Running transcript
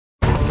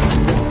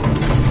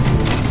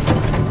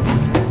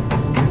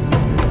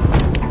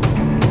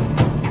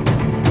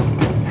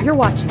You're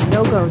watching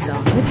No Go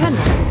Zone with Henry.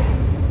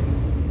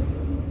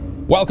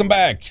 Welcome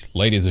back,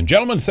 ladies and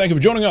gentlemen. Thank you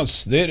for joining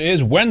us. It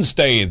is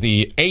Wednesday,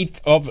 the 8th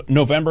of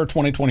November,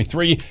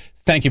 2023.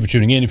 Thank you for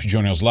tuning in. If you're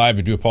joining us live,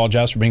 I do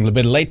apologize for being a little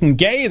bit late and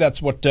gay.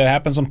 That's what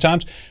happens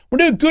sometimes. We're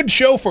doing a good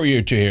show for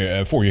you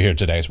here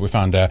today. So we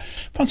found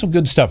some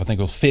good stuff. I think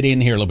we'll fit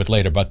in here a little bit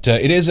later. But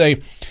it is a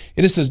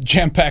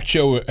jam-packed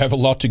show. I have a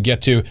lot to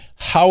get to.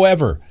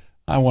 However,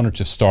 I wanted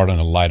to start on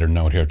a lighter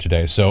note here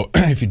today. So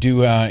if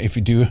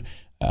you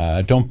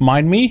don't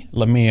mind me,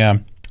 let me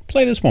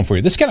play this one for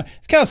you. This kind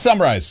of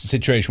summarizes the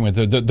situation with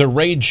the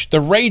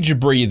rage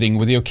breathing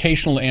with the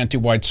occasional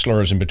anti-white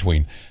slurs in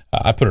between.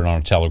 I put it on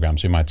a Telegram,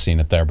 so you might have seen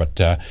it there, but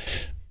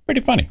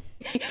pretty funny.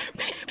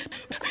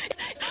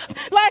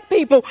 Black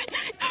people,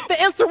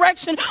 the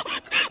insurrection,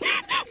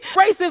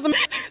 racism.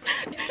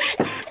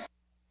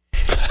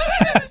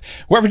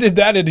 Whoever did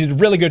that, it did a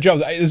really good job.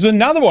 There's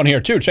another one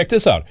here too. Check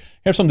this out.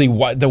 Here's some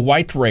of the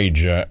white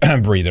rage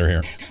breather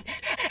here.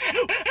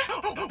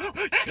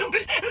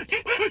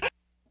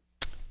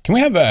 Can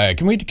we have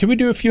can we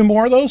do a few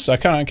more of those? I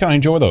kind of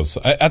enjoy those.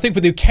 I think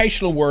with the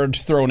occasional word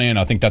thrown in,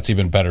 I think that's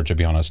even better, to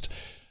be honest.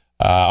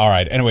 All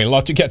right. Anyway, a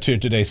lot to get to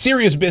today.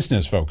 Serious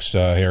business, folks,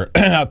 here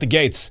out the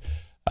gates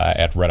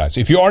at Red Ice.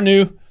 If you are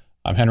new,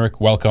 I'm Henrik.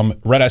 Welcome.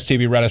 Red Ice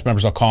TV,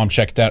 redicemembers.com.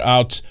 Check that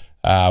out.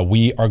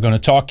 We are going to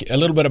talk a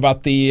little bit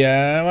about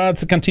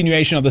it's a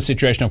continuation of the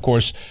situation, of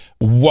course,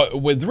 what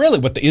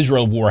the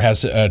Israel war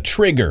has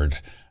triggered.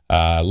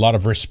 A lot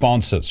of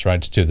responses,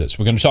 right, to this.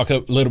 We're going to talk a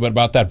little bit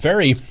about that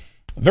very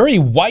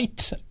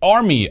white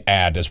Army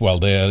ad as well,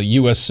 the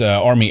U.S.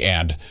 Army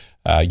ad.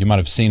 You might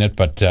have seen it,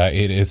 but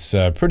it is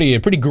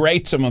pretty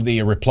great. Some of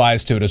the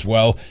replies to it as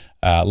well.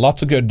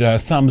 Lots of good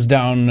thumbs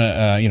down,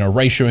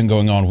 ratioing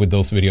going on with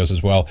those videos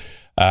as well.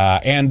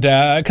 And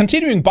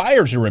continuing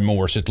buyer's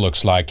remorse, it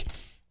looks like,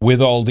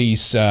 with all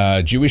these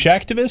Jewish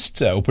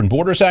activists, open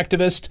borders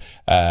activists,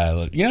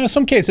 in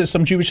some cases,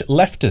 some Jewish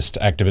leftist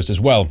activists as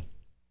well.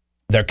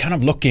 They're kind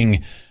of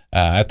looking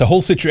at the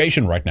whole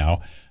situation right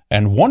now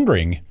and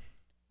wondering,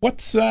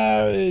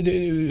 are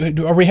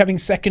we having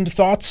second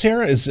thoughts here?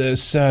 Was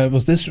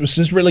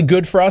this really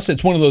good for us?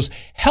 It's one of those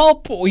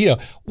help,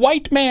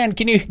 white man,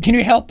 can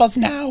you help us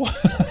now?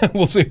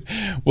 We'll see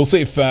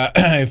if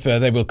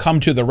they will come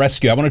to the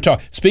rescue. I want to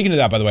talk. Speaking of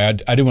that, by the way,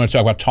 I do want to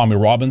talk about Tommy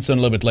Robinson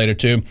a little bit later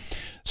too.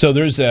 So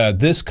there's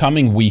this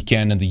coming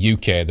weekend in the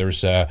UK.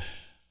 There's what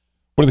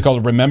do they call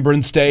it?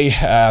 Remembrance Day.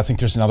 I think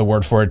there's another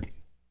word for it.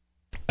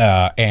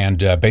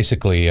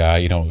 Basically,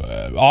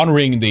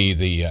 honoring the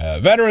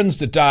veterans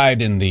that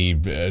died in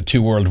the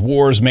two world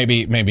wars.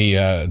 Maybe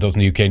those in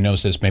the UK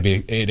knows this.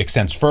 Maybe it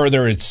extends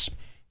further. It's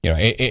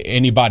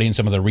anybody in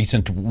some of the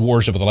recent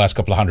wars over the last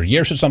couple of hundred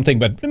years or something.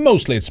 But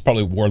mostly, it's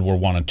probably World War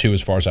I and II,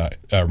 as far as I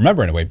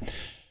remember, anyway.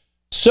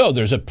 So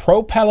there's a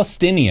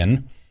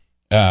pro-Palestinian,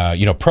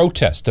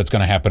 protest that's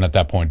going to happen at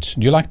that point.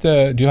 Do you like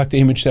the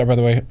image there? By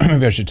the way,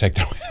 maybe I should take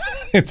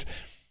that.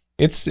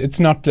 It's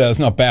not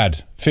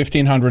bad.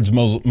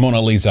 1500s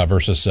Mona Lisa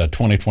versus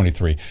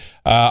 2023.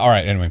 All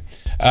right. Anyway,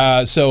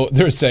 so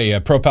there's a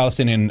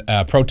pro-Palestinian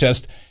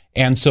protest,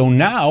 and so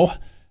now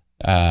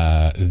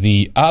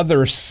the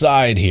other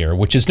side here,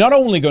 which is not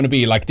only going to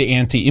be like the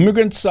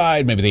anti-immigrant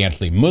side, maybe the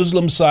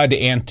anti-Muslim side,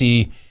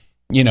 the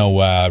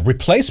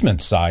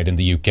replacement side in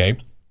the UK,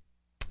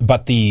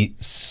 but the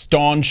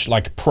staunch,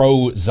 like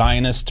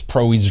pro-Zionist,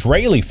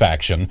 pro-Israeli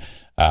faction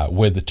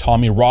with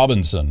Tommy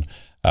Robinson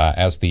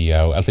as the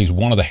at least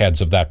one of the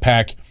heads of that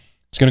pack.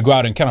 It's going to go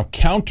out and kind of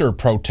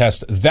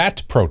counter-protest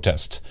that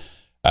protest.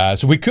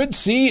 So we could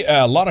see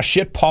a lot of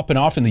shit popping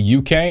off in the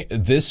UK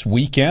this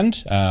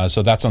weekend.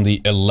 So that's on the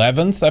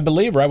 11th, I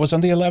believe, right? Was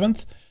on the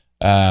 11th?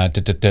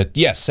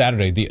 Yes,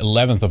 Saturday, the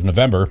 11th of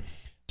November.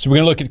 So we're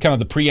going to look at kind of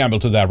the preamble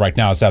to that right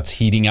now, as that's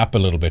heating up a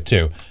little bit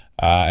too.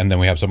 And then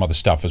we have some other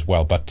stuff as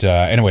well. But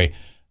anyway,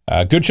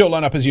 good show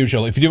lineup as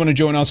usual. If you do want to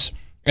join us,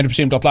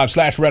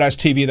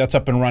 NWCM.live/RedIceTV, that's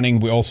up and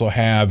running. We also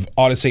have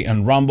Odyssey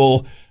and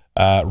Rumble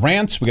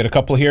rants. We got a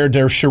couple here.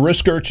 There's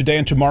Cherusker. Today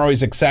and tomorrow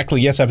is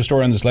exactly, yes, I have a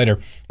story on this later,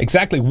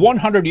 exactly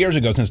 100 years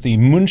ago since the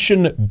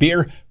München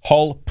Beer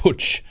Hall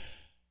Putsch.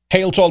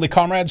 Hail to all the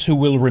comrades who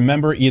will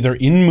remember either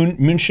in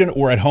München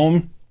or at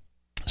home.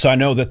 So I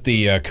know that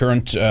the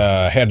current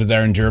head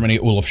there in Germany,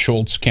 Olaf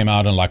Scholz, came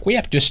out and we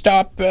have to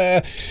stop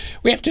racism.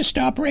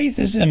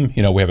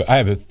 I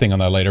have a thing on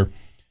that later.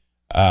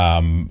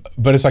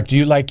 But it's like, do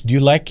you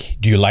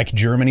like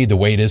Germany the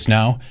way it is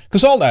now?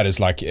 Because all that is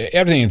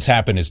everything that's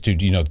happened is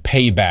to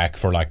pay back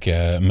for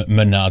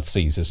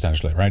Nazis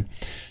essentially, right?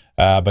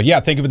 But yeah,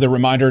 thank you for the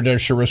reminder there,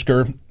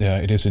 Cherusker.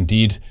 It is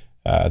indeed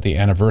the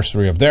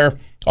anniversary of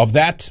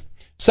that.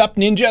 Sup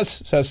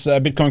Ninjas, says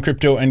Bitcoin,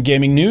 Crypto, and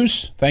Gaming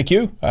News. Thank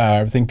you.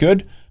 Everything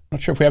good?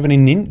 Not sure if we have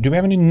any. Do we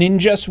have any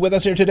ninjas with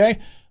us here today?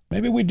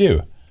 Maybe we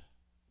do.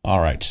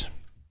 All right.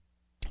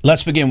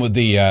 Let's begin with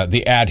the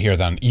ad here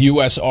then.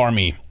 U.S.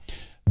 Army,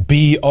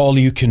 be all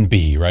you can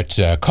be, right?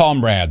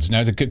 Comrades.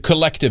 Now, the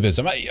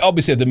collectivism.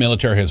 Obviously, the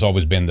military has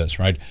always been this,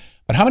 right?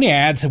 But how many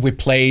ads have we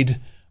played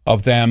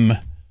of them,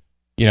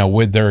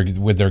 with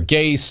their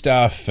gay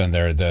stuff and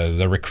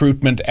the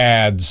recruitment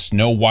ads,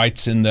 no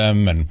whites in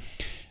them, and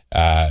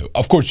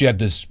of course you had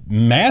this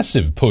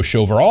massive push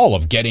overall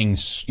of getting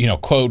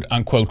quote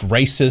unquote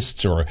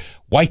racists or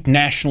white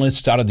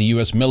nationalists out of the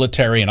U.S.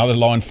 military and other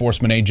law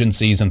enforcement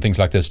agencies and things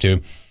like this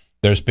too.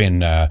 There's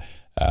been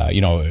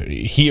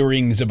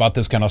hearings about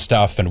this kind of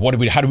stuff and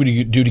how do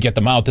we do to get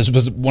them out? This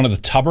was one of the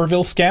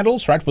Tuberville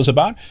scandals, right? Was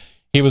about.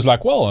 He was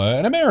like, well,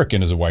 an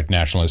American is a white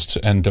nationalist,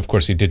 and of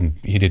course he didn't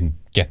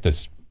get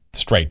this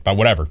straight, but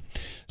whatever.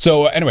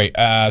 So anyway,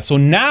 so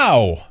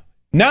now,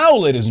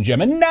 ladies and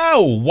gentlemen,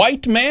 now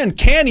white man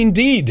can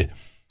indeed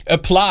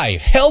apply.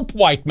 Help,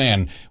 white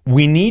man.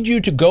 We need you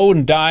to go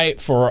and die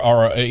for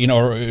our,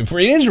 for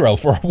Israel,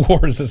 for our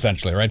wars,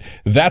 essentially, right?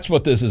 That's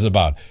what this is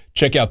about.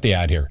 Check out the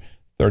ad here.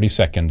 30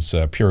 seconds,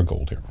 pure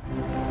gold here.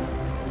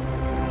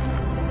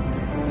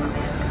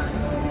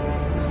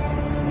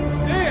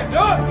 Stand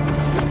up!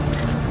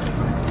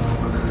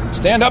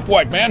 Stand up,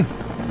 white man.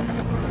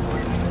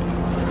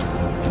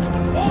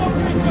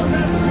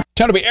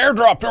 Time to be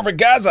airdropped over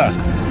Gaza.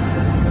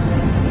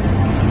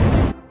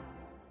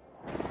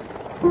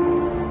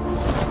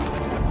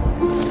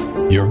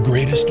 Your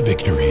greatest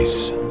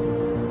victories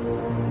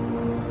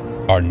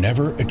are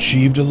never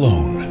achieved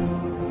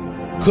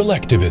alone.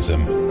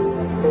 Collectivism,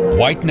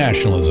 white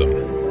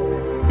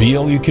nationalism, be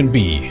all you can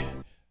be.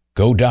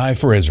 Go die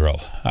for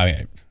Israel. I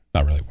mean,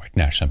 not really white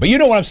nationalism, but you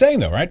know what I'm saying,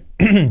 though, right?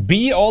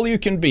 Be all you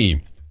can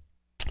be.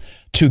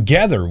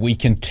 Together, we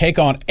can take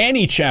on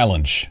any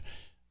challenge.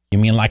 You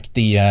mean like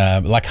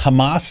like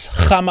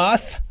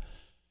Hamas?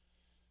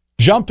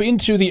 Jump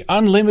into the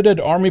unlimited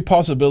army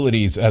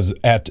possibilities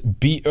at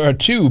be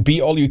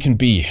all you can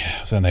be.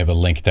 So they have a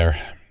link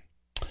there.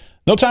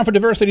 No time for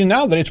diversity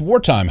now that it's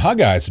wartime. Huh,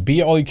 guys?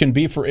 Be all you can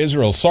be for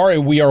Israel. Sorry,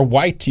 we are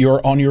white.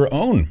 You're on your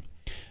own.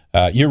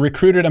 You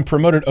recruited and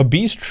promoted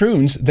obese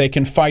troons. They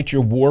can fight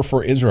your war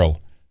for Israel.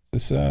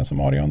 Is this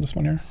some audio on this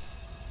one here?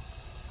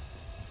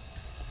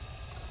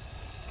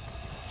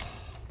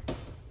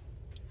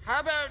 How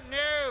about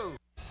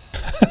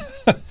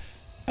no?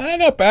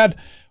 Not bad.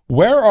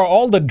 Where are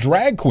all the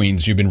drag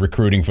queens you've been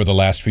recruiting for the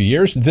last few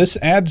years? This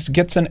ad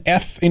gets an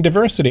F in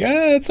diversity.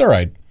 It's all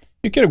right.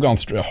 You could have gone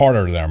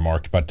harder there,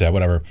 Mark, but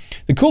whatever.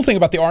 The cool thing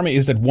about the army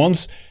is that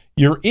once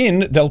you're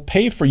in, they'll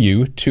pay for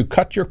you to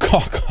cut your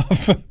cock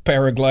off.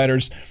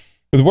 Paragliders.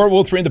 With World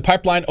War III in the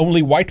pipeline,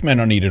 only white men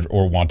are needed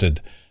or wanted.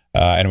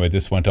 Anyway,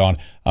 this went on.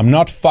 I'm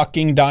not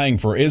fucking dying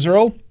for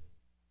Israel.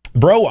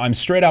 Bro, I'm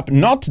straight up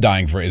not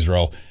dying for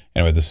Israel.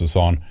 Anyway, this was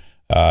on.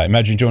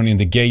 Imagine joining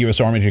the gay U.S.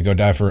 Army to go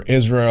die for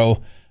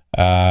Israel.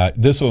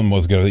 This one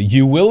was good.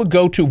 You will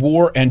go to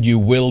war and you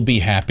will be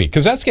happy.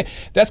 Because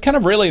that's kind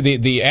of really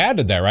the ad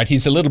there, right?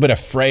 He's a little bit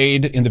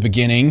afraid in the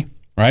beginning,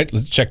 right?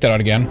 Let's check that out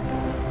again.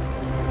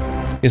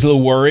 He's a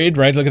little worried,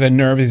 right? Look at the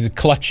nerve. He's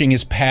clutching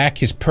his pack,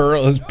 his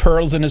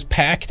pearls in his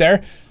pack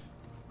there.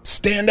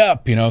 Stand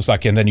up, it's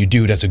like, and then you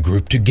do it as a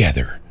group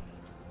together.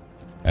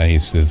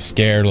 He's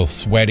scared, a little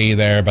sweaty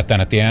there, but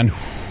then at the end,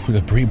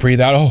 breathe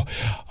out. Oh,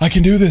 I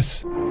can do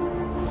this.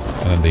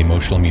 And then the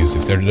emotional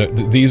music.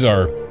 These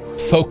are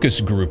focus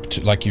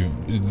grouped, like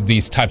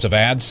these types of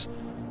ads,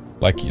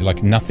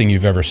 like nothing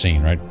you've ever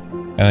seen, right?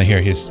 And then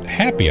here he's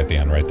happy at the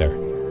end, right there.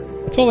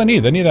 That's all they need.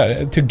 They need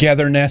a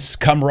togetherness,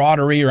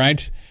 camaraderie,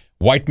 right?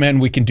 White men,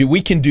 we can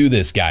do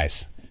this,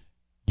 guys.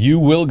 You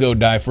will go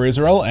die for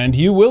Israel, and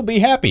you will be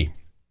happy.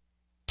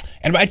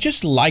 And I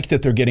just like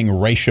that they're getting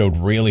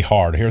ratioed really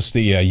hard. Here's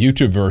the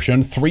YouTube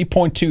version,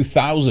 3.2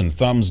 thousand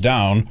thumbs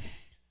down,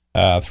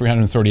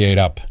 338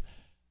 up.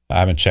 I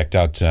haven't checked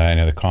out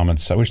any of the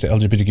comments. I wish the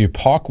LGBTQ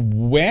POC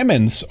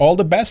women's all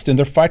the best in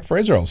their fight for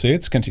Israel. See,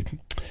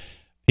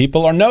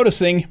 people are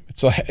noticing.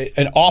 It's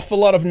an awful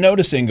lot of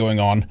noticing going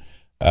on.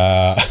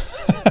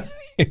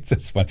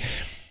 It's fun.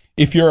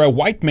 If you're a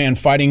white man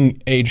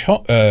fighting age,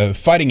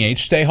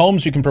 stay home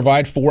so you can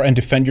provide for and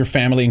defend your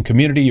family and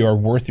community. You are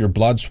worth your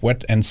blood,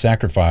 sweat, and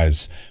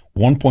sacrifice.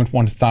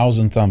 1.1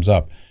 thousand thumbs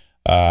up.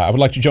 I would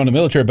like to join the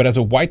military, but as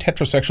a white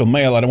heterosexual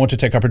male, I don't want to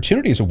take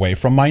opportunities away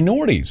from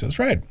minorities. That's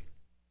right.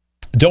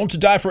 Don't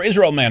die for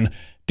Israel, men.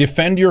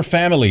 Defend your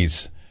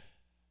families.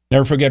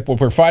 Never forget what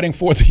we're fighting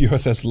for, the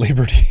USS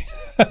Liberty.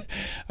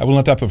 I will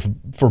not die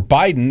for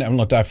Biden. I will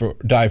not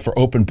die for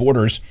open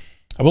borders.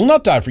 I will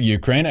not die for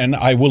Ukraine, and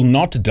I will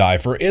not die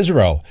for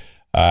Israel.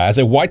 As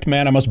a white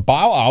man, I must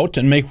bow out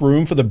and make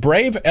room for the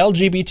brave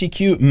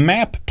LGBTQ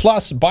MAP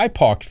plus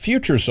BIPOC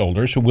future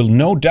soldiers who will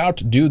no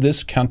doubt do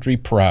this country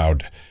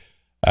proud.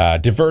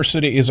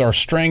 Diversity is our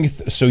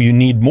strength, so you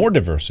need more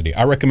diversity.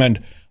 I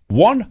recommend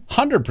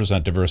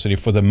 100% diversity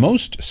for the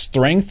most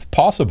strength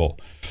possible.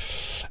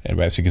 And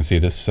as you can see,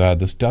 this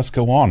does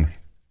go on.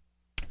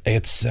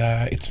 It's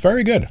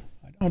very good.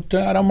 I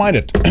don't mind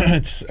it.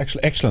 It's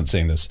actually excellent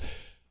seeing this.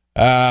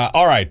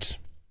 All right.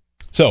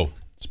 So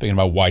speaking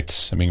about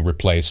whites being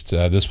replaced,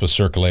 this was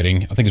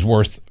circulating. I think it's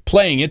worth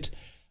playing it.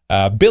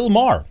 Bill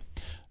Maher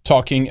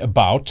talking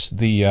about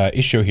the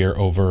issue here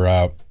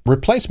over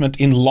replacement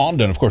in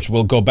London. Of course,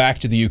 we'll go back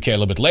to the UK a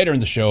little bit later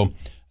in the show.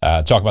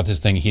 talk about this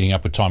thing heating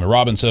up with Tommy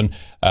Robinson.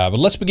 But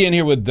let's begin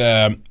here with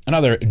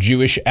another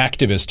Jewish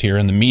activist here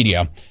in the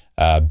media,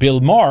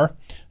 Bill Maher,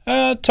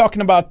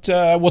 talking about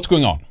what's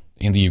going on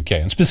in the UK,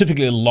 and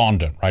specifically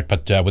London, right?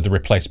 But with the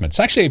replacement. It's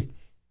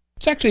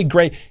actually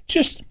great.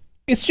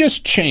 It's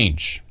just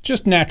change,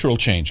 just natural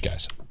change,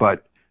 guys.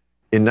 But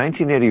in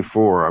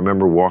 1984, I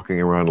remember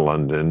walking around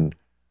London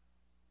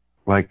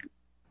like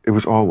it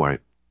was all white.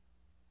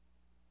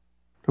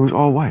 It was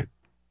all white.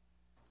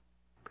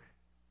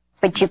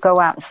 But you go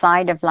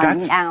outside of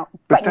London now,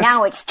 but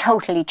now it's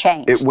totally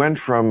changed. It went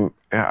from,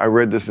 I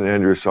read this in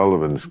Andrew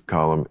Sullivan's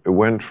column, it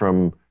went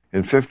from,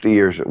 in 50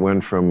 years, it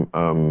went from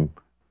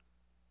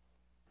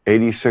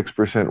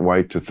 86%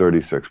 white to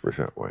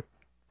 36% white.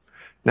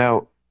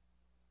 Now,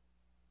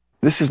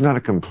 this is not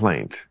a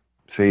complaint.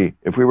 See,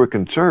 if we were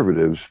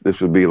conservatives,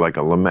 this would be like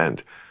a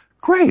lament.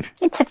 Great.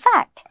 It's a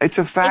fact. It's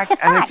a fact,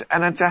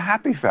 and it's a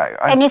happy fact.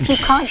 And if you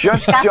can't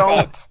discuss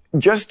it.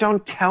 Just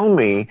don't tell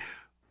me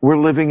we're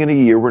living in a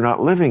year we're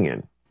not living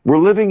in. We're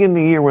living in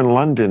the year when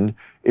London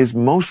is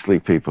mostly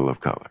people of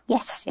color.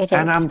 Yes, it is.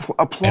 And I'm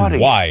applauding.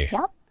 And why?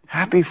 Yep.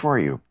 Happy for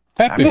you.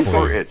 Happy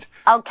for you. it.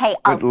 Okay.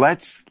 But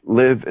let's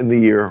live in the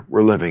year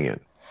we're living in.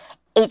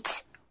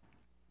 It's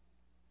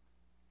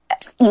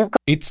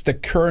the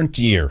current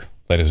year,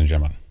 ladies and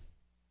gentlemen.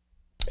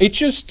 It's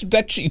just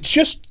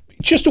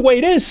the way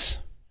it is.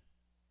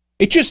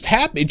 It just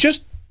happened.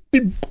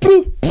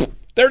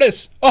 There it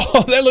is.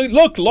 Oh,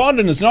 look,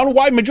 London is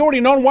non-white, majority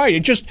non-white.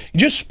 It just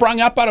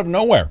sprung up out of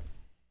nowhere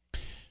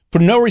for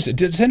no reason.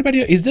 Does anybody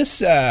know? Is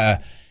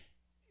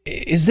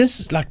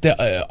this like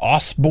the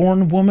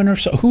Osborne woman or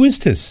so? Who is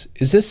this?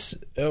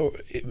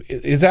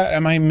 Is that?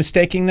 Am I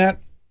mistaking that?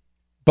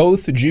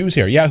 Both Jews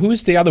here. Yeah. Who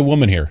is the other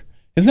woman here?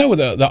 Isn't that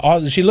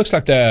with she looks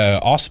like the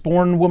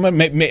Osborne woman?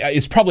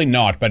 It's probably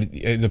not, but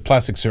the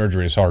plastic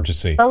surgery is hard to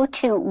see. Go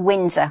to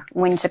Windsor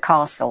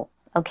Castle,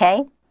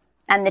 okay?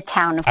 And the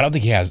town of... I don't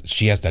think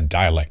she has that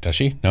dialect, does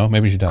she? No,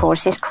 maybe she does. Of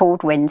course, it's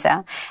called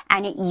Windsor.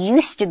 And it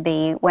used to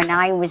be, when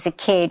I was a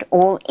kid,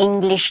 all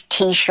English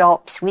tea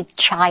shops with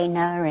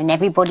china, and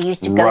everybody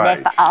used to go there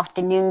for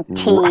afternoon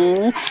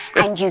tea.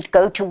 And you'd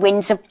go to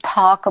Windsor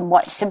Park and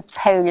watch some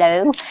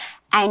polo.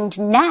 And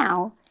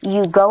now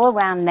you go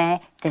around there,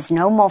 there's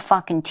no more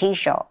fucking tea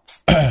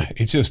shops.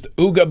 It's just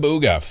ooga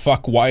booga,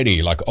 fuck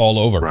whitey, like all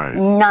over. Right.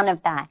 None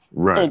of that.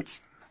 Right.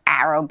 It's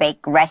Arabic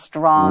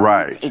restaurants.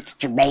 Right. It's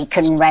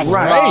Jamaican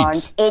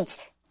restaurants. Right. It's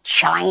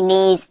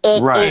Chinese.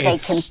 It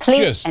is a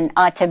complete and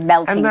utter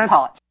melting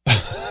pot.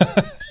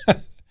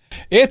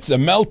 It's a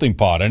melting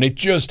pot, and it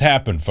just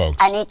happened, folks.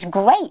 And it's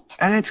great.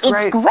 And it's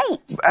great.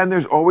 And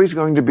there's always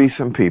going to be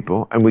some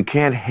people, and we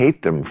can't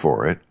hate them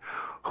for it,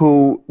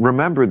 who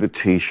remember the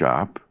tea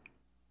shop,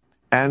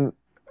 and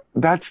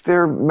that's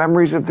their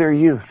memories of their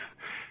youth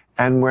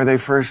and where they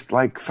first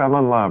fell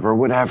in love or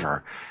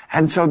whatever.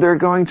 And so they're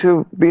going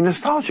to be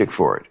nostalgic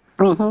for it.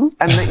 Mm-hmm.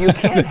 And that you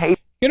can't hate.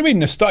 You're going to be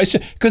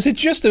nostalgic because it's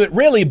just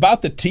really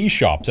about the tea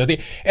shops. At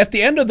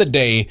the end of the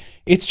day,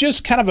 it's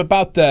just kind of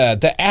about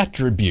the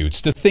attributes,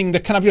 the thing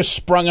that kind of just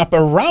sprung up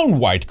around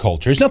white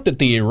culture. It's not that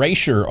the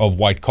erasure of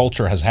white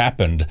culture has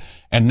happened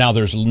and now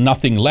there's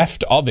nothing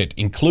left of it,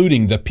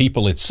 including the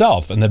people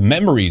itself, and the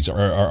memories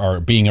are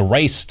being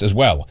erased as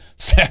well.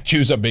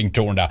 Statues are being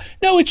torn down.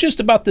 No, it's just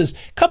about this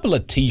couple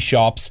of tea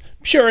shops.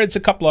 Sure, it's a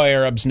couple of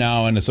Arabs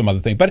now and some other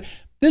thing, but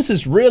this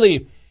is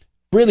really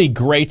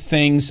great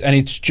things, and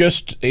it's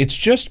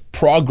just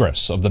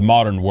progress of the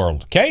modern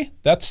world. Okay,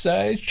 that's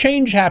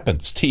change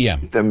happens.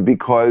 TM them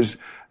because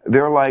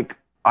they're like,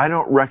 I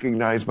don't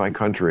recognize my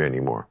country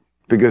anymore.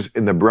 Because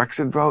in the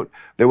Brexit vote,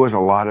 there was a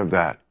lot of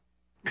that.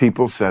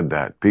 People said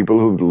that. People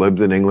who lived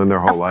in England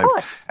their whole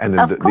life, and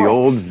the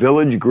old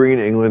village green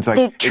England's like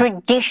the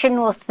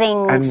traditional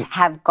things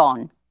have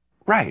gone.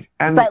 Right.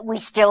 But we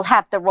still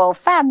have the royal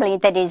family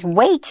that is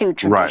way too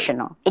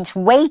traditional. Right. It's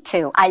way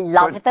too. I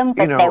love them,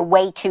 but they're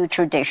way too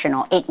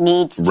traditional. It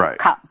needs to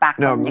cut back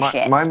on the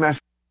shit. My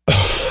message.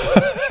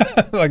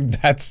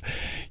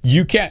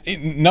 You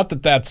can't, not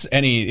that that's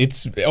any,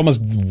 it's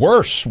almost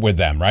worse with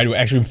them, right?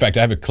 Actually, in fact,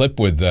 I have a clip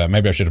with,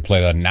 maybe I should have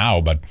played that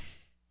now, but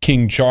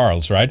King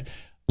Charles, right?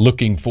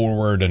 Looking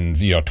forward and,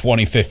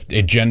 2050,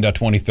 Agenda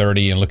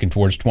 2030 and looking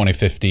towards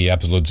 2050,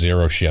 absolute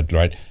zero shit,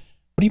 right?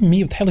 What do you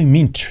mean? What the hell do you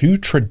mean? Too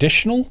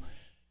traditional?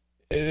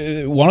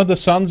 One of the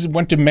sons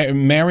went to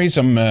marry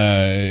some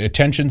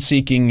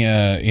attention-seeking,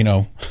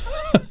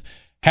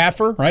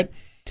 heifer, right?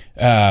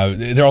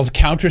 They're all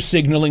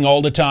counter-signaling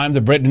all the time.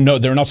 The Brit, no,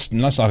 they're not.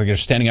 That's not like they're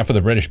standing up for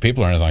the British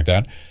people or anything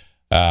like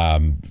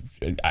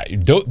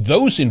that.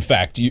 Those, in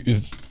fact,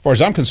 as far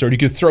as I'm concerned, you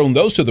could throw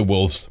those to the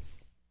wolves.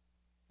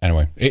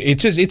 Anyway,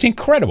 it's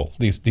incredible.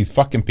 These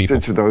fucking people.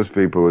 To those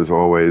people is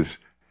always.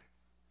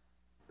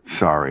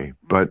 Sorry,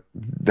 but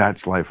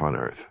that's life on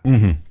Earth.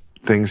 Mm-hmm.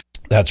 Things.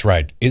 That's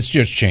right. It's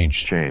just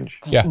changed.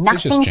 Yeah,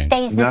 nothing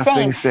stays the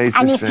same. Nothing stays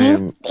the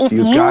same. If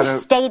you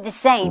stay the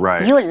same,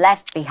 you're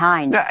left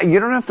behind. Now, you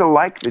don't have to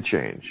like the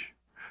change,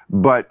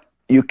 but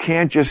you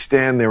can't just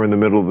stand there in the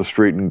middle of the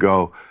street and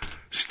go,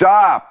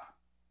 "Stop!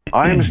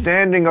 I am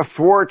standing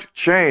athwart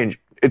change."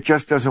 it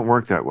just doesn't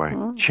work that way.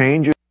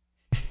 Change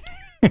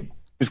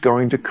is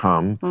going to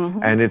come,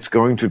 and it's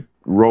going to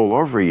roll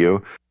over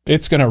you.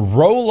 It's going to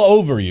roll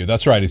over you.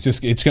 That's right.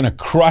 It's going to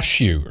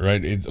crush you,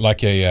 right? It's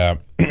like a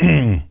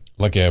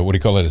what do you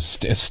call it?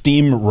 A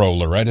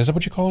steamroller, right? Is that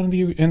what you call it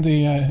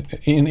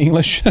in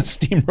English?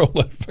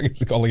 Steamroller.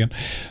 What's it called again?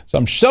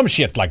 Some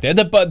shit like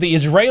that. But the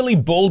Israeli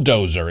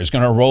bulldozer is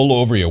going to roll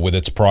over you with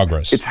its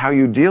progress. It's how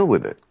you deal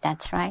with it.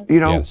 That's right.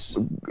 Yes.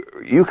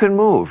 You can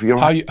move.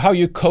 How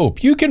you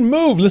cope. You can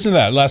move. Listen to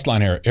that last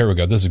line here. Here we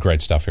go. This is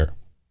great stuff here.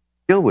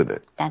 Deal with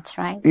it. That's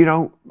right.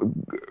 You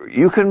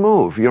can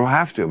move. You'll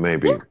have to,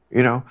 maybe.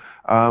 Yeah.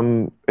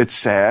 It's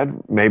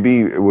sad.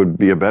 Maybe it would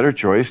be a better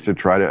choice to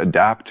try to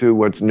adapt to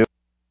what's new.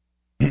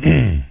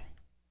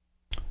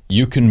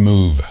 You can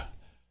move.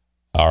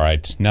 All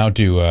right. Now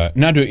to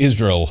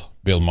Israel,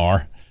 Bill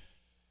Maher.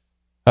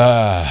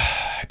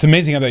 It's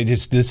amazing how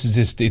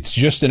it's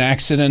just an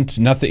accident.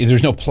 Nothing.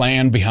 There's no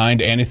plan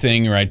behind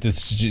anything, right?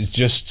 It's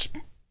just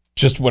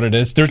what it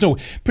is. There's no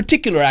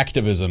particular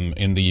activism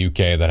in the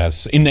UK that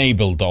has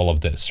enabled all of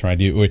this, right?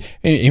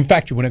 In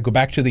fact, you want to go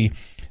back to the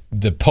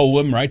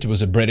poem, right? It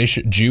was a British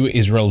Jew,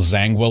 Israel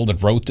Zangwill,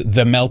 that wrote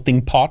The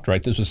Melting Pot,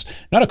 right? This was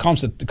not a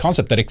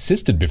concept that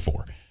existed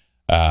before.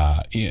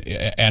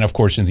 And of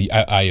course,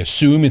 I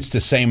assume it's the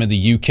same in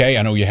the UK.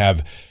 I know you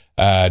have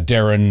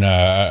Darren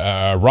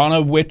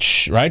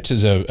Aronowitz, right?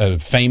 Is a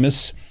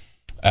famous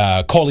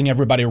calling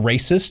everybody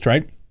racist,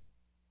 right?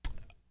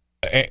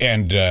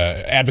 And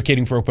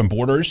advocating for open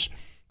borders.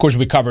 Of course,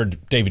 we covered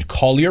David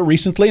Collier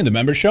recently in the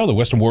Member Show, the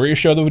Western Warrior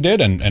Show that we did,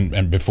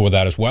 and before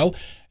that as well.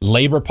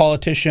 Labor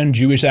politician,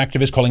 Jewish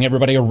activist, calling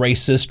everybody a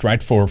racist,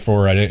 right, for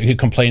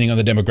complaining on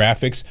the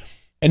demographics.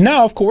 And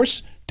now, of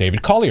course,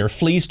 David Collier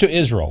flees to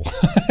Israel.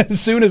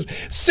 as soon as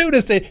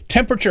the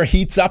temperature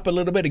heats up a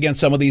little bit against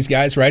some of these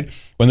guys, right,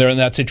 when they're in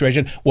that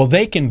situation, well,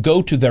 they can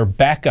go to their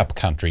backup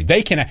country.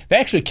 They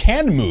actually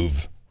can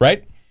move,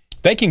 right?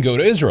 They can go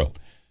to Israel.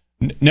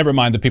 Never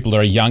mind the people that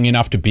are young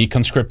enough to be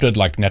conscripted,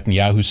 like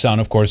Netanyahu's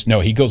son, of course. No,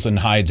 he goes and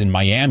hides in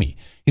Miami.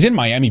 He's in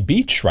Miami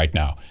Beach right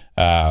now.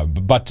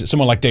 But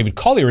someone like David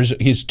Collier,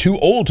 he's too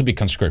old to be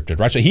conscripted,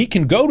 right? So he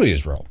can go to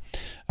Israel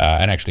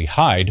and actually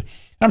hide.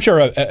 And I'm sure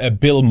a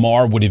Bill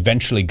Maher would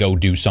eventually go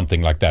do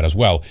something like that as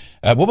well.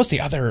 What was the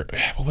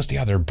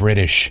other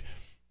British?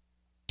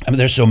 I mean,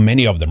 there's so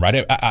many of them,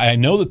 right? I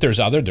know that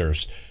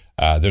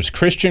there's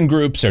Christian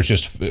groups, there's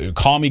just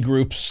commie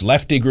groups,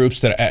 lefty groups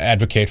that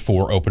advocate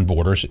for open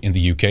borders in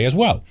the UK as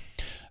well.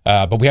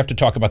 But we have to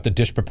talk about the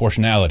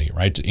disproportionality,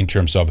 right, in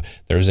terms of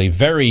there's a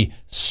very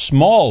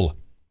small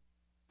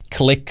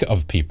clique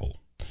of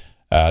people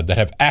that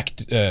have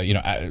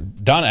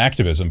done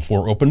activism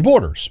for open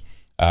borders,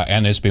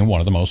 and it's been one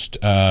of the most,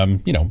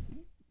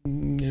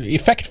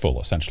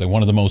 effectful, essentially,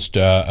 one of the most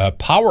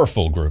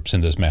powerful groups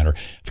in this matter.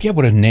 I forget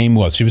what her name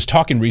was. She was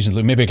talking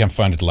recently, maybe I can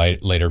find it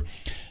later,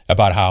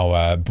 about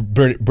how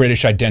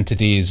British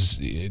identities,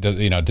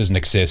 doesn't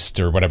exist,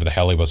 or whatever the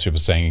hell she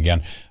was saying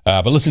again.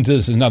 But listen to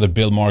this. Is another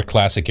Bill Maher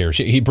classic here.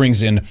 He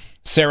brings in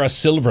Sarah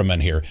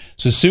Silverman here.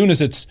 So as soon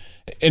as it's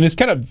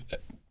kind of,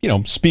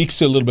 speaks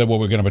to a little bit what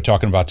we're going to be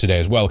talking about today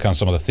as well, kind of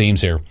some of the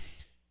themes here.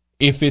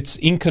 If it's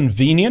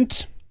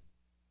inconvenient,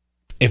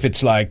 if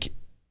it's like,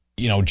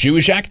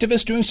 Jewish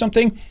activists doing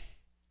something,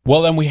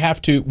 well, then we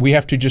have to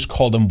just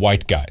call them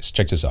white guys.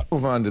 Check this out.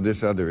 Move on to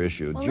this other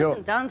issue. Well,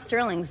 listen, Don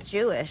Sterling's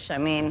Jewish. I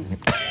mean,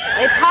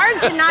 it's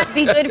hard to not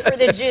be good for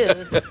the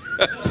Jews. And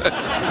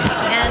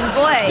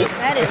boy,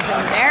 that is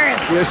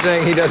embarrassing. You're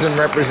saying he doesn't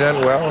represent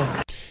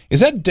well? Is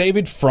that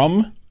David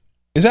Frum?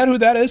 Is that who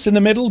that is in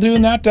the middle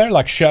doing that there?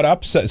 Like, shut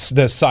up,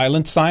 the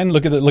silent sign?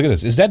 Look at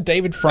this. Is that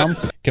David Frum?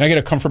 Can I get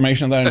a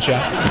confirmation of that in the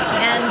chat?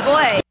 And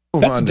boy...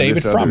 That's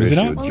David Frum, is it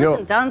not? Well,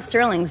 listen, Don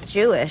Sterling's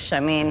Jewish.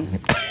 I mean,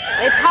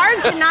 it's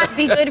hard to not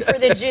be good for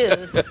the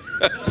Jews.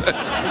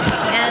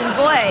 And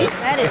boy,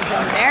 that is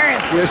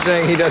embarrassing. You're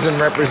saying he doesn't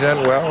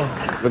represent well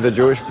for the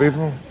Jewish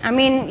people? I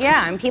mean,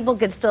 yeah, and people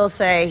could still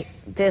say,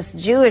 this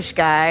Jewish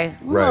guy,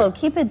 whoa, right.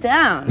 Keep it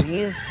down.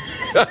 He's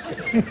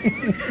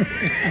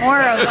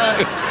more of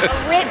a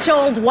rich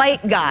old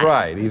white guy.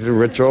 Right, he's a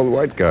rich old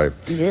white guy.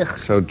 Ugh.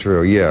 So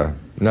true, yeah.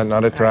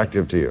 Not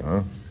attractive to you,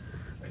 huh?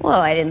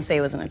 Well, I didn't say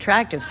it wasn't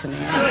attractive to me.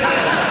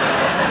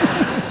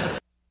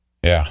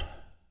 Yeah,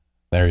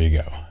 there you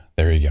go.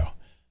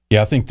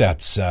 Yeah, I think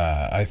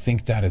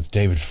that is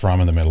David Frum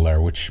in the middle there,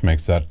 which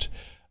makes that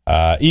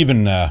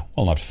even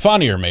not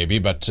funnier maybe,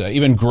 but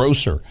even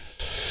grosser.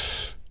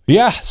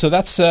 Yeah, so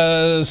that's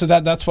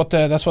what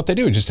they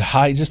do. Just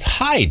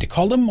hide.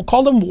 Call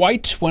them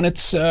white when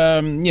it's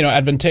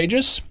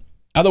advantageous.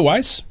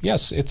 Otherwise,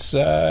 yes, it's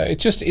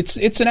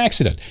an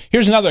accident.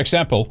 Here's another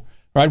example.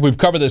 Right, we've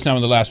covered this now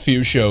in the last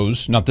few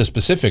shows, not this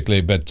specifically,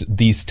 but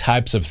these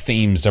types of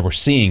themes that we're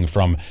seeing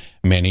from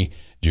many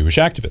Jewish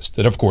activists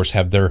that, of course,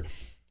 were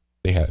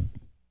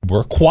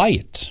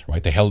quiet,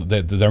 right?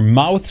 Their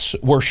mouths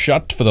were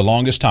shut for the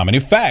longest time. And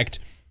in fact,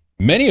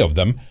 many of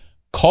them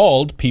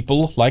called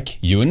people like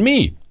you and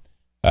me,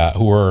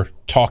 who were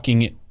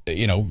talking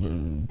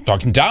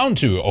talking down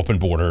to open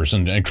borders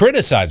and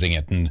criticizing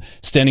it and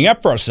standing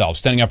up for ourselves,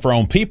 standing up for our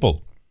own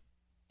people,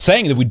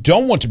 saying that we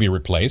don't want to be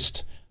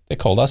replaced. They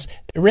called us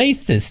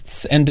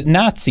racists and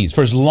Nazis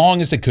for as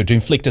long as they could, to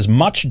inflict as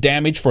much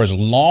damage for as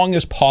long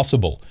as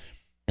possible.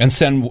 And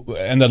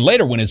then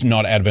later, when it's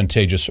not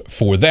advantageous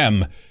for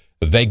them,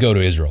 they go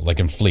to Israel. They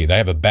can flee. They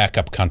have a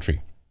backup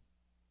country.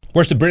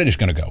 Where's the British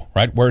going to go,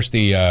 right? Where's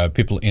the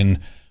people in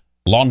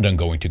London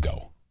going to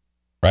go,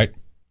 right?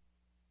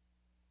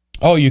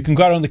 Oh, you can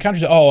go out on the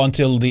country. Oh,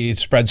 until it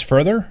spreads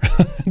further?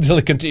 Until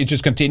it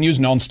just continues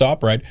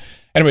nonstop, right?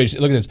 Anyways,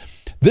 look at this.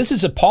 This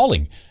is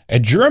appalling. A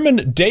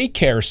German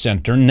daycare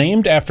center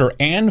named after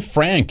Anne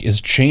Frank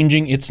is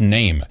changing its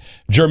name.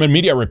 German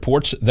media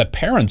reports that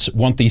parents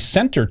want the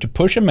center to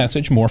push a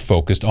message more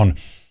focused on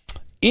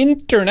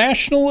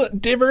international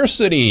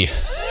diversity.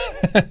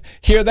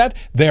 Hear that?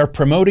 They are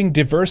promoting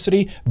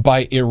diversity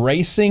by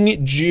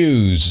erasing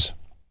Jews.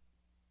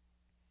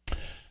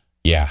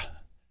 Yeah.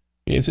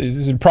 Is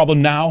it a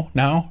problem now,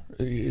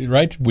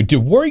 right?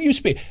 Where you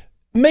speak?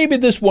 Maybe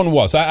this one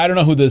was. I don't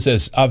know who this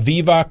is.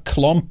 Aviva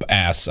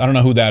Klump-Ass. I don't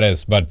know who that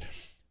is, but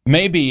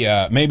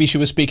maybe she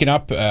was speaking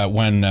up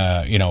when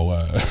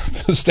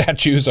the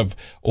statues of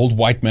old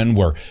white men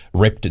were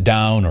ripped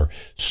down, or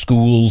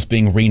schools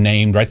being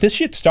renamed. Right? This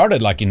shit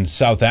started like in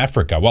South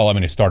Africa. Well, I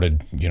mean, it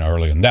started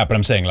earlier than that, but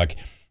I'm saying like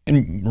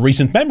in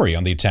recent memory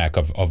on the attack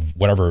of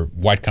whatever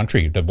white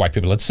country that white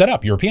people had set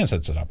up, Europeans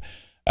had set up,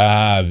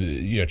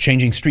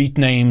 changing street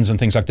names and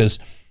things like this,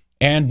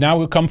 and now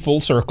we've come full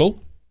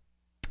circle.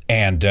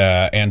 And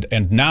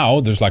now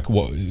there's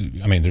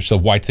there's still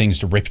white things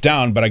to rip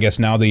down, but I guess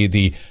now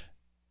the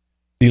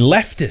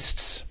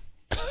leftists,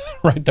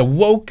 right, the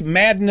woke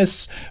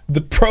madness, the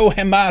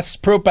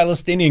pro-Hamas,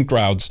 pro-Palestinian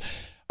crowds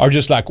are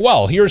just like,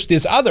 well, here's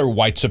these other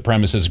white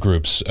supremacist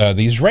groups,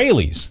 the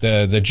Israelis,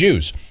 the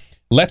Jews.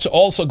 Let's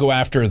also go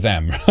after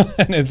them.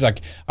 And it's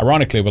like,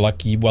 ironically, we're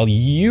like, well,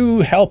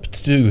 you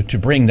helped to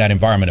bring that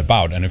environment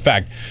about. And in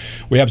fact,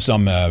 we have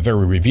some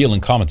very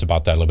revealing comments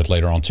about that a little bit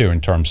later on too,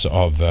 in terms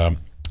of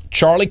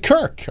Charlie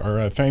Kirk,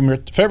 our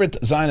favorite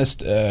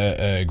Zionist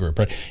group.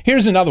 Right?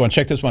 Here's another one.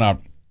 Check this one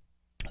out.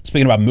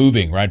 Speaking about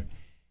moving, right?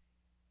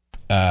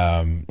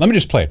 Let me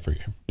just play it for you.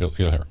 You'll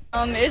hear.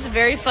 It's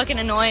very fucking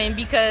annoying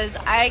because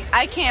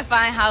I can't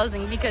find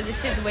housing because this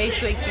shit's way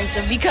too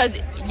expensive because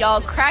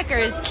y'all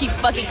crackers keep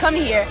fucking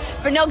coming here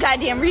for no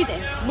goddamn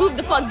reason. Move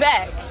the fuck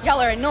back.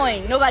 Y'all are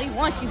annoying. Nobody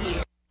wants you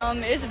here.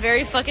 It's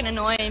very fucking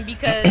annoying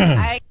because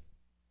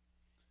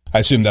I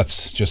assume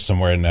that's just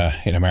somewhere in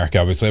America,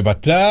 obviously,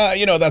 but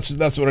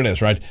that's what it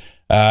is, right?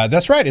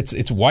 That's right.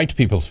 It's white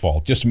people's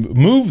fault. Just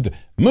move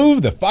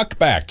the fuck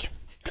back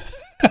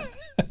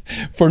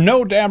for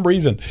no damn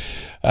reason.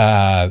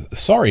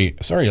 Sorry,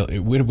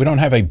 we don't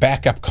have a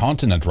backup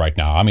continent right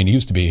now. I mean, it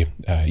used to be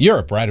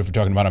Europe, right? If we're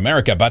talking about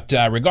America, but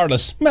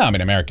regardless,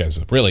 America is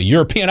really a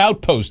European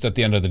outpost at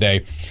the end of the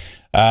day.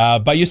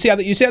 But you see how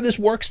this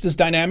works, this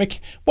dynamic.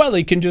 Well,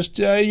 you can just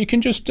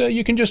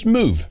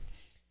move.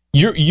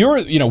 We're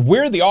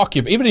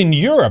the even in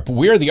Europe,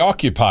 we're the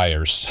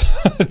occupiers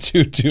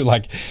to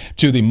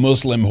the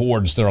Muslim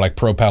hordes that are like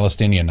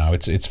pro-Palestinian now.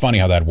 It's funny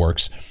how that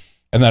works.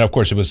 And then, of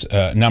course, it was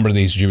a number of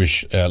these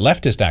Jewish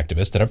leftist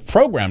activists that have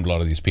programmed a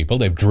lot of these people.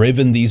 They've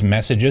driven these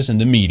messages in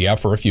the media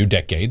for a few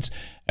decades,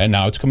 and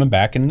now it's coming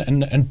back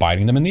and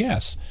biting them in the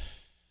ass.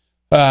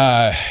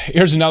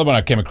 Here's another one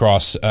I came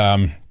across.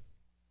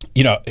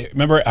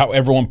 Remember how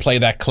everyone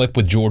played that clip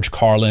with George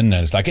Carlin?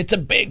 And it's like, it's a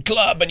big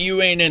club and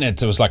you ain't in it.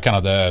 So it was like kind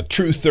of the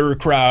truther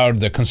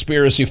crowd, the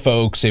conspiracy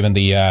folks, even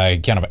the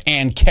kind of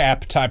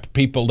ANCAP type of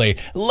people. They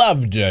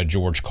loved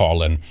George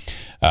Carlin.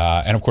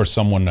 And of course,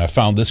 someone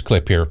found this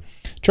clip here.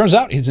 Turns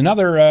out he's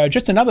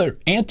just another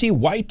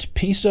anti-white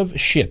piece of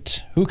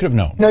shit. Who could have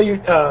known? No,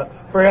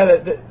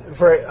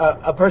 for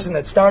a person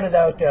that started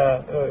out,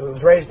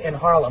 was raised in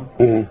Harlem,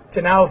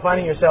 to now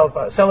finding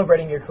yourself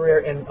celebrating your career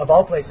in, of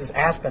all places,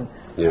 Aspen.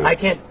 Yeah. I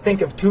can't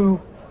think of two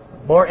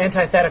more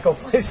antithetical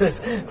places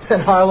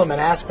than Harlem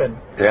and Aspen.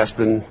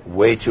 Aspen,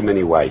 way too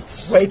many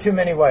whites. Way too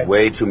many whites.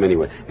 Way too many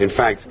whites. In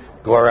fact,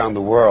 go around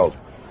the world,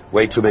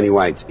 way too many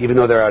whites. Even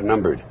though they're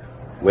outnumbered,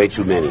 way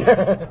too many.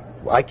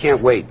 I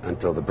can't wait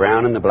until the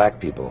brown and the black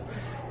people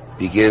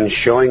begin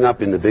showing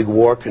up in the big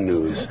war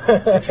canoes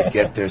to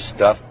get their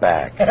stuff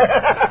back.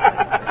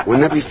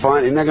 Wouldn't that be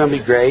fun? Isn't that going to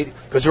be great?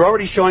 Because they're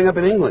already showing up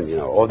in England,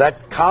 or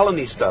that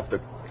colony stuff. The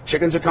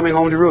chickens are coming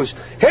home to roost.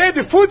 Hey,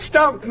 the food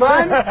stunk,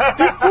 man!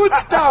 The food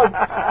stunk!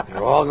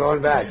 They're all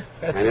going back.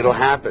 And it'll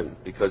happen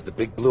because the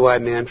big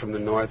blue-eyed man from the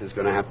north is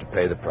going to have to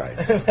pay the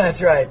price.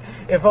 That's right.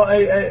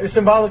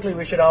 Symbolically,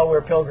 we should all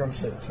wear pilgrim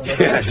suits.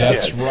 Yes,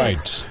 that's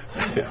right.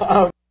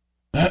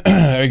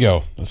 There you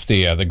go. That's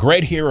the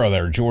great hero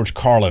there, George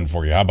Carlin,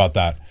 for you. How about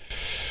that?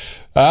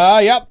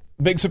 Yep,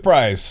 big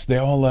surprise. They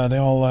all.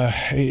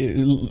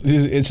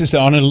 It's just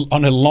on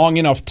a long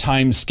enough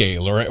time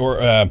scale, or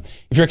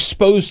if you're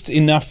exposed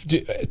enough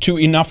to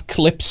enough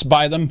clips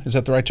by them. Is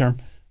that the right term?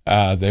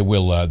 they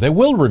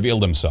will reveal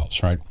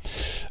themselves, right?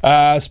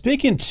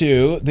 Speaking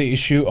to the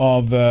issue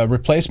of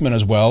replacement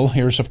as well,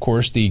 here's, of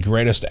course, the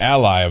greatest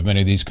ally of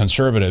many of these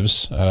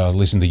conservatives, at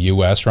least in the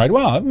U.S., right?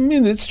 Well, I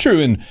mean, it's true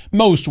in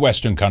most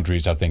Western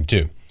countries, I think,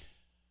 too.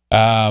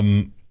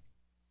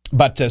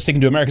 But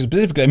sticking to America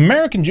specifically,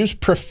 American Jews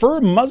prefer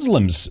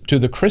Muslims to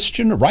the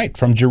Christian right,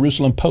 from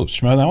Jerusalem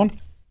Post. Remember that one?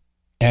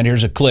 And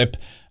here's a clip.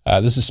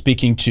 This is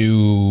speaking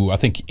to, I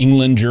think,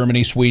 England,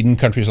 Germany, Sweden,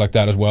 countries like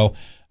that as well.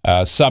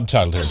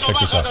 Subtitled here. Check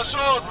this out.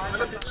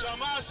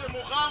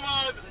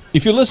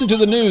 If you listen to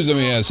the news, let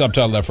me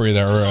subtitle that for you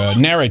there, or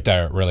narrate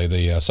there, really,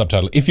 the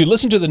subtitle. If you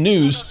listen to the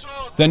news,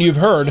 then you've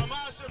heard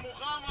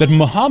that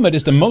Muhammad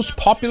is the most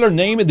popular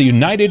name in the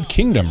United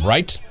Kingdom,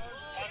 right?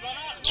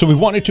 So we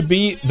want it to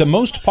be the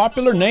most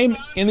popular name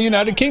in the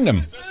United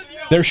Kingdom.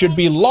 There should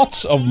be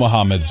lots of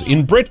Muhammads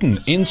in Britain,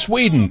 in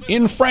Sweden,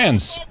 in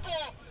France.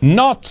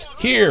 Not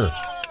here.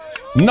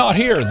 Not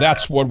here.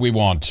 That's what we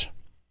want.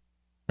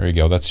 There you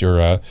go. That's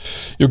your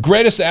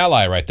greatest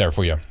ally right there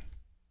for you.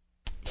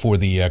 For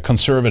the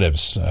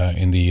conservatives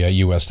in the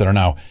U.S. that are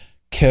now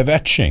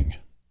kvetching,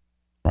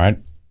 right,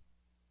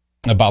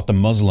 about the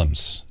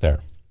Muslims there.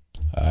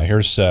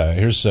 Here's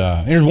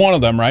one of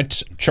them,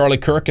 right? Charlie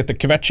Kirk at the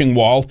kvetching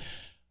wall.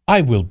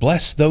 I will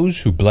bless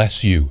those who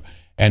bless you,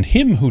 and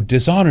him who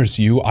dishonors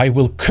you I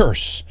will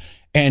curse,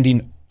 and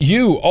in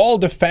you all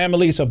the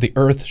families of the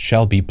earth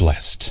shall be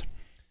blessed.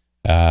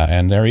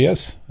 And there he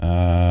is,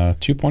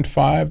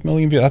 2.5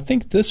 million views. I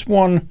think this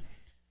one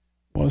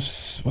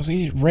was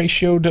he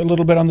ratioed a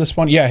little bit on this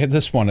one? Yeah,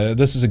 this one.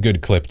 This is a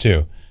good clip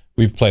too.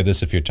 We've played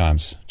this a few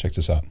times. Check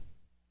this out.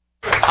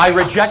 I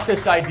reject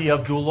this idea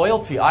of dual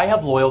loyalty. I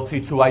have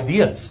loyalty to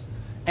ideas.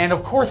 And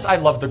of course I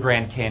love the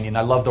Grand Canyon,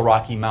 I love the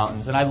Rocky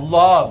Mountains, and I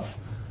love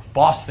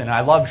Boston,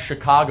 I love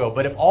Chicago.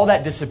 But if all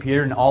that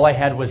disappeared and all I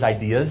had was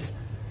ideas,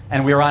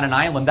 and we were on an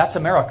island, that's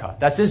America,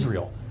 that's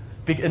Israel.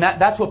 And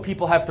that's what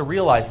people have to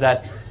realize,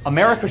 that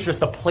America's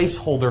just a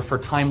placeholder for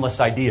timeless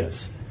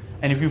ideas.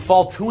 And if you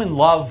fall too in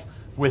love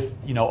with,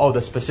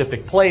 the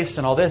specific place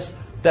and all this,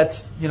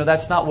 that's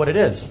not what it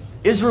is.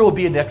 Israel will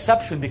be the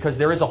exception because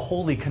there is a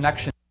holy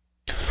connection.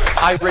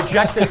 I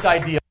reject this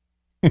idea.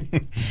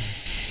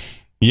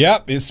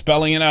 Yep, he's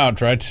spelling it out,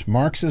 right?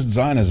 Marxist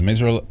Zionism,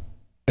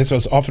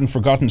 Israel's often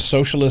forgotten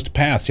socialist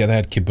past. Yeah, they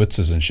had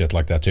kibbutzes and shit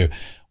like that too.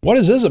 What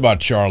is this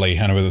about Charlie?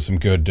 And with some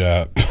good,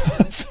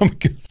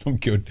 some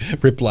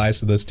good replies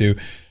to this too.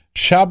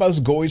 Shabbos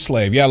Goy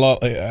Slave. Yeah,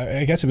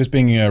 I guess it was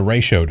being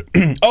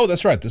ratioed. Oh,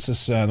 that's right. This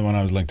is the one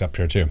I was linked up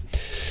here too.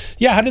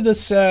 Yeah, how did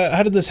this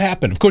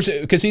happen? Of course,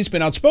 because he's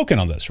been outspoken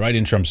on this, right?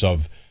 In terms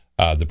of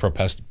the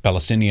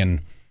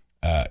pro-Palestinian,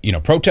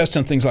 protests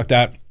and things like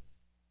that.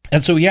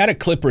 And so he had a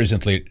clip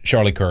recently,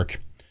 Charlie Kirk,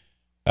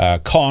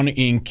 Con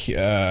Inc.,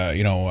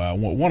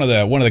 one of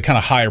the kind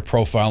of higher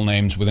profile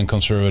names within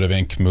conservative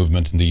Inc.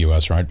 movement in the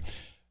U.S., right?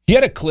 He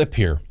had a clip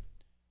here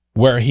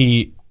where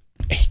he's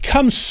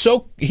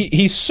so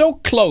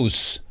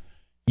close,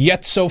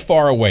 yet so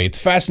far away. It's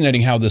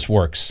fascinating how this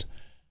works.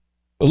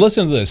 But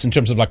listen to this in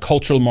terms of like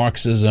cultural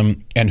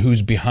Marxism and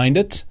who's behind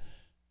it.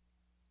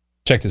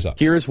 Check this out.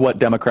 Here's what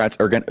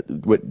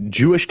what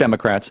Jewish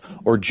Democrats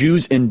or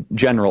Jews in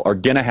general are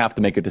going to have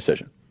to make a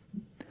decision.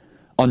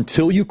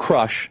 Until you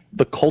crush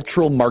the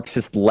cultural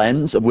Marxist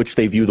lens of which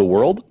they view the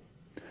world,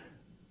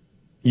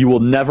 you will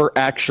never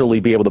actually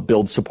be able to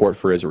build support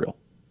for Israel.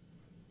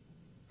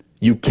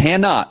 You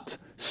cannot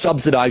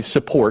subsidize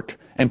support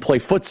and play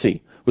footsie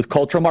with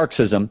cultural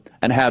Marxism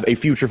and have a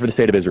future for the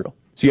state of Israel.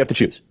 So you have to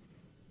choose.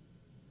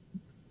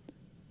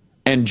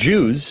 And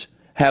Jews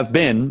have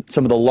been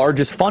some of the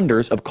largest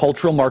funders of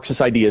cultural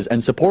Marxist ideas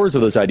and supporters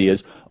of those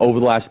ideas over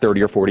the last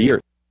 30 or 40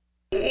 years.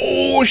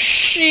 Oh,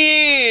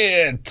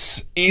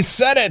 shit. He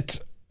said it.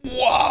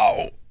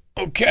 Wow.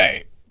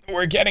 Okay.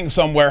 We're getting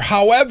somewhere.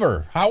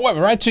 However,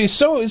 right?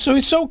 So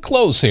he's so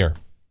close here.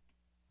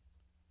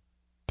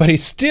 But he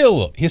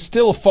still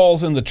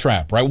falls in the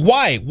trap, right?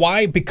 Why?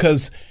 Why?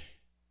 Because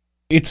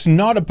it's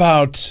not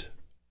about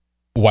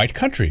white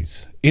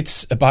countries.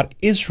 It's about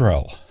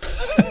Israel.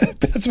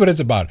 That's what it's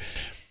about.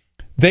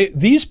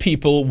 These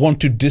people want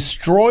to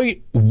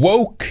destroy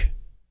wokeness,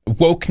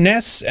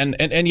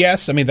 and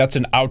yes, I mean, that's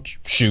an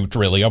outshoot,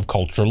 really, of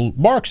cultural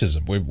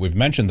Marxism. We've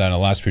mentioned that in the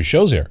last few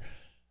shows here.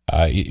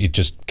 It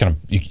just kind of,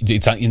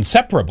 it's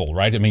inseparable,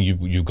 right? I mean,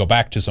 you go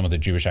back to some of the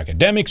Jewish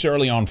academics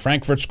early on,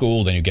 Frankfurt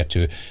School, then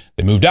they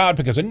moved out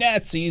because of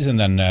Nazis, and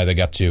then they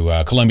got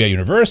to Columbia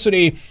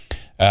University,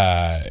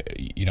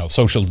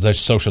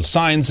 social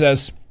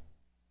sciences.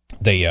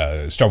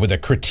 They start with a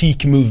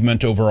critique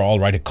movement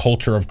overall, right? A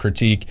culture of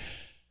critique.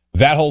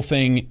 That whole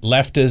thing,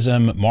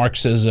 leftism,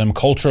 Marxism,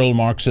 cultural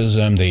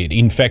Marxism, it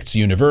infects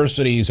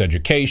universities,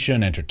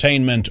 education,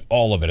 entertainment,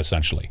 all of it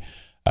essentially.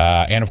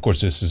 And of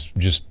course, this is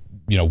just,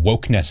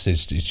 wokeness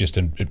is just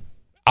an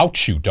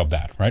outshoot of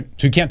that, right?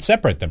 So you can't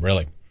separate them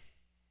really.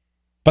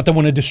 But they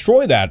want to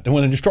destroy that. They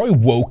want to destroy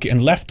woke and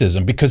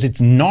leftism because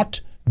it's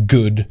not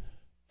good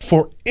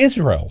for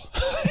Israel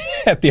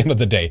at the end of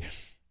the day.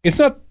 It's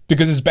not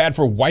because it's bad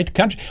for white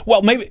country.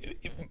 Well, maybe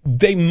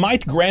they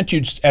might grant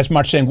you as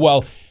much saying,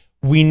 well,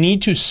 we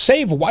need to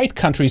save white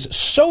countries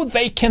so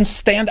they can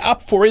stand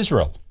up for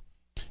Israel.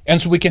 And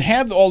so we can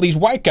have all these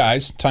white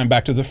guys, tying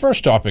back to the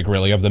first topic,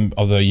 really, of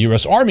the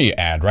U.S. Army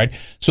ad, right?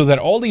 So that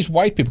all these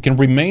white people can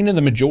remain in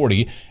the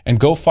majority and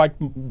go fight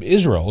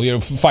Israel,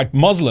 fight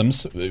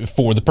Muslims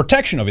for the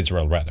protection of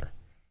Israel, rather.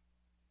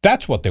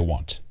 That's what they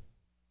want.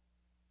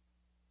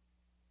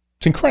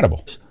 It's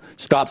incredible.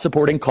 Stop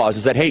supporting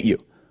causes that hate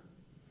you.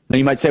 Now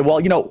you might say,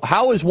 well,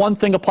 how is one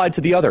thing applied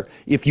to the other?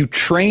 If you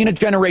train a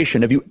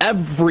generation to view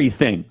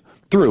everything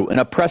through an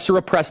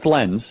oppressor-oppressed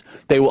lens,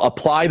 they will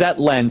apply that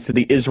lens to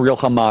the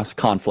Israel-Hamas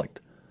conflict.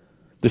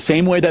 The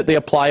same way that they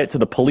apply it to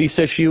the police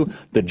issue,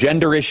 the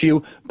gender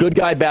issue, good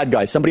guy, bad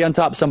guy, somebody on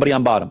top, somebody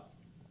on bottom.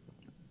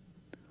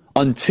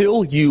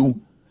 Until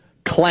you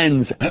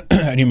cleanse...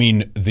 And you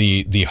mean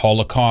the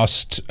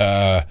Holocaust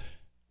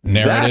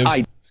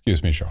narrative?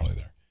 Excuse me, Charlie,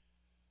 there.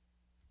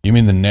 You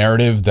mean the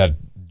narrative that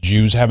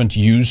Jews haven't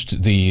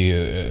used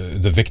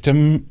the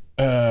victim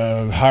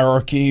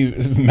hierarchy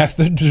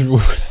method?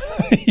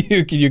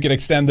 you can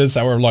extend this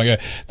however long,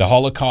 the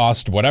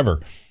Holocaust, whatever,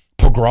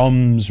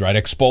 pogroms, right,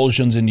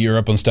 expulsions in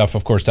Europe and stuff.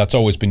 Of course, that's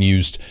always been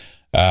used,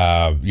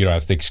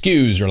 as the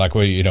excuse, or like,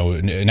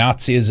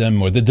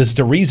 Nazism, or this is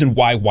the reason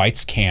why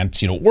whites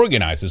can't,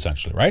 organize,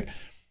 essentially, right?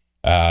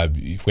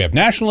 If we have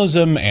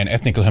nationalism and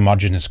ethnically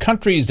homogeneous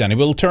countries, then it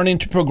will turn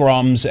into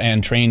pogroms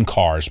and train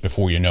cars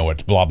before you know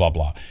it, blah, blah,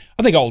 blah.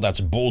 I think all that's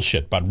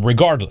bullshit, but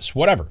regardless,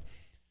 whatever.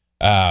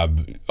 So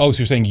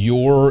you're saying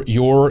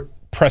your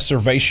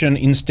preservation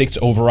instincts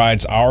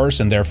overrides ours,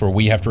 and therefore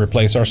we have to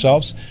replace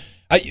ourselves?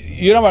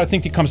 You know what I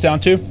think it comes down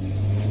to?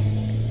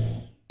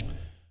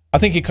 I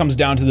think it comes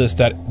down to this,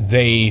 that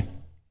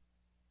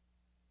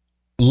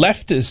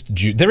leftist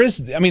Jew,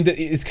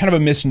 it's kind of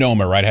a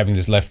misnomer, right, having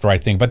this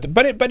left-right thing,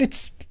 but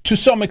it's to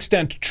some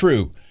extent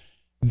true.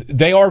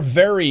 They're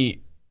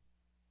very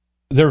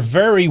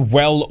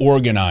well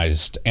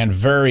organized and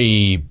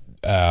very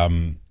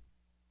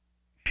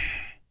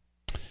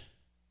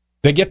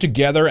they get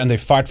together and they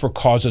fight for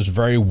causes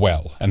very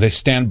well, and they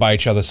stand by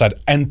each other's side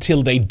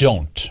until they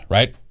don't,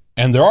 right?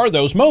 And there are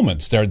those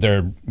moments.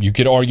 There you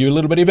could argue a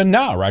little bit even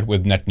now, right,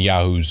 with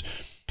Netanyahu's,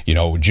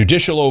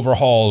 judicial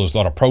overhaul. There's a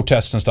lot of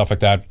protests and stuff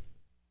like that.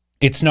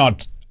 It's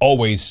not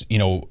always,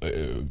 kind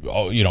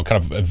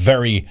of a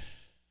very,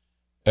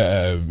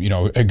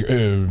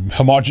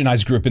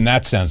 homogenized group in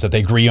that sense that they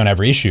agree on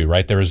every issue,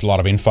 right? There is a lot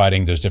of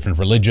infighting. There's different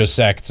religious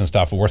sects and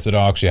stuff.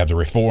 Orthodox, you have the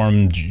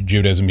Reformed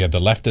Judaism, you have the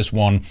leftist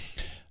one.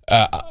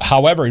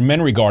 However, in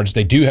many regards,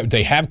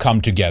 they have come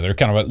together,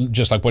 kind of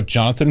just like what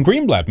Jonathan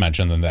Greenblatt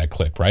mentioned in that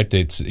clip, right?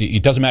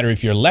 It doesn't matter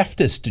if you're a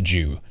leftist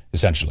Jew,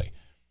 essentially.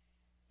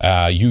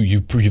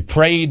 You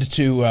prayed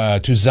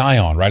to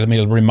Zion, right? Let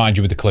me remind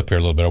you with the clip here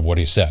a little bit of what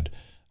he said.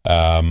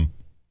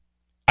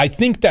 I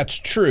think that's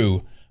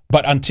true,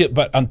 but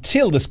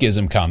until the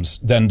schism comes,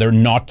 then they're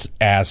not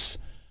as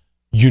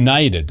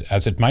united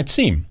as it might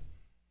seem.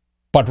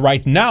 But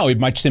right now, it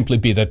might simply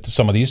be that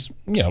some of these,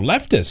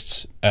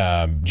 leftists,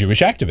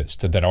 Jewish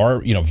activists that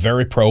are,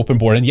 very pro-open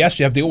border. And yes,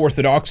 you have the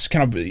Orthodox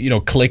kind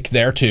of, clique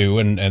there too,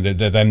 and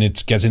then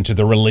it gets into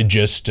the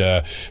religious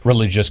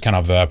kind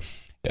of,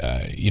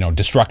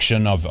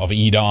 destruction of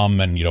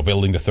Edom and,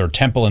 building the third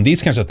temple and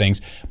these kinds of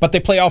things. But they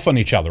play off on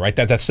each other, right?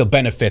 That still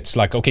benefits.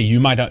 Like, okay, you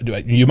might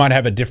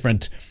have a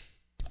different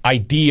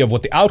idea of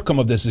what the outcome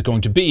of this is going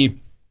to be,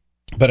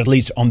 but at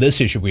least on this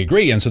issue we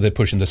agree, and so they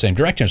push in the same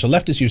direction. So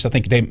leftist use, I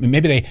think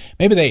maybe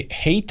they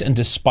hate and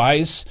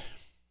despise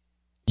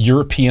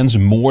Europeans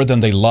more than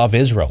they love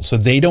Israel. So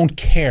they don't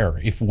care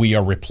if we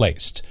are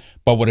replaced.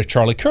 But what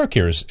Charlie Kirk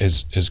here is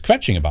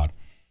kvetching about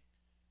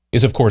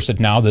is, of course,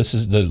 that now this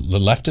is the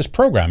leftist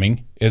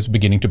programming is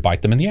beginning to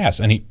bite them in the ass,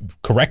 and he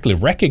correctly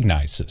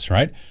recognizes,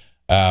 right,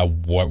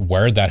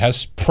 where that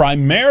has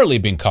primarily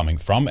been coming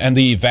from, and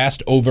the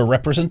vast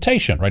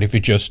overrepresentation, right? If you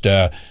just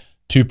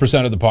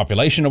 2% of the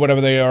population or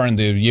whatever they are in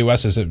the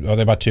U.S., are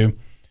they about 2?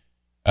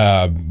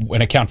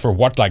 And account for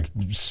what, like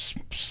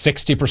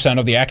 60%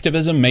 of the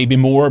activism, maybe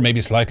more,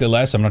 maybe slightly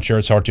less. I'm not sure.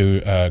 It's hard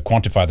to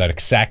quantify that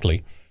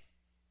exactly.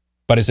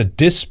 But it's a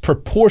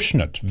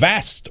disproportionate,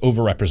 vast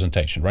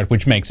overrepresentation, right?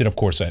 Which makes it, of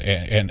course,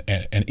 an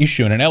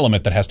issue and an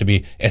element that has to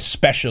be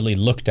especially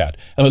looked at.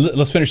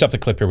 Let's finish up the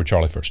clip here with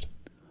Charlie first.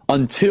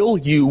 Until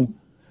you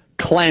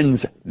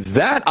cleanse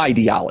that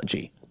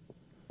ideology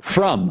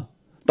from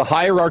the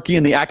hierarchy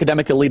and the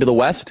academic elite of the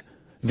West,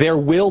 there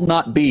will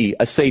not be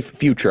a safe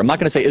future. I'm not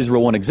going to say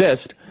Israel won't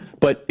exist,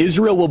 but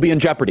Israel will be in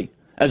jeopardy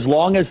as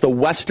long as the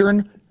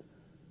Western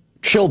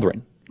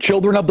children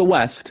of the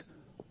West,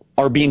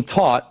 are being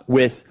taught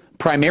with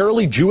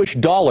primarily Jewish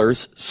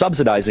dollars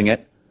subsidizing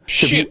it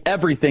to view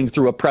everything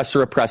through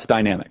oppressor-oppressed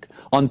dynamic.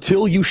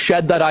 Until you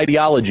shed that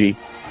ideology,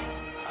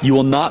 you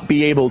will not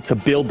be able to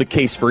build the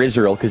case for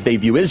Israel because they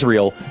view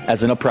Israel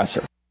as an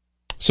oppressor.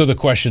 So the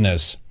question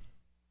is,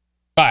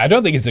 I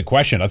don't think it's a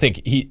question. I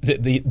think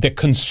the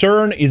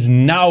concern is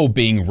now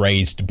being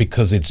raised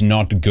because it's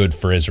not good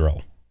for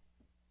Israel.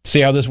 See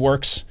how this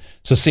works?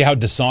 So see how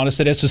dishonest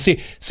it is. So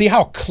see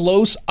how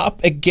close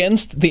up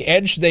against the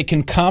edge they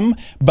can come,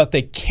 but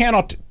they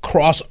cannot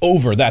cross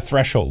over that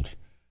threshold,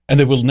 and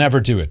they will never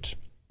do it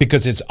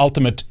because its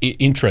ultimate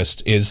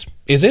interest is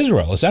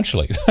Israel,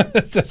 essentially.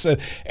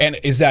 And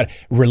is that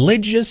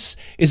religious?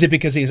 Is it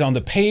because he's on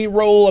the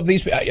payroll of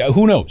these?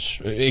 Who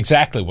knows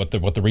exactly what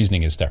the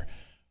reasoning is there?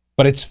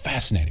 But it's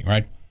fascinating,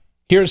 right?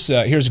 Here's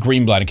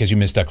Greenblatt, in case you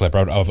missed that clip,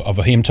 of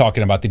him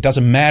talking about it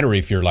doesn't matter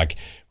if you're like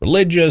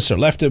religious or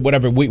left,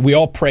 whatever. We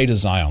all pray to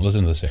Zion.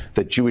 Listen to this here.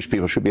 That Jewish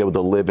people should be able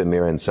to live in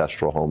their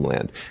ancestral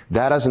homeland.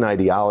 That is an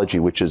ideology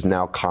which is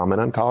now common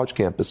on college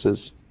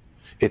campuses.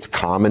 It's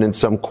common in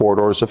some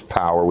corridors of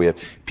power. We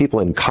have people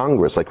in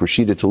Congress like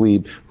Rashida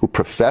Tlaib who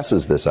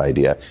professes this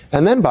idea.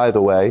 And then, by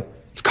the way,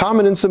 it's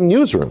common in some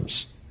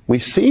newsrooms. We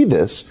see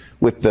this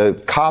with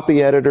the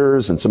copy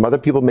editors and some other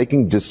people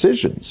making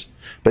decisions.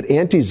 But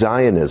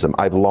anti-Zionism,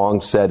 I've long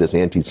said, is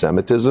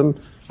anti-Semitism.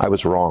 I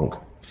was wrong.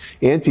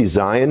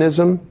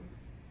 Anti-Zionism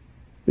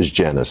is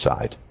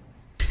genocide.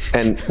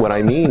 And what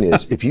I mean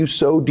is, if you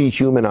so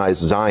dehumanize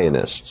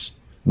Zionists,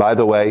 by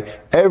the way,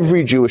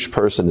 every Jewish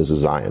person is a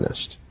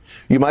Zionist.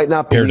 You might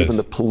not believe in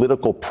the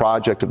political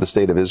project of the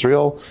state of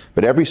Israel,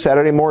 but every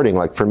Saturday morning,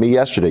 like for me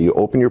yesterday, you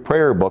open your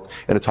prayer book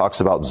and it talks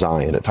about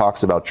Zion. It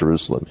talks about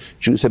Jerusalem.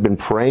 Jews have been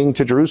praying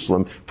to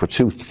Jerusalem for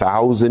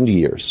 2,000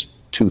 years.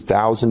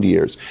 2,000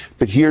 years.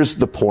 But here's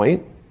the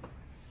point.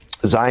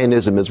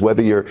 Zionism is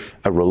whether you're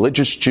a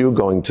religious Jew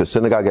going to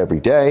synagogue every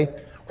day,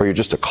 or you're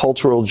just a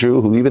cultural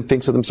Jew who even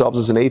thinks of themselves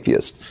as an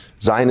atheist.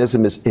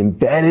 Zionism is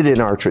embedded in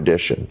our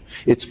tradition.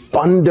 It's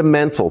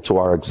fundamental to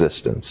our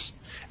existence.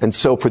 And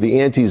so for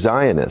the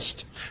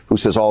anti-Zionist who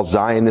says all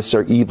Zionists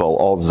are evil,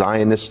 all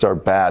Zionists are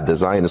bad, the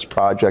Zionist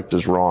project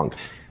is wrong,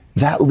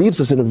 that leaves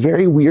us in a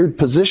very weird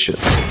position.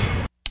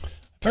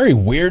 Very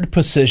weird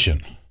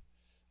position.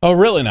 Oh,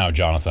 really now,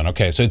 Jonathan?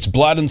 Okay, so it's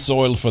blood and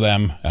soil for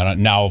them.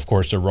 And now, of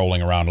course, they're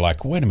rolling around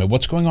like, wait a minute,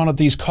 what's going on at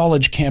these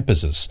college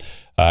campuses?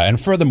 And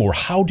furthermore,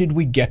 how did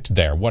we get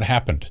there? What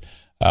happened?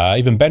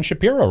 Even Ben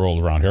Shapiro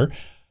rolled around here.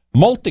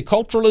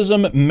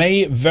 Multiculturalism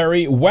may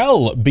very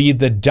well be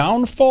the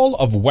downfall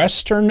of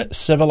Western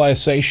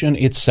civilization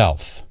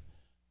itself.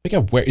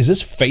 Where is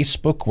this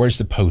Facebook? Where's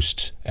the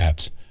post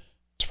at?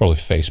 It's probably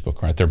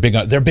Facebook, right? They're big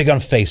on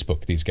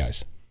Facebook, these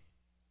guys.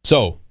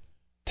 So,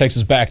 takes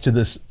us back to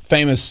this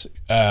famous,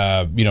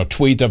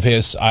 tweet of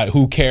his.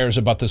 Who cares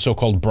about the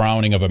so-called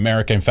browning of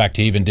America? In fact,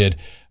 he even did.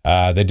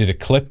 They did a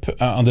clip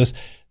on this.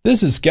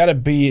 This has got to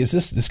be.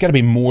 This got to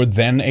be more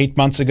than 8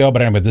 months ago?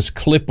 But anyway, this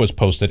clip was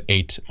posted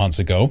 8 months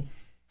ago.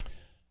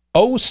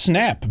 Oh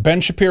snap! Ben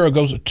Shapiro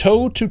goes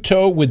toe to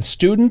toe with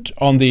student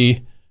on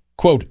the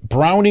quote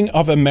browning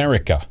of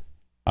America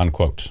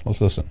unquote.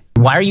 Let's listen.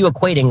 Why are you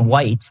equating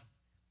white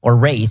or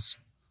race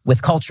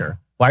with culture?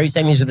 Why are you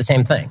saying these are the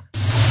same thing?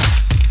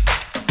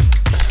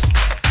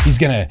 He's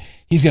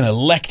gonna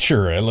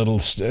lecture a little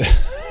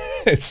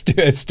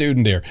a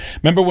student here.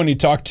 Remember when he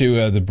talked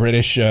to the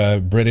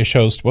British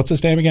host? What's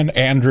his name again?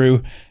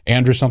 Andrew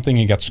something.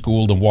 He got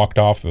schooled and walked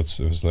off. It was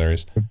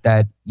hilarious.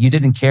 That you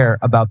didn't care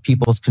about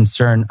people's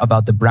concern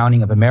about the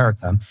browning of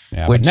America,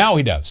 which now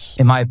he does.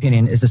 In my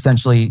opinion, is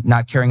essentially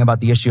not caring about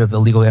the issue of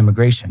illegal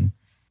immigration.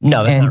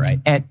 No, that's not right.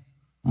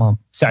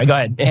 Sorry, go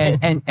ahead.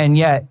 and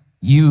yet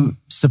you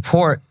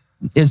support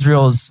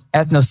Israel's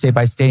ethno-state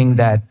by stating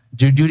that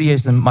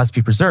Judaism must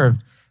be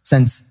preserved,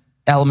 since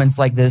elements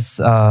like this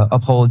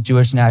uphold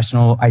Jewish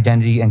national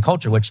identity and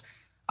culture, which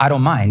I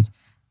don't mind.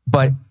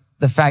 But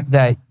the fact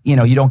that,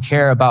 you don't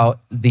care about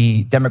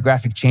the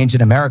demographic change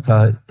in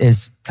America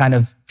is kind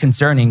of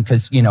concerning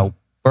because,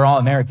 we're all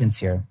Americans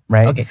here,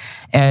 right? Okay.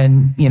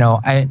 And,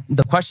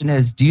 the question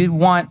is, do you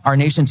want our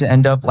nation to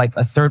end up like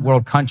a third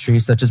world country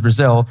such as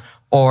Brazil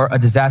or a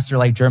disaster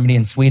like Germany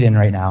and Sweden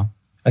right now?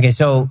 Okay,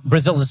 so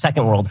Brazil's a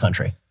second world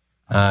country.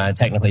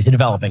 Technically, it's a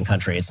developing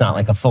country. It's not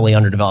like a fully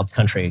underdeveloped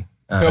country.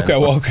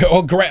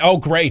 Oh,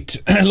 great.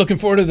 Looking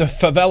forward to the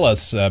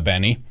favelas,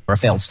 Benny. Or a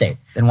failed state.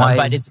 Then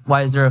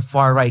why is there a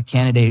far-right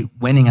candidate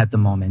winning at the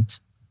moment?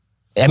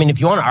 I mean, if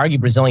you want to argue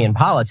Brazilian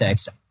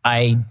politics,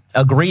 I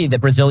agree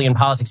that Brazilian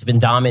politics have been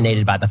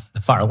dominated by the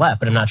far left,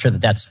 but I'm not sure that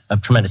that's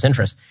of tremendous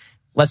interest.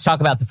 Let's talk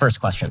about the first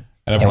question.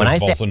 And of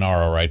course,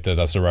 Bolsonaro, right?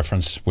 That's a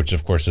reference, which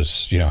of course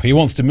is, he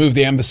wants to move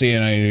the embassy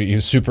and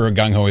he's super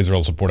gung-ho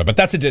Israel supporter. But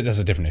that's a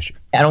different issue.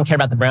 I don't care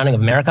about the browning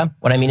of America.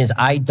 What I mean is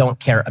I don't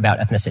care about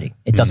ethnicity.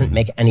 It doesn't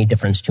make any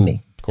difference to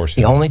me. Of course.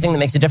 The only thing that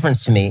makes a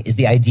difference to me is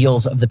the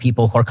ideals of the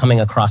people who are coming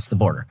across the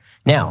border.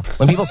 Now,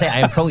 when people say I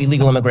am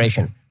pro-illegal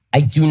immigration,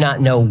 I do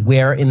not know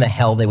where in the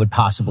hell they would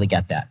possibly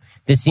get that.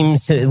 This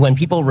seems to, when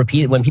people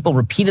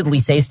repeatedly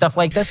say stuff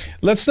like this.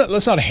 Let's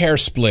not hair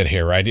split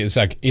here, right? It's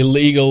like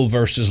illegal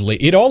versus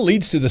legal. It all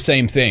leads to the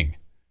same thing,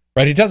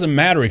 right? It doesn't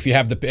matter if you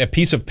have a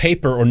piece of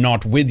paper or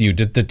not with you.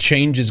 That the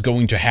change is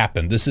going to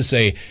happen. This is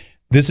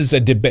a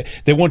debate.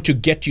 They want to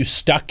get you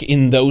stuck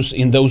in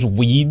those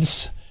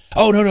weeds.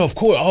 Oh no, of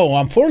course. Oh,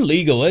 I'm for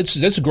legal.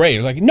 That's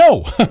great. Like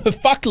no,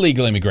 fuck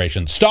legal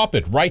immigration. Stop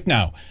it right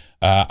now.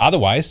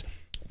 Otherwise,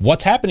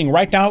 What's happening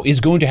right now is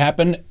going to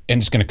happen, and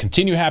it's going to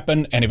continue to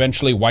happen, and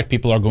eventually white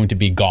people are going to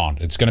be gone.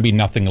 It's going to be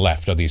nothing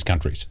left of these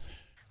countries.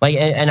 Like,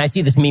 and I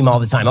see this meme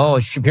all the time. Oh,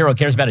 Shapiro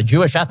cares about a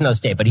Jewish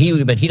ethno-state, but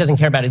he doesn't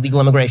care about illegal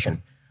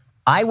immigration.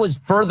 I was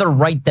further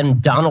right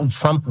than Donald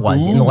Trump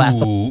was in the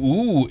last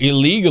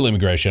illegal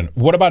immigration.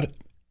 What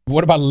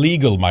about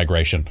legal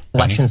migration?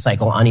 Election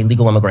cycle on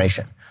illegal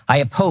immigration. I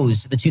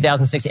opposed the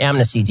 2006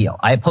 amnesty deal.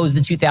 I opposed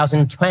the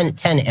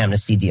 2010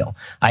 amnesty deal.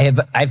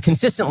 I've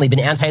consistently been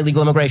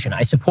anti-illegal immigration.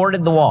 I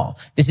supported the wall.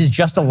 This is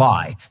just a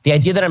lie. The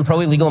idea that I'm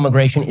pro-illegal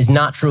immigration is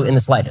not true in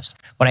the slightest.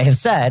 What I have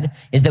said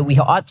is that we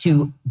ought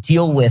to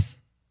deal with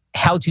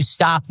how to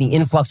stop the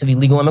influx of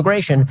illegal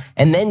immigration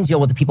and then deal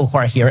with the people who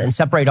are here and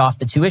separate off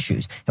the two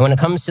issues. And when it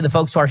comes to the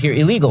folks who are here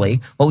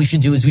illegally, what we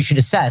should do is we should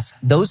assess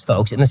those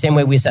folks in the same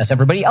way we assess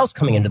everybody else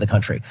coming into the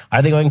country.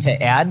 Are they going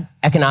to add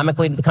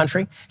economically to the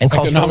country and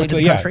culturally to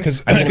the country?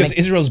 Because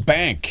Israel's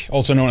bank,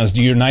 also known as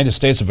the United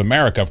States of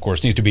America, of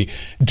course, needs to be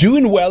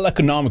doing well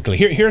economically.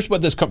 Here's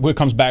what we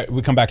come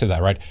back to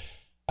that, right?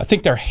 I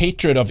think their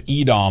hatred of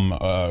Edom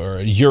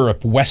or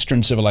Europe,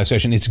 Western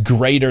civilization, is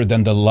greater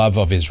than the love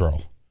of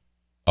Israel.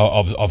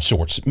 Of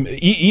sorts,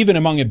 even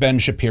among a Ben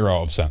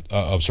Shapiro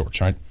of sorts,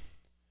 right?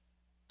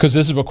 Because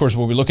this is, of course,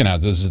 what we're looking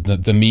at. This is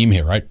the meme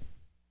here, right?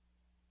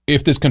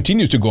 If this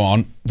continues to go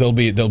on, there'll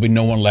be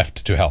no one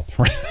left to help.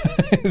 Right?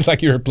 It's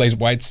like you replace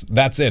whites.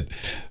 That's it.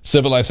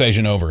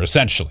 Civilization over,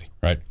 essentially,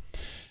 right?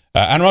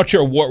 I'm not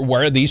sure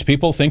where these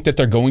people think that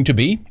they're going to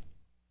be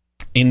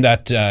in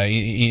that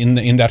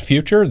in that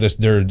future. Is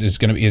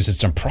it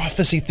some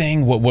prophecy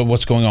thing?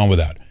 What's going on with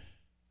that,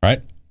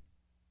 right?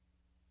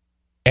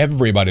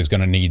 Everybody's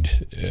going to need,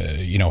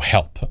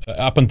 help.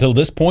 Up until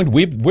this point,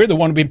 we're the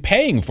one who've been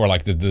paying for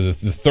like the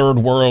third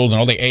world and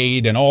all the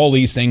aid and all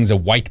these things that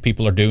white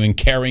people are doing,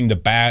 carrying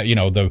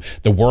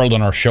the world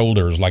on our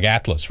shoulders like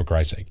Atlas, for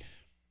Christ's sake.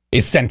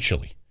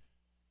 Essentially,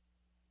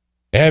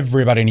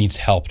 everybody needs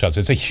help.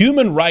 It's a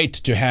human right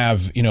to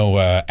have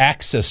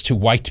access to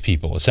white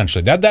people.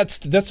 Essentially, that's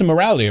the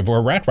morality of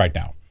where we're at right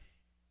now.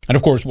 And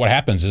of course, what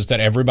happens is that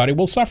everybody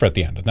will suffer at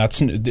the end.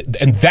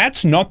 And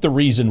that's not the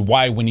reason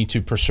why we need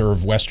to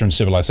preserve Western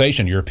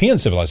civilization, European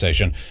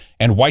civilization,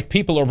 and white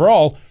people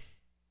overall.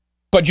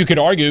 But you could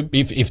argue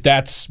if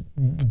that's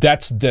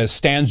the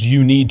stance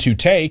you need to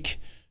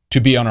take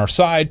to be on our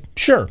side,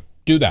 sure,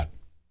 do that.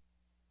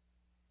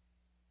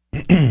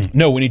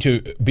 No, we need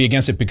to be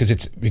against it because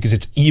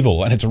it's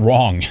evil and it's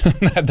wrong.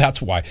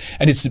 That's why.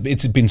 And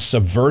it's been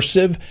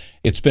subversive.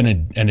 It's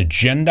been an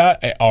agenda.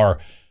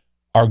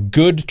 Our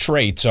good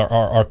traits,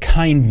 our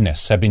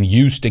kindness have been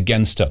used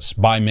against us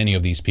by many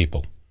of these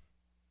people.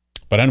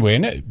 But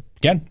anyway,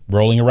 again,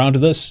 rolling around to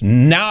this,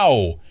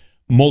 now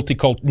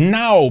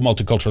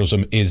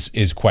multiculturalism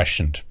is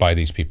questioned by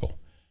these people.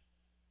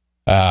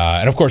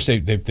 And of course,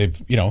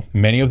 they've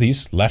many of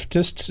these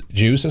leftists,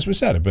 Jews, as we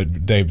said,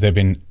 but they've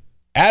been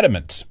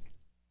adamant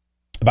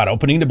about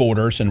opening the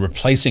borders and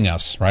replacing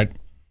us, right?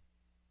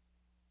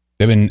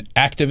 They've been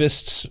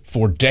activists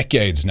for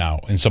decades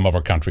now in some of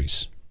our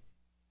countries.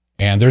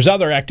 And there's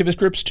other activist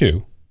groups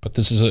too, but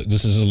this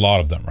is a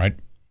lot of them, right?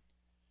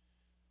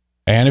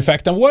 And in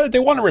fact, they want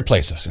to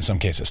replace us in some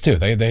cases too.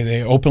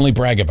 They openly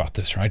brag about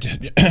this, right?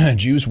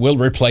 Jews will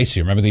replace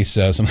you. Remember these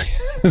some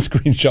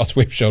screenshots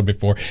we've showed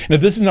before. Now,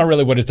 this is not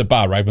really what it's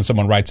about, right? When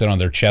someone writes it on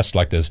their chest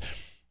like this,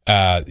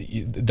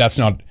 that's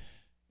not.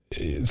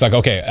 It's like,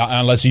 okay,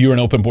 unless you're an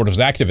open borders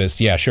activist,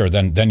 yeah, sure,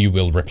 then you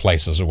will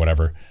replace us or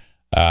whatever.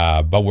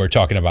 But we're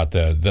talking about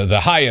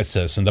the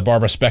Hyacinths and the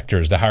Barbara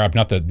Specters, the higher up,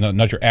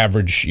 not your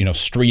average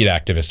street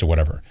activist or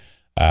whatever.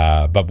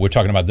 But we're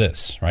talking about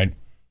this, right?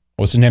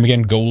 What's his name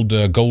again?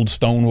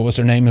 Goldstone. What was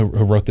her name?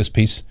 Who wrote this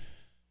piece?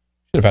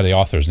 Should have had the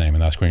author's name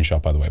in that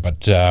screenshot, by the way.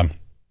 But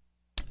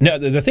no,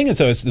 the thing is,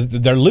 though, is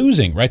they're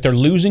losing, right? They're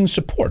losing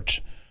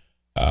support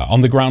on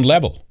the ground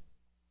level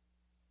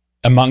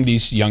among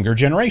these younger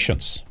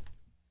generations.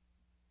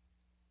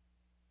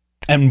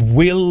 And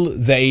will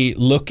they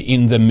look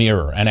in the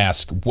mirror and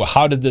ask, well,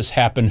 how did this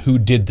happen? Who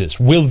did this?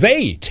 Will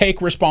they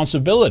take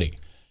responsibility?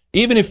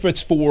 Even if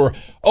it's for,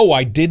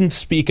 I didn't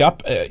speak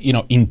up,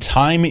 in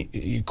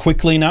time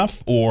quickly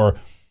enough, or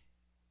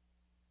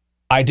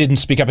I didn't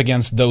speak up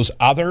against those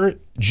other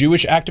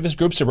Jewish activist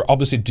groups that were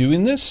obviously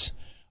doing this,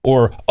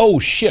 or,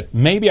 shit,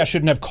 maybe I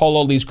shouldn't have called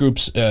all these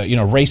groups,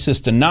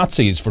 racist and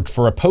Nazis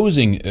for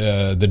opposing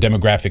the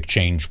demographic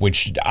change,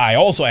 which I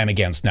also am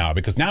against now,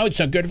 because now it's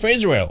not good for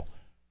Israel.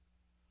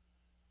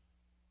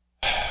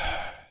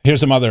 Here's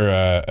some other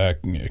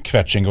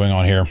kvetching going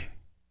on here.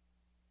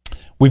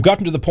 We've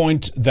gotten to the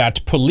point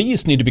that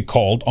police need to be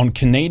called on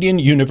Canadian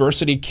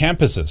university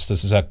campuses.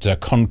 This is at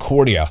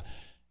Concordia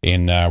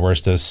in,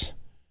 where's this?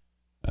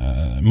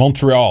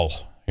 Montreal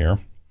here.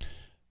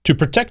 To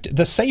protect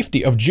the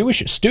safety of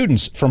Jewish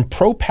students from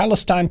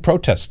pro-Palestine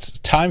protests.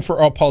 Time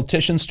for our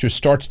politicians to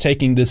start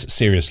taking this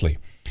seriously.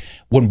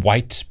 When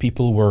white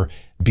people were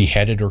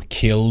beheaded or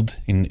killed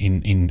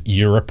in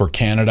Europe or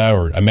Canada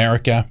or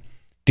America,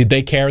 did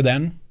they care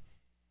then?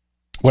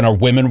 When our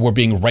women were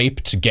being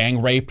raped, gang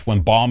raped,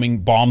 when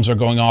bombs are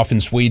going off in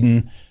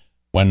Sweden,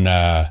 when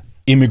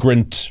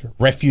immigrant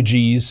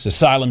refugees,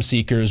 asylum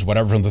seekers,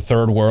 whatever, from the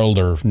third world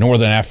or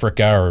Northern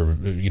Africa or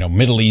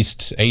Middle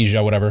East,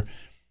 Asia, whatever,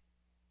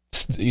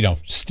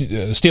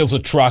 steals a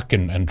truck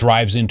and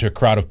drives into a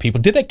crowd of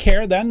people. Did they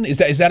care then? Is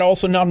that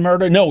also not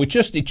murder? No, it's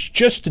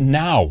just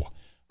now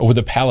over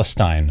the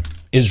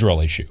Palestine-Israel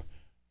issue.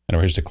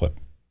 Anyway, here's the clip.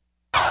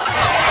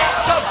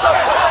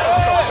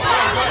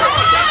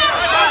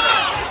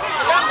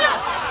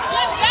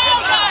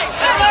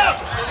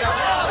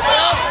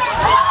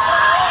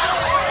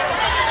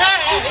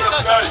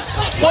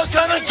 What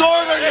kind of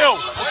guard are you?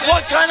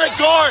 What kind of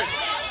guard?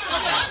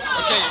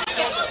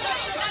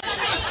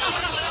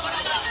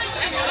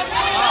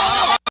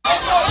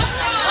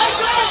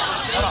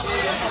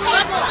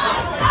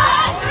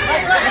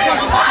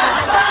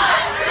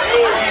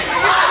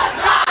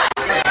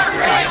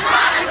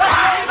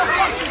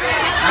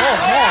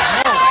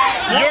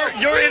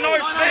 You're in our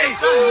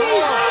space.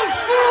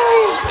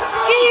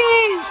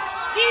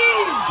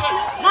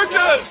 We're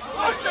good.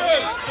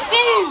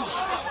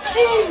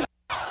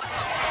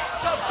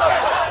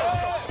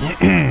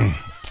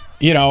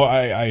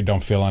 I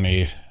don't feel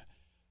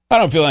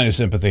any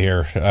sympathy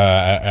here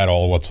at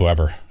all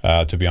whatsoever,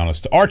 to be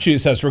honest. Archie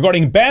says,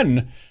 regarding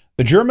Ben,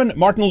 the German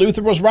Martin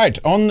Luther was right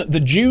on the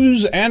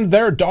Jews and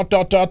their ...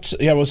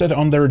 Yeah, was it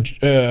on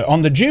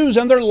the Jews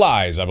and their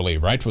lies? I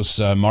believe, right? Was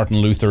Martin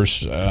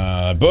Luther's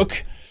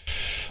book.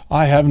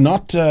 I have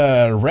not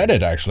read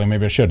it, actually.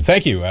 Maybe I should.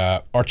 Thank you,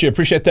 Archie.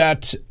 Appreciate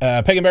that.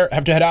 Pagan Bear,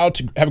 have to head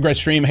out. Have a great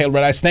stream. Hail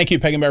Red Ice. Thank you,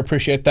 Pagan Bear.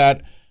 Appreciate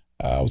that.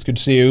 It was good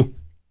to see you.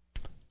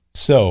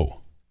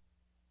 So,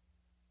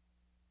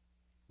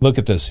 look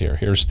at this here.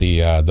 Here's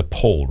the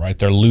poll, right?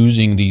 They're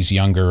losing these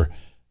younger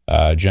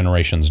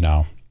generations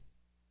now.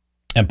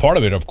 And part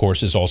of it, of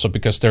course, is also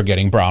because they're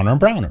getting browner and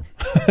browner.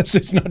 So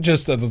it's not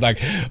just that it's like,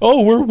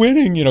 oh, we're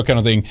winning, kind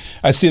of thing.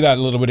 I see that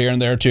a little bit here and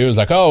there too. It's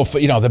like, oh,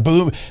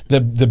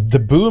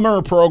 the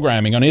boomer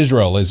programming on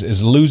Israel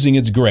is losing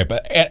its grip.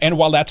 And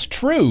while that's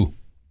true,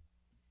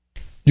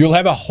 you'll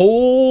have a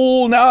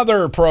whole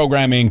nother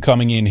programming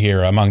coming in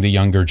here among the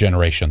younger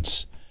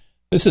generations.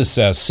 This is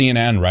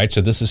CNN, right?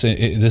 So this is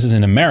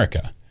in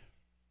America,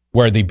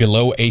 where the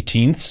below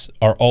 18s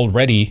are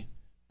already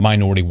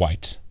minority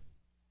white.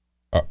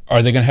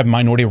 Are they going to have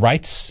minority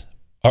rights?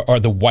 Are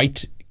the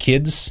white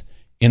kids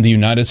in the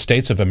United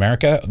States of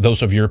America,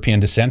 those of European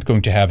descent,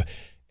 going to have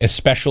a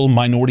special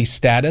minority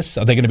status?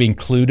 Are they going to be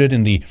included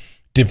in the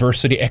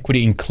diversity,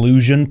 equity,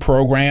 inclusion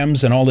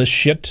programs and all this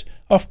shit?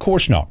 Of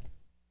course not.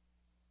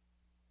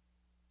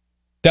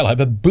 They'll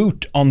have a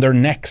boot on their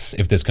necks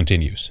if this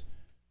continues.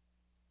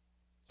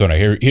 So now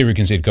here we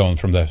can see it going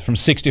from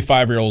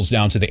 65-year-olds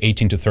down to the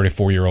 18 to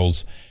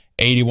 34-year-olds,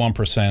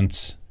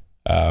 81%.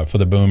 For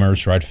the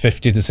boomers, right?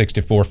 50 to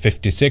 64,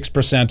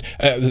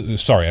 56%.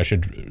 Sorry, I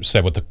should say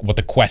what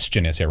the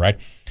question is here, right?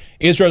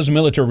 Israel's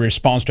military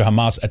response to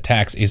Hamas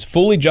attacks is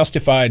fully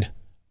justified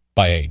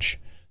by age.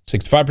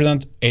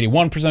 65%,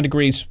 81%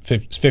 agrees,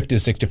 50 to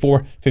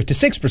 64,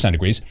 56%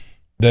 agrees.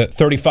 The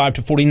 35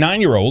 to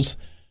 49-year-olds,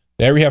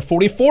 there we have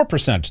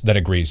 44% that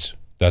agrees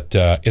that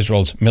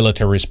Israel's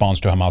military response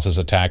to Hamas's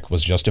attack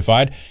was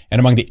justified. And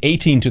among the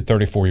 18 to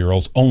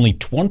 34-year-olds, only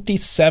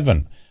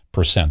 27%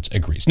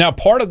 agrees. Now,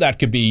 part of that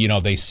could be,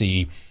 they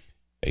see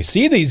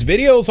these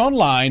videos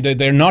online.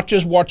 They're not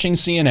just watching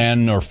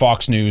CNN or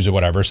Fox News or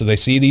whatever. So they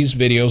see these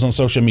videos on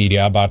social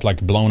media about like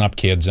blown up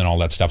kids and all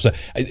that stuff. So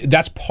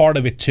that's part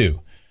of it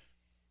too.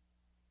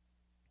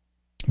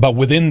 But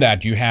within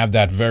that, you have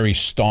that very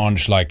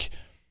staunch, like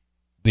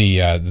the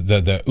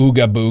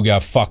ooga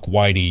booga fuck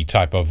whitey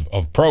type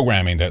of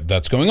programming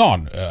that's going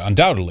on,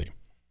 undoubtedly.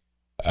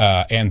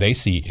 And they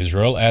see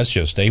Israel as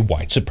just a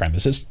white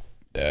supremacist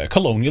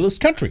colonialist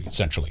country,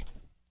 essentially,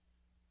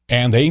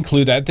 and they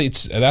include that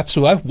that's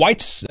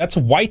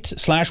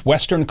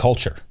white/Western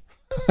culture,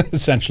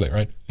 essentially,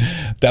 right?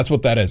 That's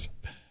what that is.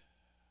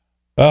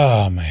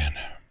 Oh man!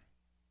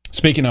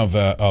 Speaking of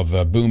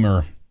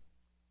boomer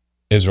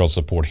Israel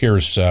support,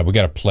 here's we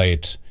got to play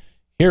it.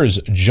 Here's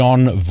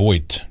John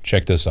Voight.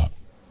 Check this out.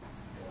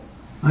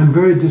 I'm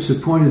very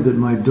disappointed that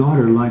my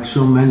daughter, like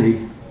so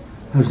many,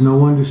 has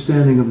no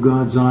understanding of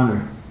God's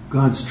honor,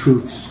 God's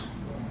truths.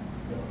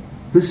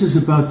 This is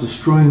about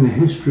destroying the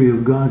history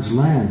of God's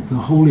land, the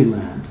Holy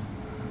Land,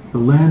 the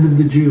land of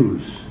the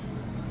Jews.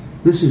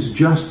 This is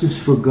justice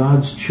for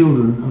God's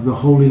children of the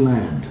Holy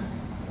Land.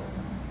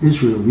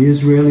 Israel, the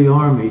Israeli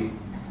army,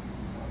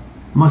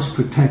 must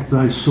protect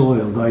thy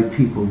soil, thy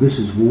people. This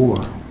is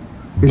war.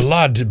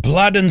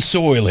 Blood and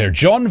soil here.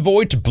 John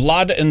Voight,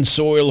 blood and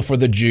soil for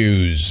the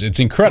Jews. It's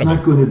incredible. It's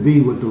not going to be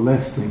what the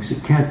left thinks.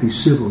 It can't be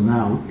civil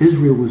now.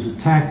 Israel was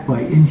attacked by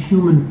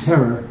inhuman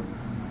terror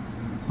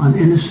on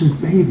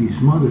innocent babies,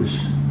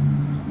 mothers,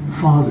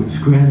 fathers,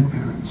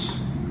 grandparents.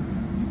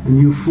 And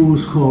you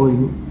fools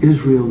calling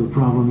Israel the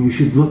problem, you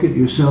should look at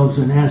yourselves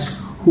and ask,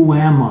 who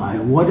am I?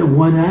 What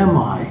am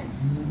I?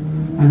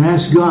 And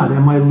ask God,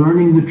 am I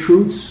learning the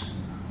truths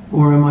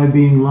or am I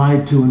being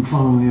lied to and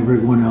following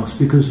everyone else?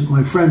 Because,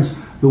 my friends,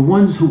 the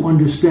ones who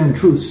understand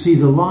truth see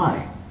the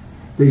lie.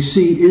 They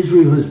see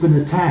Israel has been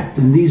attacked,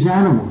 and these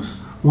animals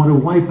want to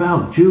wipe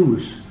out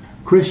Jews,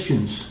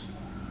 Christians.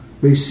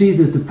 They see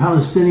that the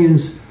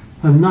Palestinians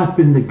have not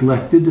been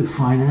neglected of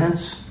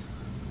finance.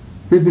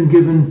 They've been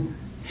given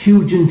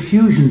huge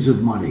infusions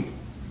of money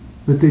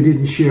that they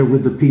didn't share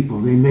with the people.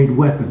 They made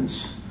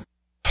weapons.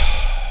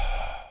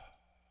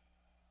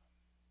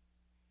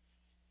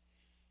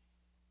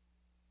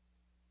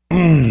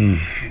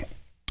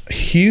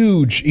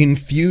 Huge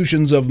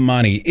infusions of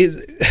money.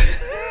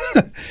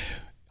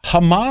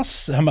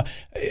 Hamas,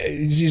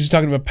 he's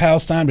talking about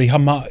Palestine, but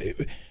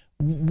Hamas.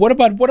 What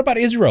about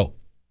Israel?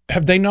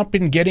 Have they not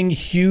been getting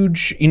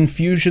huge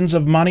infusions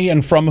of money,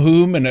 and from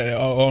whom, and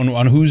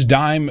on whose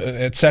dime,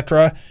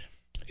 etc.?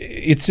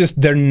 It's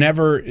just they're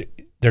never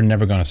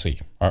going to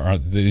see.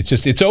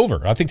 It's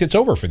over. I think it's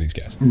over for these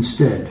guys.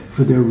 Instead,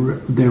 for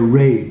their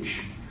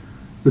rage.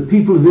 The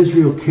people of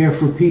Israel care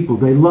for people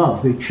they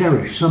love, they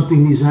cherish,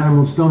 something these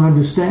animals don't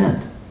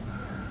understand.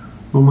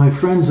 Well, my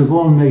friends of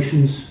all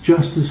nations,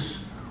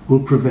 justice will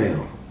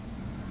prevail,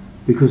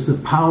 because the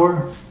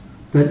power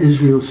that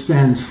Israel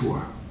stands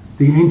for,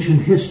 the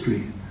ancient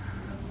history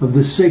of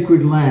the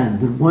sacred land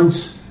that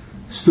once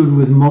stood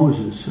with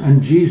Moses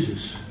and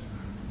Jesus,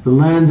 the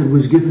land that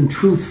was given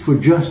truth for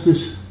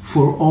justice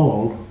for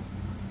all,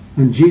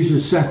 and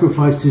Jesus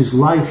sacrificed his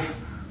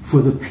life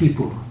for the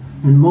people.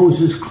 And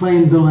Moses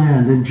claimed the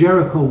land, and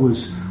Jericho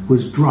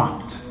was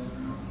dropped.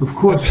 Of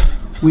course,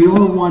 we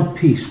all want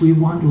peace. We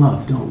want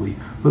love, don't we?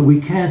 But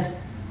we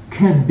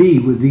can't be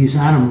with these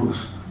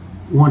animals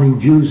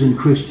wanting Jews and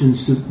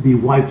Christians to be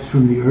wiped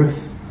from the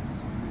earth.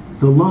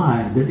 The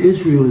lie that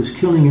Israel is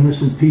killing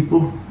innocent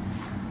people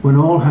when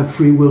all have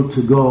free will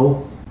to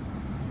go,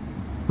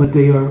 but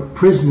they are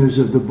prisoners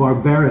of the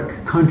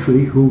barbaric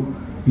country who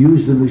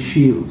use them as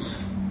shields.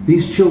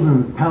 These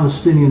children of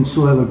Palestinian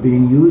soil are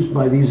being used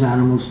by these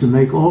animals to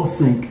make all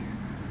think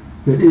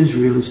that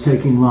Israel is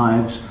taking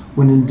lives,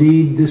 when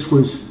indeed this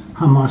was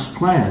Hamas'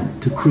 plan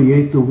to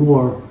create the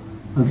war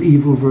of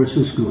evil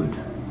versus good.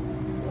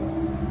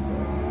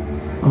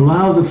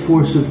 Allow the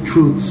force of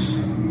truths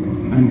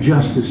and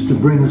justice to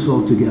bring us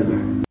all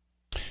together.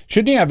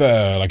 Shouldn't he have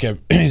an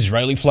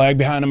Israeli flag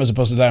behind him as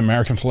opposed to that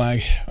American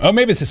flag? Oh,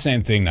 maybe it's the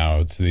same thing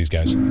now to these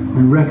guys.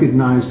 And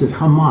recognize that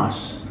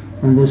Hamas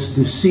and this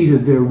deceit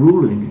of their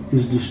ruling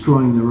is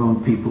destroying their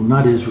own people,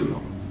 not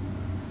Israel.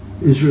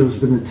 Israel's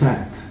been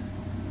attacked,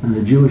 and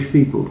the Jewish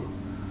people,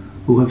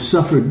 who have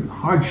suffered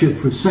hardship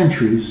for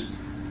centuries,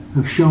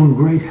 have shown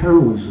great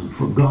heroism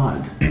for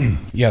God.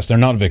 Yes, they're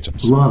not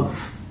victims.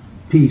 Love,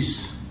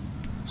 peace,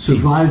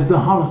 survived the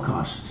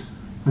Holocaust,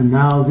 and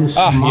now this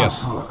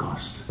Hamas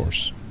Holocaust. Of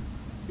course.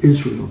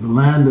 Israel, the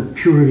land of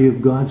purity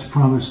of God's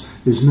promise,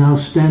 is now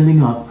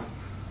standing up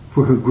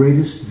for her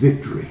greatest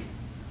victory.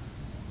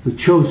 The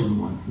chosen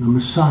one, the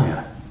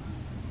Messiah,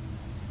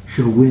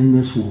 shall win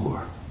this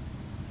war.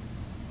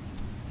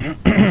 Much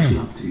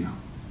love to you.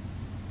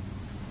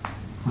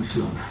 Much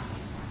love.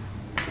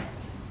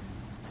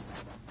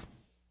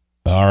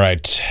 All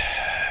right.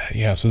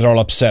 Yeah, so they're all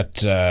upset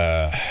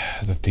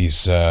that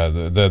these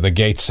the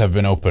gates have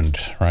been opened,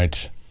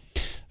 right?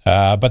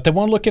 But they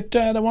won't look at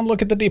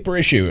the deeper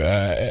issue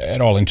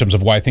at all in terms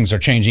of why things are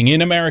changing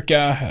in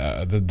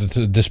America, the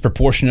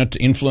disproportionate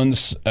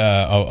influence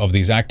of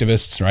these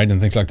activists, right, and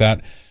things like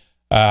that.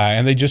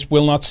 And they just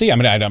will not see. I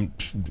mean, I'm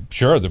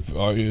sure did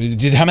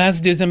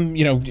Hamas do some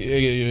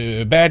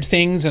bad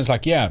things, and it's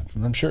like, yeah,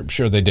 I'm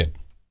sure they did.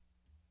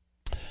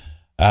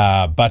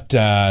 But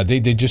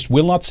they just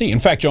will not see. In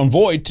fact, Jon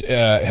Voight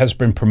has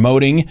been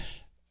promoting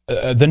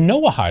the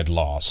Noahide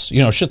laws,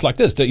 shit like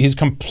this. He's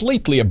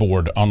completely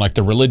aboard on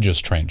the religious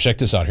train. Check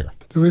this out here.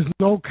 There is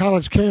no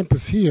college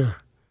campus here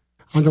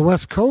on the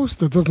West Coast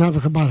that doesn't have a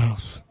Chabad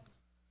house.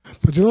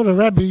 But the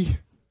Rebbe...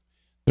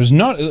 There's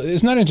not...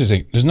 Isn't that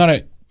interesting? There's not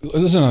a...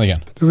 Listen to that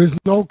again. There is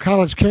no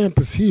college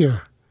campus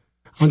here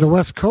on the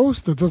West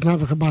Coast that doesn't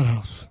have a Chabad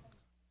house.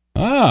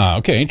 Ah,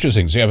 okay,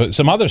 interesting. So you have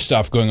some other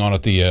stuff going on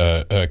at the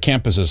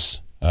campuses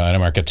in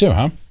America too,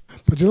 huh?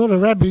 But the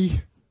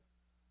Rebbe,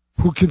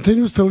 who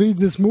continues to lead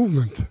this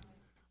movement,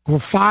 over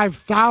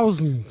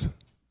 5,000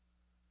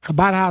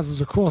 Chabad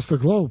houses across the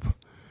globe,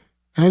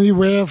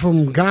 anywhere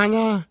from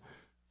Ghana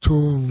to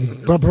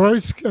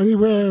Babroisk,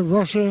 anywhere,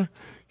 Russia,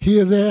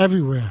 here, there,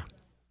 everywhere.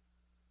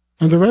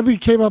 And the Rebbe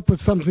came up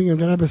with something, and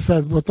the Rebbe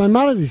said, what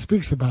Maimonides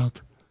speaks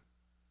about.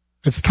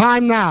 It's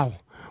time now.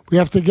 We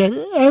have to get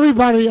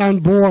everybody on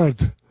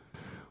board.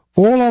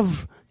 All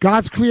of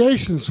God's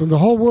creations from the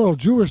whole world,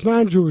 Jewish,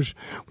 non-Jewish,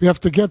 we have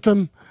to get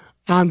them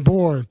on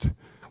board.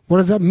 What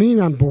does that mean,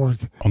 on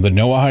board? On the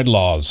Noahide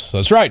laws.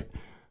 That's right.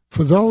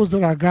 For those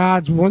that are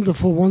God's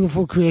wonderful,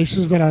 wonderful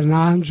creations that are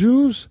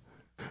non-Jews,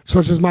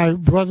 such as my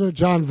brother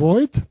Jon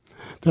Voight,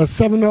 there are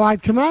 7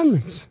 Noahide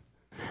commandments.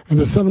 And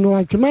the 7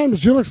 Noahide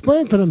commandments, you'll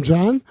explain to them,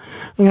 John,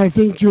 and I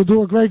think you'll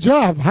do a great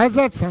job. How's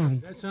that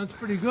sound? That sounds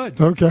pretty good.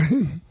 Okay.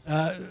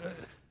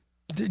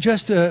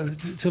 Just to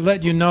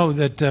let you know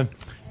that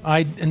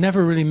I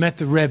never really met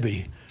the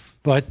Rebbe,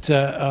 but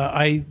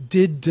I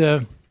did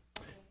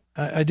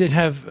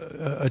have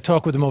a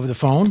talk with him over the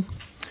phone,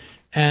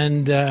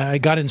 and I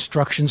got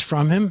instructions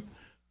from him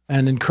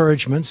and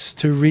encouragements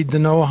to read the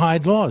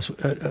Noahide laws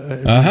at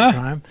the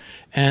time,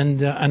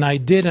 and I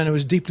did, and I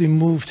was deeply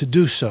moved to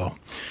do so.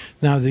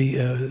 Now,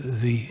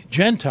 the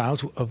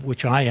Gentiles, of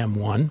which I am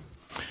one,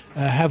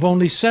 have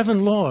only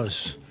 7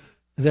 laws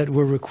that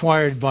were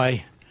required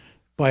by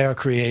our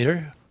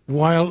Creator,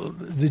 while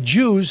the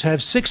Jews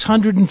have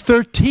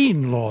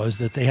 613 laws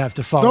that they have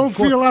to follow. Don't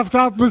feel left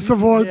out, Mr.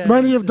 Voigt. Yeah.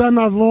 Many of them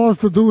have laws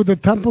to do with the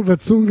temple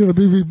that's soon going to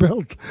be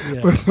rebuilt,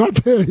 but it's not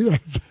there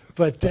yet.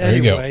 But there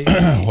anyway, you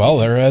go.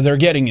 Well, they're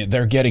getting it.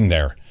 They're getting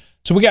there.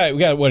 So we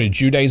got what, a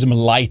Judaism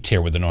light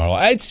here with the Noah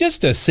law. It's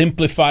just a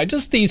simplified,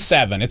 just these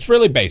 7. It's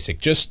really basic.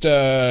 Just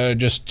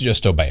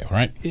obey,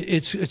 right?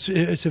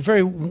 It's a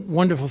very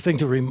wonderful thing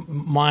to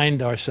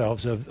remind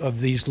ourselves of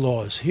these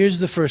laws. Here's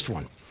the first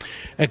one.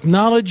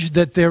 Acknowledge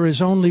that there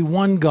is only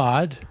one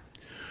God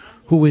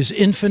who is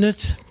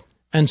infinite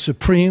and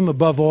supreme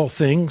above all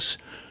things.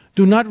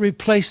 Do not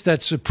replace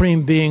that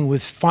supreme being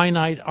with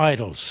finite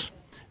idols,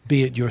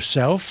 be it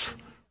yourself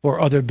or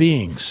other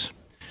beings.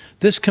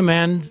 This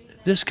command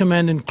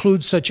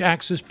includes such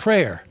acts as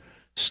prayer,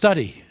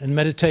 study, and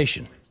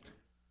meditation.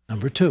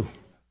 Number 2,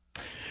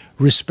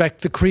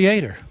 respect the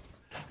Creator.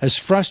 As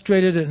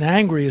frustrated and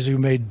angry as you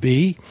may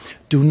be,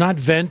 do not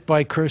vent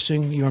by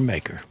cursing your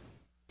Maker.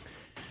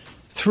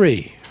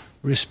 3,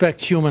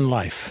 respect human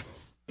life.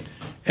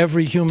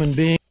 Every human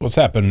being... What's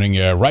happening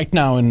right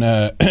now in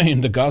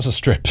the Gaza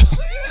Strip,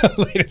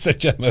 ladies and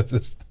gentlemen?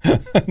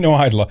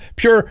 Noahide law,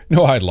 pure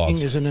Noahide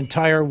laws. ...is an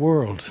entire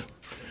world.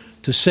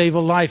 To save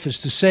a life is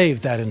to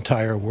save that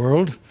entire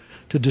world.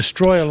 To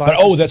destroy a life...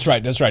 But, that's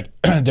right.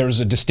 There's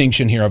a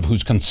distinction here of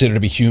who's considered to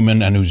be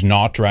human and who's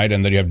not, right?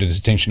 And then you have the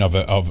distinction of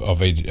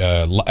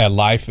a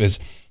life is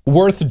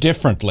worth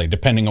differently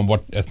depending on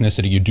what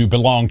ethnicity you do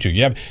belong to.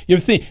 You have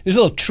there's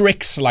little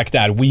tricks like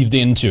that weaved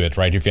into it,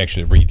 right? If you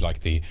actually read like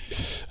the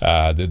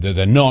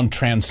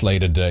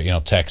non-translated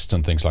text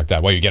and things like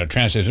that. Well, you get it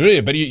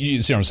translated, but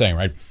you see what I'm saying,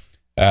 right?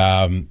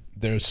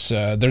 There's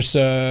a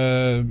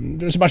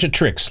bunch of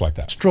tricks like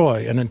that.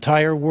 Destroy an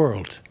entire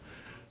world.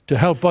 To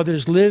help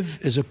others live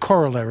is a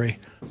corollary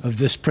of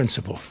this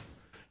principle,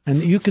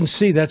 and you can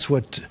see that's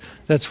what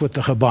the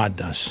Chabad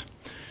does.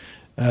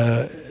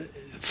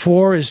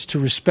 4 is to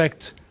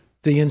respect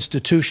the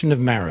institution of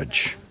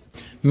marriage.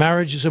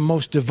 Marriage is a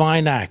most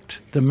divine act.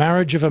 The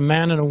marriage of a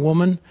man and a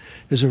woman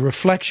is a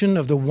reflection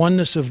of the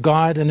oneness of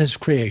God and His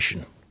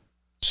creation.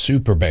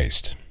 Super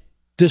based.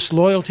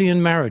 Disloyalty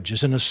in marriage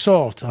is an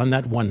assault on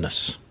that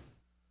oneness.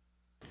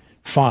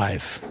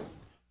 5,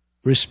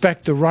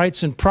 respect the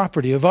rights and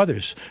property of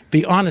others.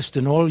 Be honest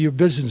in all your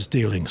business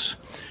dealings.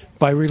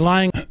 By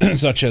relying...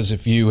 Such as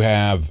if you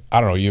have,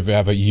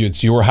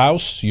 it's your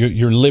house,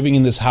 you're living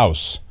in this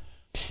house.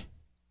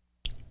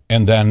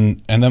 And then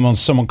when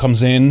someone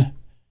comes in,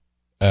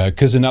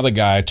 because another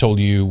guy told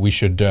you we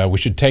should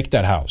take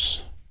that house.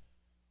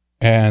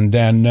 And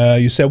then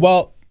you say,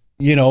 well,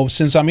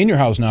 since I'm in your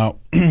house now,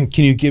 can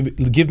you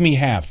give me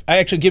half?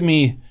 Actually, give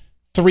me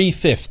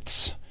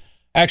 3/5.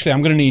 Actually,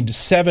 I'm going to need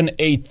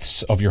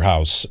 7/8 of your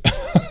house.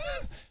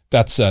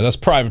 That's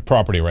private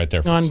property right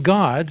there. On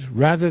God,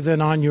 rather than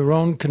on your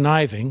own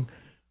conniving,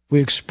 we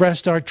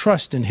expressed our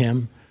trust in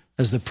Him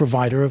as the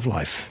provider of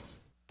life.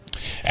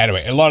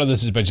 Anyway, a lot of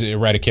this is basically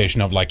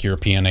eradication of like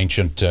European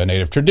ancient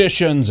native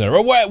traditions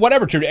or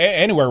whatever.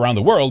 Anywhere around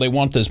the world, they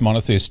want this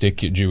monotheistic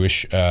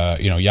Jewish,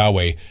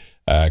 Yahweh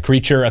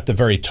creature at the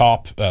very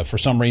top for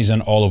some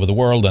reason all over the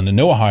world. And the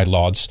Noahide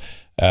laws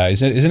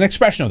is an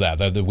expression of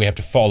that we have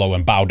to follow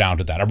and bow down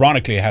to that.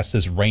 Ironically, it has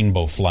this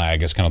rainbow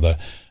flag as kind of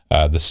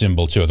the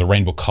symbol too, the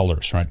rainbow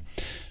colors, right?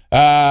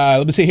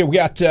 Let me see here. We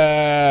got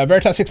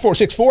Veritas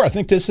 6464. I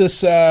think this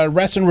is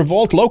Rest and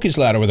Revolt Loki's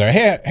lad over there.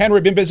 Hey, Henry,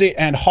 been busy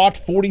and hot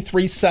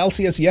 43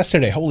 Celsius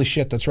yesterday. Holy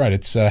shit, that's right.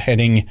 It's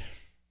heading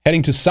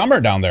to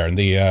summer down there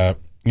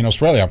in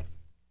Australia.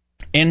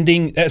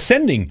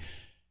 Sending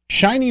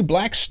shiny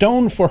black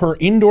stone for her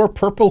indoor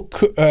purple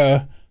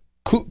Kuber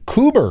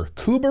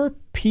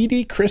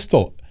PD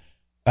crystal.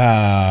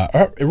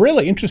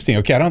 Really interesting.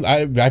 Okay,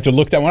 I have to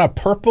look that one up.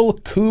 Purple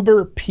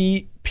Kuber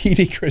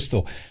PD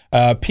crystal.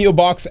 P.O.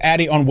 Box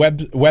Addy on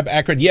Web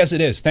Accurate. Yes,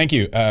 it is. Thank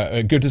you.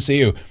 Good to see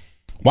you.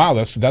 Wow,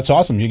 that's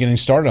awesome. You're getting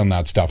started on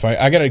that stuff.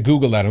 I got to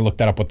Google that and look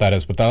that up what that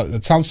is. But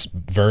that sounds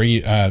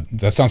very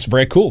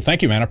cool.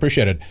 Thank you, man. I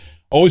appreciate it.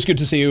 Always good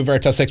to see you.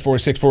 Veritas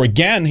 6464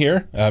 again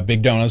here.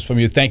 Big donuts from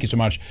you. Thank you so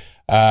much.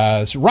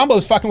 So Rumble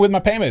is fucking with my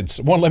payments.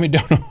 Won't let me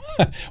donate.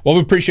 Well,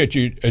 we appreciate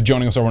you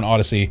joining us over on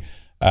Odyssey.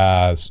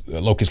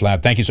 Locust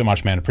Lab. Thank you so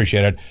much, man.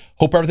 Appreciate it.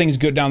 Hope everything is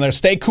good down there.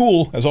 Stay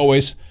cool, as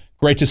always.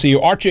 Great to see you.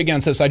 Archie again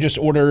says, I just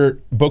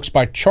ordered books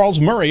by Charles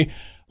Murray,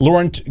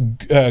 Laurent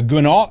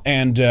Gounod,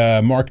 and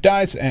Mark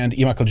Dice, and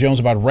E. Michael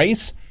Jones about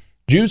race,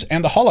 Jews,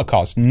 and the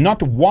Holocaust.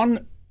 Not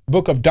one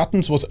book of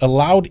Dutton's was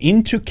allowed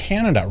into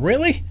Canada.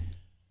 Really?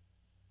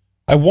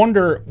 I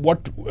wonder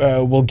what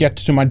will get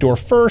to my door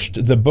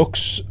first, the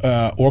books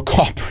or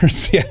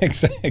coppers. Yeah,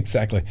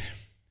 exactly.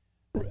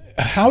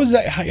 How is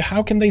that?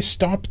 How can they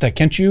stop that?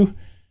 Can't you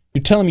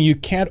You're telling me you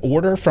can't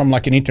order from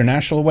like an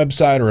international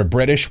website or a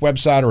British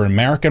website or an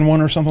American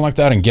one or something like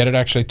that and get it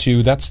actually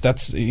to,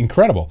 that's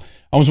incredible.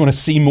 I always want to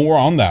see more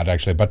on that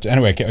actually. But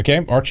anyway,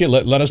 okay, Archie,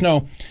 let us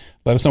know.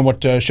 Let us know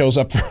what shows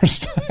up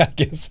first, I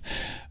guess.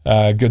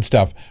 Good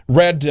stuff.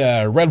 Red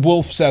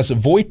Wolf says,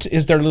 Voight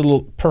is their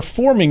little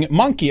performing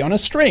monkey on a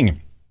string.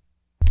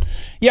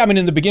 Yeah, I mean,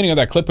 in the beginning of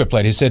that clip we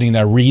played, he's sitting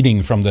there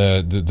reading from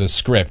the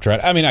script,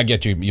 right? I mean, I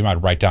get you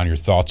might write down your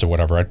thoughts or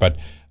whatever, right? But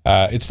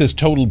it's this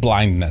total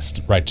blindness,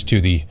 right, to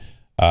the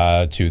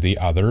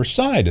other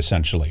side,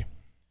 essentially.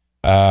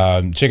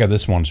 Check out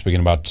this one,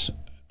 speaking about,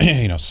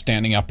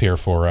 standing up here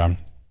for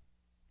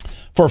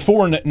a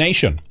foreign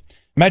nation.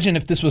 Imagine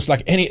if this was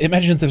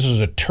imagine if this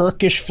was a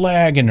Turkish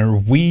flag, a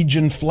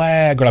Norwegian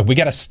flag, or like we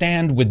got to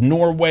stand with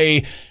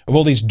Norway of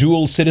all these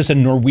dual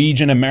citizen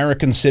Norwegian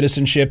American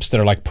citizenships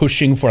that are like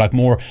pushing for like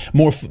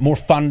more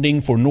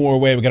funding for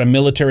Norway. We got a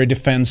military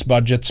defense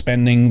budget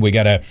spending. We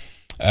got to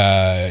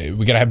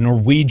have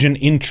Norwegian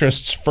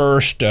interests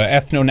first,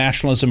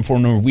 ethno-nationalism for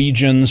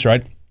Norwegians,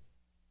 right?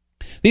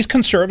 These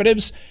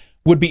conservatives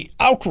would be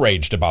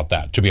outraged about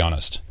that, to be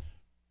honest.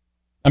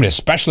 I mean,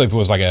 especially if it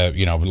was like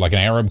like an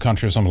Arab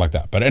country or something like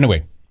that. But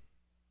anyway,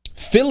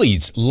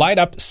 Phillies light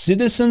up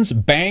Citizens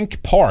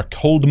Bank Park,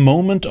 hold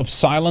moment of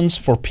silence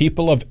for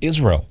people of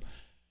Israel.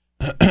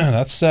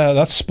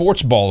 That's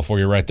sports ball for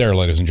you right there,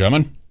 ladies and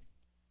gentlemen.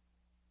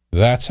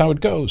 That's how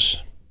it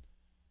goes.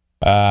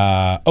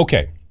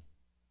 Okay.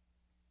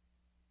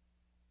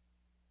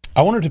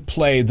 I wanted to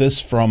play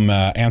this from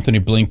Anthony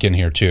Blinken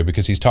here too,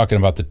 because he's talking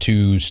about the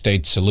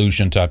two-state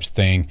solution type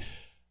thing.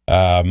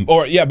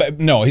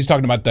 He's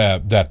talking about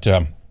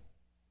that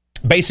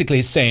basically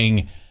he's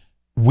saying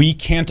we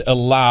can't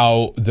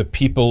allow the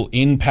people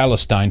in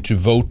Palestine to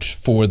vote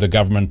for the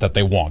government that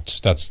they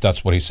want.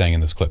 That's what he's saying in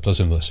this clip.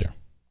 Listen to this here.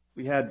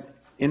 We had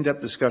in-depth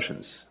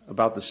discussions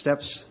about the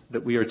steps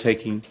that we are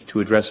taking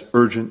to address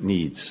urgent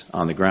needs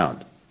on the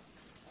ground.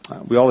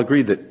 We all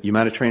agreed that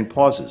humanitarian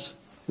pauses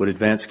would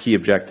advance key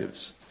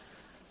objectives: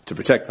 to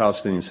protect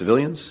Palestinian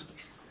civilians,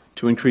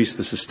 to increase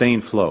the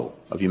sustained flow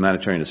of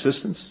humanitarian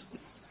assistance,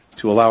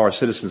 to allow our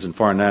citizens and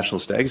foreign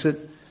nationals to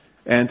exit,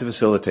 and to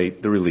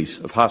facilitate the release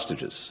of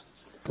hostages.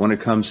 When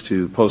it comes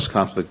to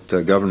post-conflict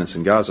governance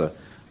in Gaza,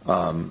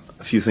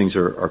 a few things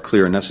are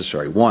clear and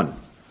necessary. One,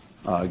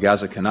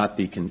 Gaza cannot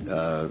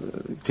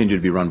continue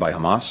to be run by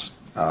Hamas.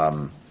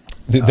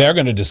 They're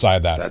going to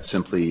decide that. That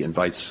simply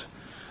invites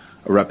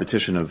a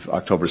repetition of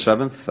October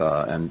 7th,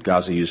 and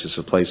Gaza used as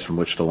a place from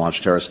which to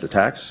launch terrorist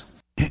attacks.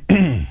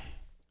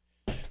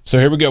 So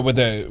here we go with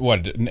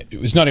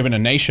it's not even a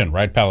nation,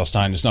 right?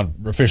 Palestine is not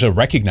officially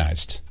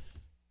recognized.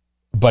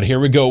 But here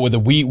we go with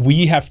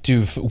we have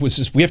to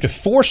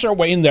force our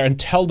way in there and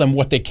tell them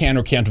what they can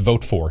or can't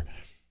vote for.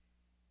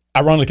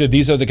 Ironically,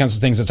 these are the kinds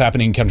of things that's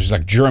happening in countries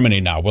like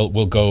Germany now.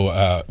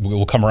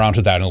 We'll come around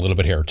to that in a little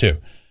bit here too.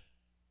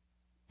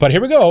 But here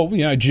we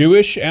go,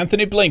 Jewish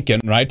Anthony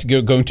Blinken,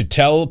 right? Going to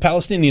tell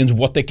Palestinians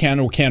what they can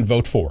or can't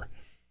vote for.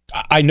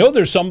 I know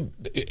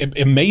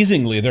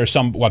amazingly, there's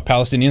some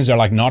Palestinians are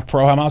like not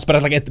pro-Hamas,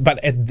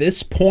 but at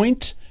this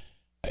point,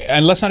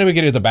 and let's not even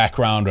get into the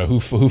background or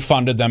who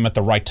funded them at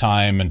the right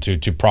time and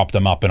to prop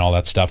them up and all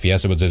that stuff.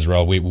 Yes, it was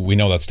Israel. We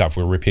know that stuff.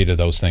 We repeated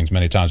those things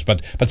many times.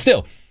 But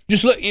still,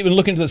 just look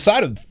into the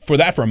side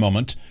for a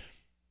moment,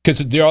 because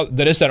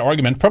there is that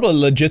argument, probably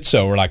legit.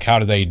 So, or like, how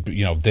do they,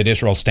 did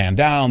Israel stand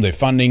down? They're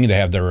funding. They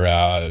have their,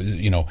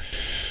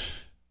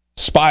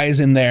 spies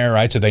in there,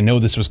 right? So they know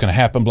this was going to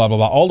happen, blah, blah,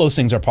 blah. All those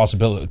things are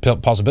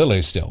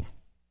possibilities still.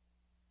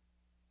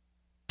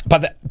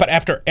 But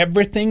after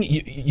everything,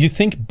 you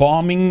think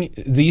bombing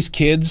these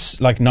kids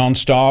like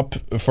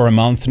nonstop for a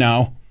month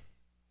now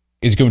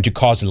is going to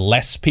cause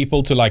less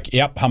people to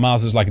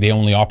Hamas is like the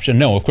only option?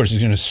 No, of course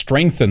it's going to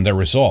strengthen their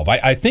resolve.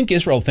 I think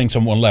Israel thinks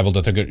on one level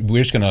that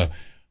we're just going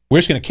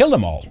to kill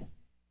them all.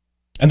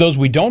 And those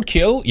we don't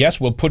kill,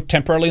 yes, we'll put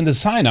temporarily in the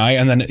Sinai,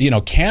 and then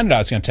Canada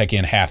is going to take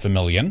in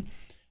 500,000.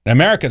 And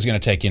America is going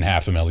to take in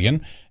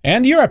 500,000,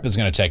 and Europe is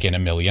going to take in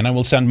 1 million, and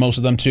we'll send most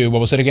of them to, what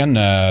was it again?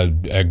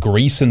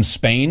 Greece and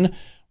Spain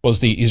was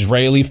the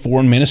Israeli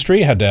Foreign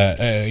Ministry, had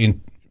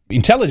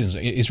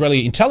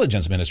Israeli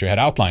Intelligence Ministry had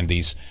outlined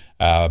these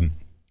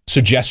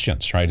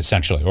suggestions, right,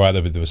 essentially, or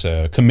rather there was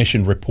a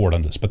commission report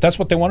on this. But that's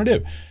what they want to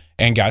do.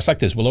 And guys like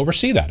this will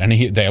oversee that, and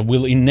they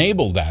will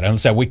enable that. And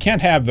say we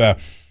can't have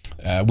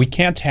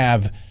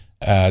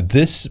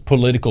this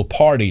political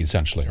party,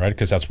 essentially, right?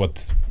 Because that's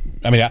what...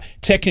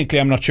 technically,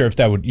 I'm not sure if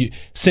that would...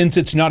 Since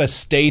it's not a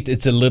state,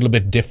 it's a little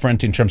bit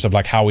different in terms of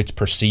like how it's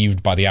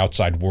perceived by the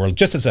outside world.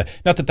 Just as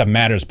not that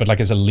matters, but like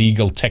as a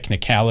legal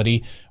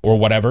technicality or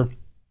whatever.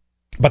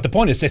 But the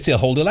point is they still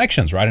hold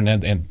elections, right?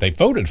 And they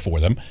voted for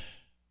them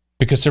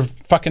because there's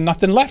fucking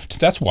nothing left.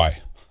 That's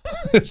why.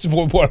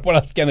 What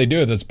else can they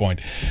do at this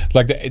point?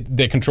 Like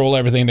they control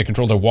everything. They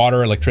control their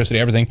water, electricity,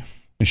 everything.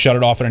 And shut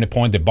it off at any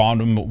point. They bomb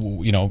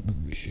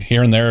them,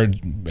 here and there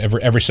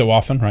every so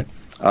often, right?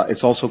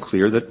 It's also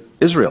clear that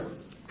Israel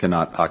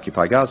cannot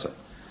occupy Gaza.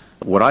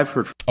 What I've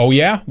heard from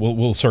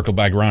we'll circle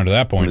back around to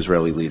that point.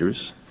 Israeli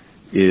leaders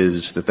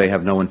is that they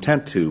have no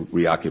intent to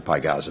reoccupy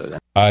Gaza.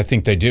 I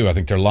think they do. I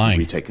think they're lying.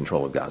 Retake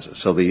control of Gaza.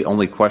 So the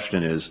only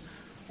question is,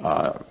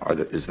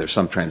 is there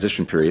some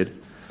transition period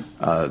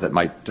that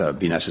might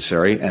be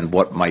necessary, and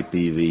what might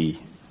be the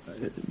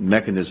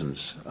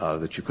mechanisms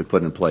that you could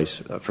put in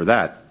place for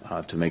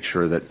that to make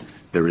sure that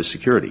there is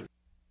security?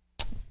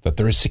 That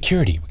there is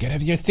security. We got to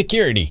have your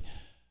security.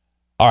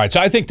 All right,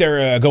 so I think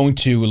they're going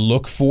to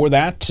look for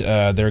that.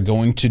 They're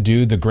going to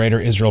do the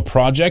Greater Israel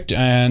Project,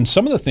 and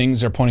some of the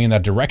things they're pointing in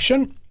that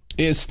direction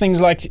is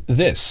things like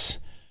this.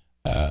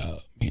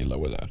 Let me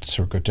lower that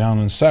so go down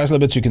in size a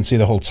little bit so you can see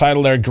the whole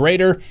title there.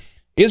 Greater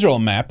Israel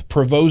Map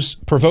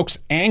provokes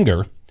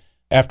anger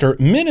after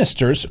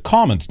ministers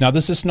comment. Now,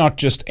 this is not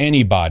just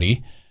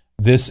anybody.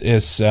 This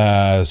is,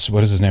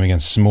 what is his name again?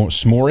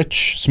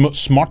 Smotrich?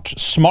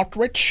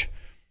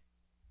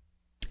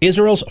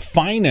 Israel's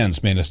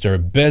finance minister,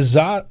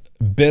 Bezalel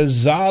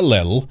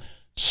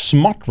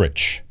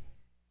Smotrich.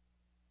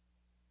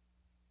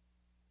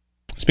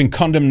 It's been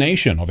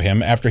condemnation of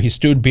him after he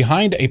stood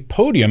behind a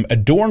podium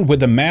adorned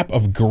with a map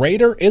of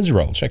Greater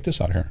Israel. Check this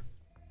out here.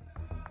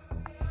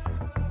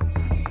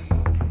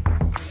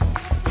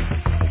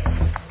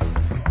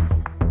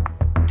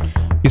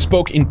 He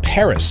spoke in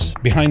Paris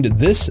behind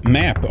this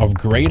map of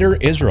Greater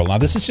Israel. Now,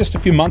 this is just a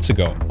few months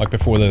ago, like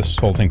before this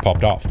whole thing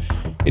popped off.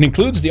 It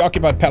includes the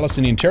occupied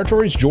Palestinian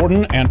territories,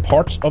 Jordan, and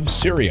parts of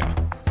Syria.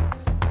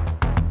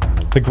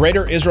 The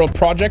Greater Israel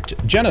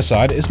Project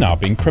genocide is now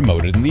being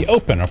promoted in the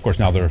open. Of course,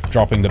 now they're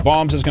dropping the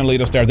bombs. Is going to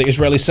lead us there. The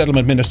Israeli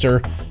settler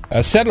minister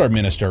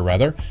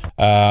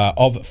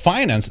of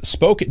finance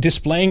spoke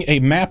displaying a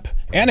map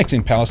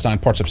annexing Palestine,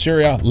 parts of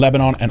Syria,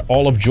 Lebanon, and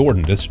all of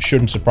Jordan. This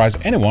shouldn't surprise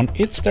anyone.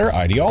 It's their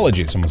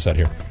ideology, someone said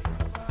here.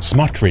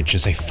 Smotrich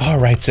is a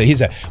far-right,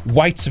 he's a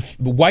white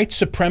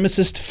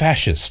supremacist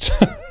fascist.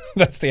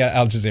 That's the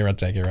Al Jazeera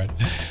take it, right?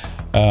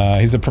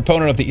 He's a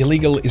proponent of the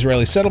illegal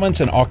Israeli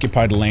settlements and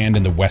occupied land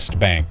in the West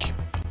Bank.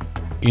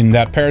 In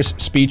that Paris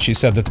speech, he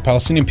said that the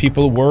Palestinian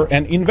people were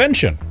an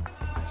invention.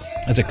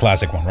 That's a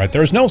classic one, right?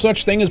 There's no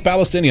such thing as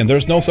Palestinian.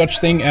 There's no such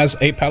thing as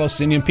a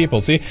Palestinian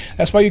people. See,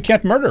 that's why you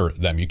can't murder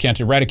them. You can't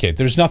eradicate.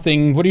 There's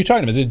nothing. What are you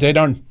talking about?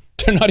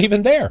 They're not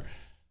even there.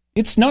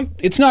 It's not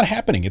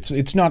happening.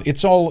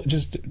 It's all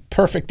just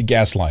perfect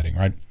gaslighting,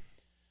 right?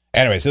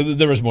 Anyway, so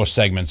there was more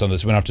segments on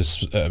this. We don't have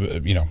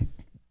to,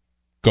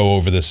 go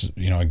over this,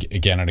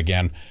 again and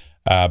again.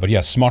 But yeah,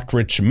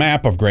 Smotrich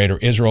map of Greater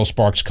Israel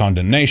sparks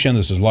condemnation.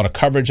 This is a lot of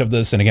coverage of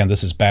this. And again,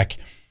 this is back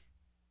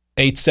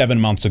 7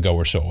 months ago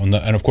or so. And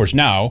of course,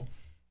 now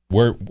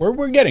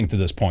we're getting to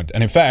this point.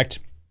 And in fact,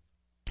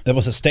 there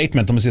was a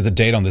statement, let me see the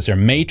date on this here,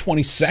 May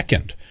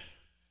 22nd.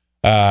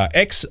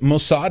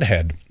 Ex-Mossad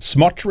head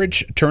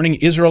Smotrich turning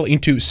Israel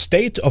into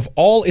state of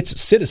all its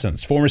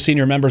citizens. Former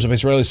senior members of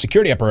Israeli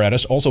security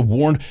apparatus also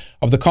warned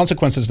of the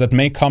consequences that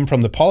may come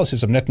from the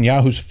policies of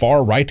Netanyahu's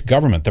far-right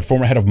government. The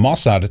former head of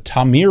Mossad,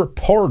 Tamir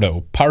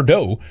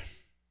Pardo,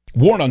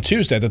 warned on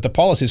Tuesday that the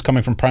policies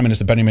coming from Prime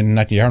Minister Benjamin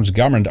Netanyahu's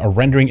government are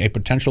rendering a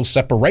potential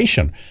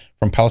separation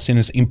from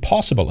Palestinians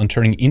impossible and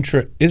turning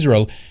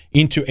Israel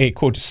into a,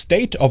 quote,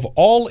 state of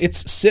all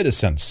its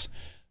citizens.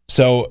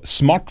 So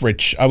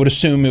Smotrich, I would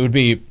assume it would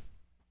be,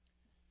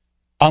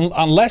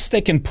 unless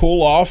they can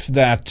pull off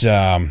that,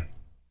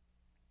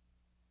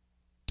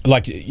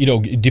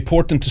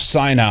 deport them to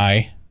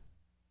Sinai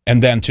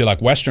and then to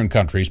like Western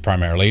countries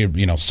primarily,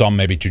 some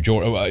maybe to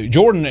Jordan.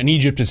 Jordan and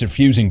Egypt is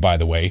refusing, by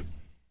the way.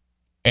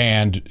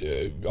 And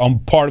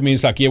part of me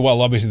is like, yeah,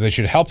 well, obviously they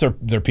should help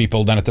their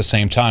people. Then at the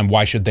same time,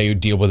 why should they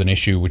deal with an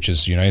issue which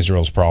is,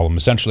 Israel's problem,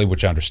 essentially,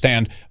 which I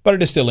understand. But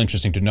it is still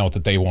interesting to note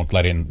that they won't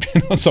let in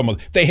some of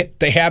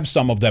they have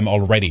some of them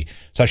already.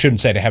 So I shouldn't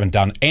say they haven't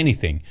done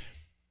anything.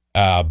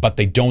 But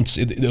they don't.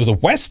 The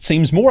West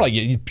seems more like,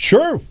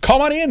 sure,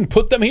 come on in,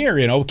 put them here.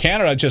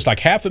 Canada just like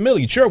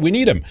 500,000. Sure, we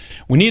need them.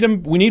 We need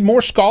them. We need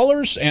more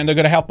scholars, and they're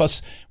going to help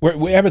us.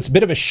 We have a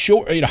bit of a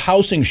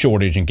housing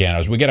shortage in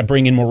Canada. So we got to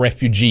bring in more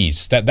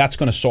refugees. That's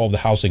going to solve the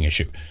housing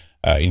issue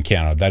in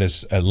Canada. That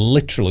is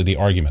literally the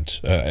argument.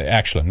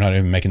 Actually, I'm not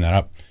even making that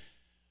up.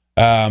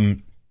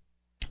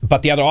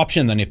 But the other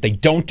option, then, if they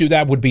don't do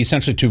that, would be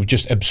essentially to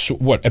just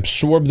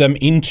absorb them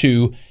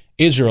into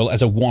Israel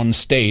as a one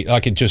state.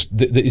 Like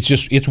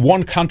it's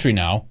one country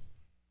now,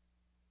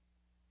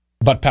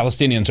 but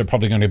Palestinians are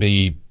probably going to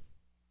be,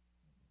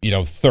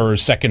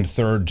 second,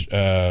 third,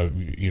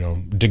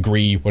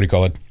 degree, what do you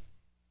call it?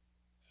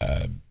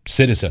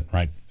 Citizen,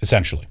 right?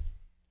 Essentially.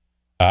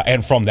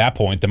 And from that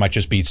point, there might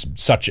just be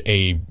such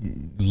a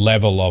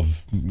level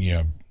of,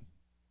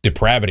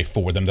 depravity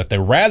for them that they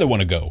rather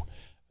want to go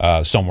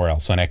somewhere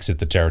else and exit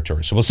the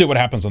territory. So we'll see what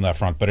happens on that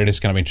front, but it is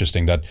kind of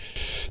interesting that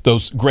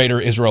those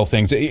Greater Israel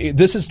things,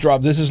 this is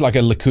like a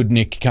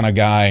Likudnik kind of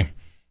guy,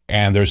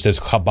 and there's this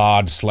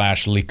Chabad /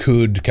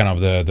 Likud, kind of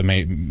the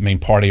main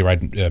party, right?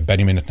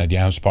 Benjamin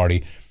Netanyahu's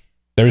party.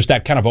 There's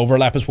that kind of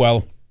overlap as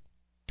well.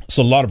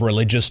 So a lot of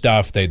religious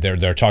stuff.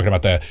 They're talking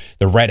about the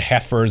red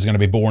heifer is going to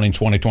be born in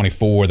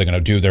 2024. They're going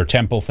to do their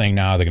temple thing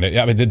now.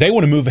 They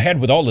want to move ahead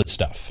with all this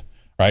stuff,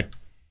 right?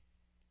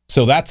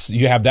 So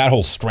you have that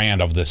whole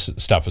strand of this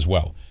stuff as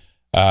well.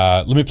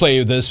 Let me play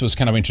you this. Was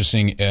kind of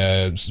interesting.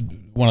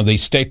 One of the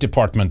State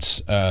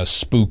Department's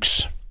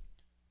spooks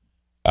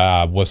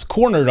was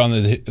cornered on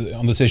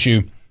this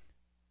issue.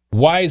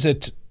 Why is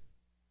it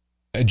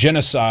a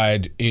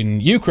genocide in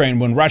Ukraine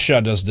when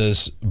Russia does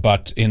this,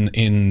 but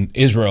in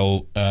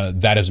Israel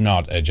that is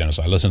not a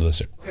genocide? Listen to this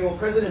here. Okay, well,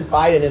 President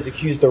Biden has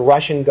accused the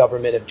Russian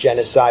government of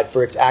genocide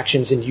for its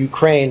actions in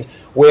Ukraine,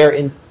 where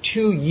in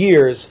 2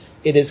 years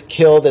it has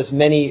killed as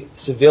many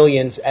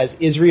civilians as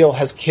Israel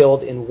has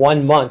killed in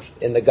 1 month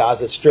in the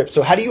Gaza Strip.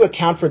 So how do you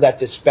account for that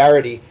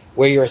disparity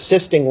where you're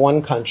assisting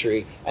one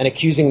country and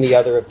accusing the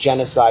other of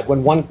genocide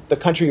when the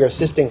country you're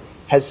assisting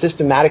has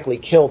systematically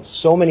killed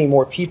so many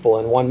more people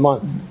in 1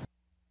 month?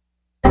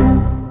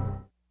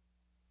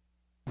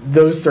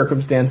 Those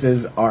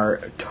circumstances are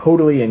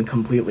totally and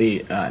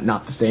completely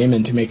not the same,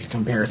 and to make a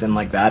comparison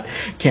like that,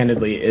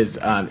 candidly, is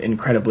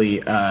incredibly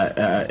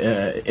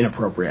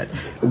inappropriate.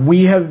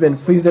 We have been,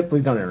 please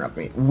don't interrupt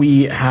me.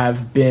 We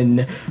have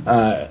been,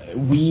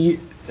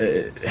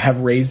 have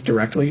raised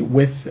directly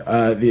with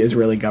the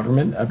Israeli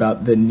government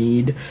about the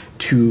need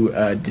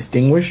to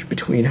distinguish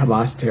between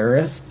Hamas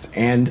terrorists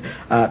and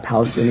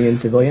Palestinian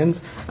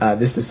civilians.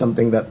 This is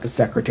something that the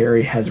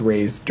secretary has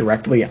raised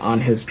directly on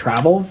his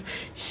travels.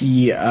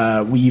 We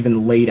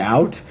even laid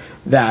out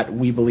that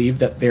we believe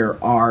that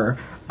there are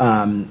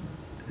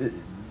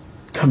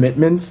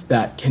commitments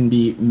that can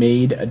be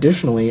made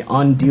additionally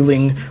on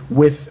dealing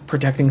with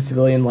protecting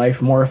civilian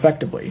life more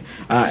effectively.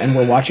 And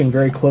we're watching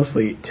very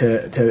closely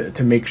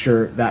to make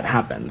sure that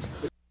happens.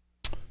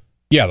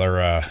 Yeah,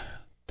 they're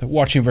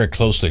watching very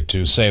closely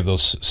to save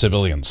those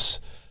civilians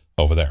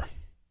over there.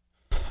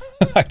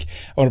 I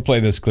want to play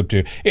this clip to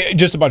you.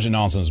 Just a bunch of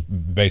nonsense,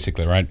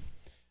 basically, right?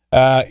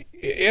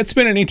 It's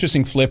been an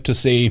interesting flip to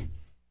see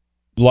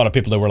a lot of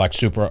people that were like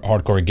super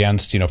hardcore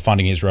against,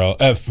 funding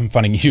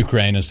funding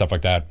Ukraine and stuff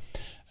like that.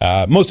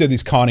 Most of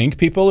these Con Inc.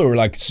 people who are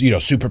like,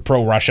 super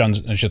pro-Russians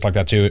and shit like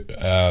that too,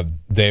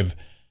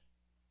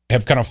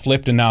 have kind of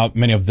flipped, and now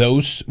many of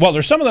those, well,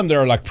 there's some of them that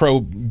are like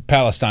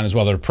pro-Palestine as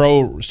well. They're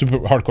super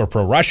hardcore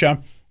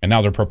pro-Russia, and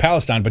now they're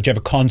pro-Palestine, but you have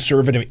a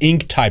conservative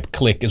Inc. type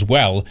clique as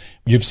well.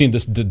 You've seen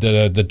this,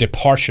 the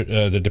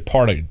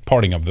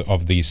departing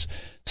of these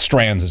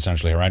strands,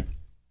 essentially, right?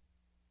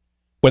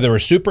 Where they were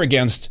super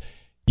against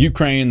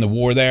Ukraine, the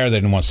war there, they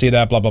didn't want to see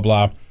that, blah, blah,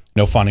 blah.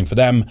 No funding for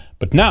them.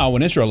 But now,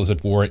 when Israel is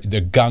at war,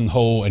 they're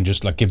gung-ho and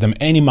just like give them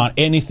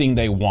anything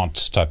they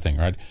want type thing,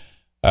 right?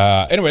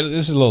 Anyway,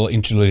 this is a little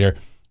interlude here.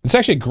 It's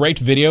actually a great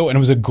video, and it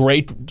was a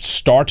great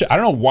start. I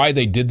don't know why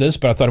they did this,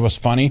 but I thought it was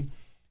funny,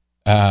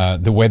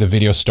 the way the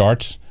video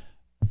starts.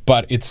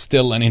 But it's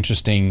still an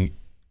interesting,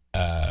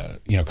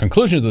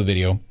 conclusion of the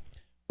video,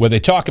 where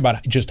they talk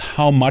about just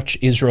how much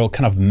Israel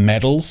kind of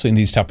meddles in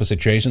these type of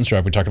situations.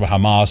 Right? We talked about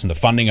Hamas and the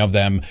funding of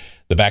them,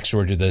 the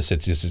backstory to this.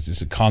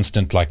 It's a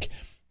constant like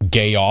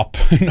gay op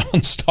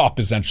nonstop,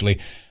 essentially.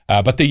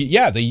 But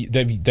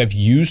they've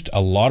used a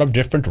lot of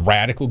different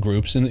radical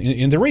groups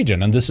in the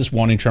region, and this is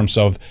one in terms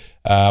of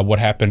what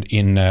happened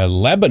in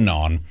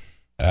Lebanon,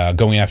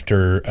 going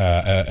after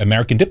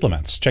American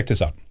diplomats. Check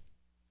this out.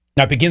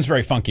 Now, it begins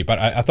very funky, but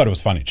I thought it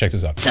was funny. Check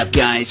this out. What's up,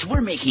 guys?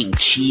 We're making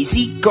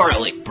cheesy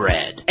garlic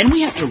bread, and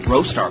we have to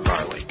roast our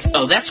garlic.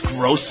 Oh, that's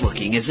gross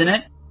looking, isn't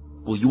it?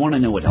 Well, you want to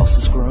know what else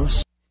is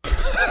gross?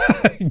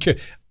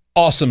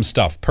 Awesome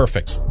stuff.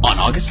 Perfect. On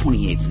August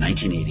 28th,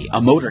 1980,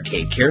 a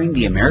motorcade carrying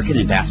the American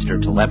ambassador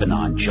to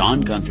Lebanon, John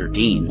Gunther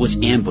Dean, was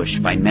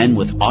ambushed by men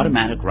with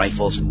automatic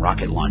rifles and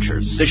rocket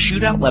launchers. The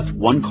shootout left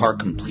one car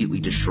completely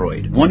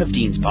destroyed. One of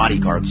Dean's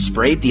bodyguards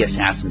sprayed the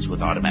assassins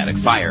with automatic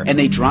fire, and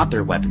they dropped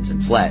their weapons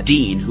and fled.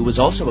 Dean, who was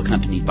also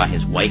accompanied by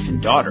his wife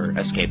and daughter,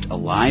 escaped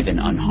alive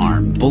and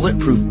unharmed.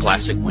 Bulletproof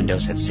plastic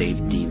windows had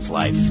saved Dean's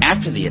life.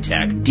 After the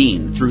attack,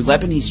 Dean, through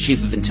Lebanese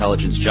Chief of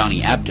Intelligence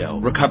Johnny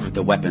Abdo, recovered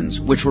the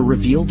weapons, which were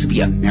revealed to be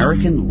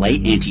American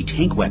light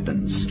anti-tank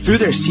weapons. Through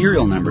their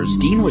serial numbers,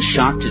 Dean was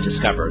shocked to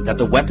discover that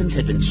the weapons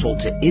had been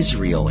sold to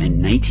Israel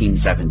in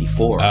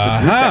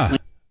 1974.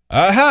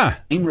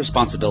 Main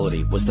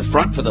responsibility was the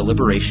Front for the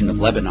Liberation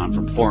of Lebanon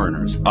from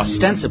Foreigners,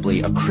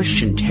 ostensibly a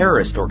Christian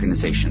terrorist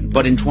organization.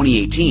 But in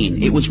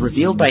 2018, it was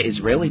revealed by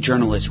Israeli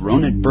journalist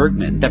Ronald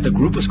Bergman that the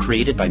group was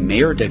created by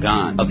Meir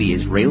Dagan of the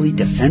Israeli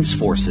Defense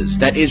Forces,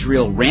 that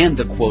Israel ran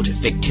the, quote,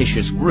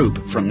 fictitious group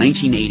from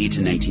 1980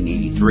 to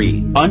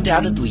 1983.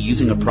 Undoubtedly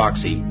using a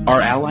proxy,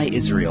 our ally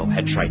Israel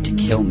had tried to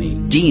kill me.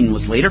 Dean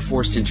was later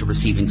forced into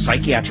receiving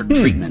psychiatric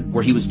treatment,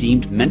 where he was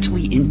deemed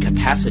mentally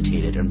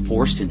incapacitated and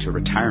forced into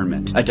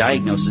retirement. A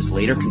diagnosis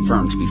later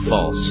confirmed to be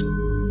false.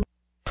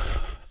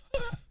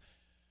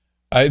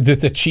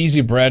 The cheesy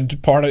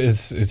bread part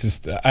is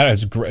just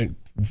it's great,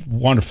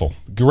 wonderful,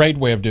 great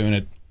way of doing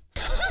it.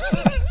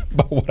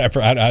 But whatever,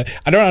 I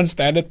don't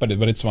understand it, but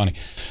it's funny.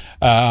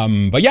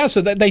 But yeah, so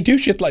they do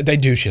shit like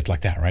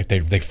that, right?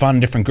 They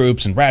fund different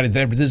groups and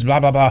this blah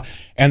blah blah,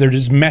 and they're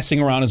just messing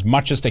around as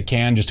much as they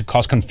can just to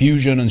cause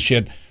confusion and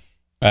shit.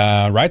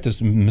 Right,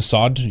 this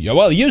Mossad.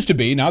 Well, it used to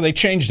be. Now they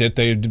changed it.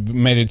 They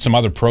made it some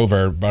other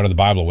proverb out of the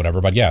Bible, or whatever.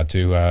 But yeah,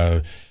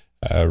 to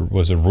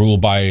Was it rule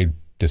by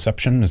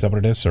deception? Is that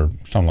what it is? Or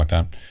something like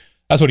that?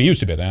 That's what it used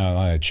to be. Now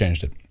I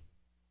changed it.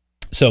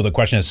 So the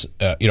question is,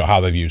 how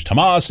they've used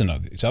Hamas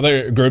and these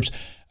other groups.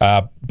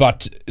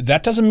 But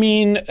that doesn't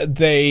mean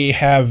they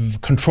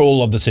have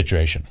control of the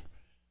situation.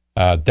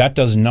 That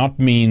does not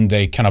mean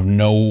they kind of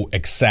know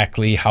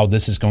exactly how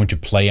this is going to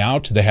play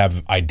out. They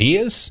have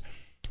ideas.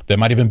 There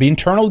might even be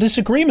internal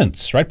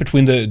disagreements, right,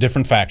 between the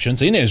different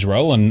factions in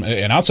Israel and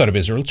outside of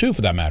Israel, too,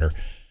 for that matter.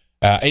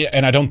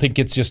 And I don't think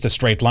it's just a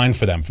straight line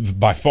for them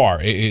by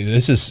far.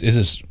 It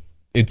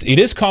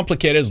is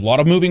complicated. There's a lot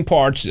of moving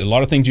parts, a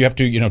lot of things you have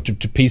to,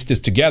 to piece this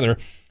together,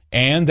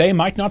 and they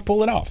might not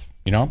pull it off,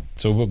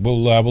 So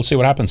we'll see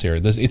what happens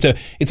here.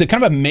 It's a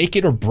kind of a make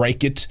it or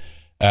break it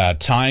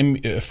time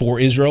for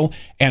Israel,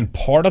 and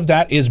part of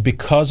that is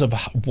because of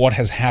what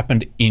has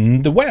happened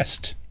in the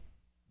West.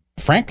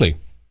 Frankly,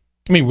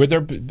 I mean, we're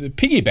their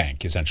piggy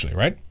bank essentially,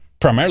 right?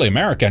 Primarily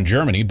America and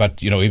Germany,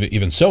 but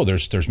even so,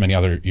 there's many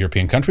other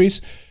European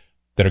countries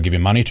that are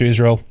giving money to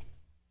Israel,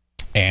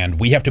 and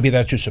we have to be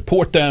there to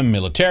support them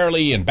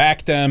militarily and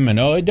back them.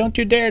 And don't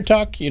you dare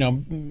talk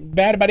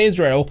bad about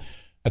Israel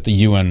at the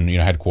UN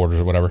headquarters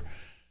or whatever.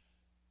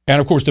 And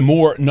of course, the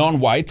more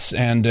non-whites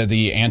and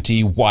the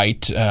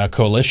anti-white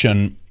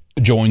coalition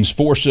joins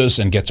forces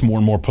and gets more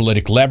and more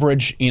political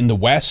leverage in the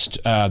West,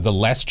 the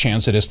less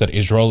chance it is that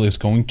Israel is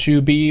going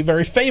to be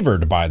very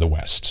favored by the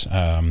West.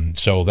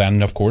 So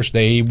then, of course,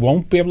 they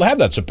won't be able to have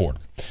that support.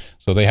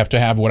 So they have to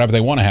have whatever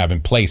they want to have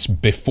in place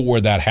before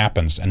that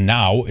happens. And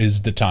now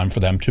is the time for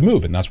them to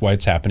move. And that's why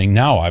it's happening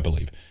now, I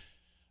believe.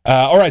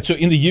 All right, so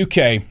in the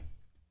UK,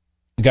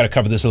 we've got to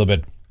cover this a little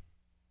bit.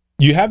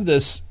 You have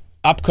this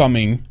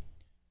upcoming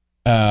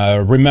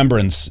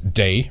Remembrance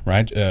Day,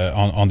 right?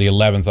 On the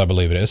 11th, I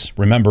believe it is.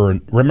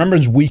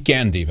 Remembrance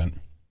Weekend, even.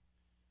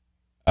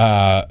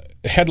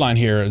 Headline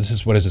here,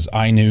 what is this,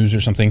 iNews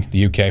or something,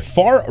 the UK.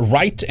 Far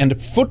right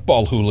and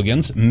football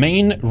hooligans,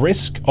 main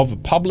risk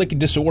of public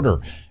disorder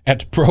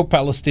at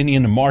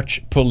pro-Palestinian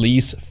march,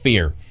 police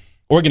fear.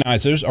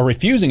 Organizers are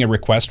refusing a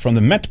request from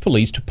the Met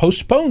Police to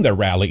postpone their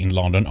rally in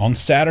London on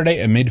Saturday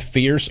amid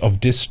fears of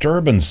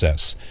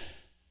disturbances.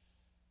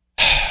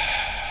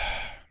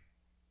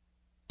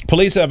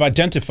 Police have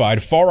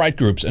identified far-right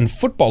groups and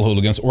football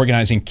hooligans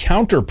organizing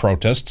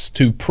counter-protests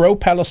to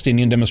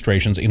pro-Palestinian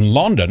demonstrations in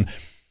London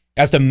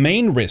as the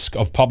main risk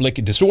of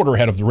public disorder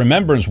ahead of the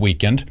Remembrance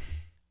Weekend.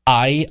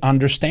 I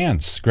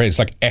understands. Great. It's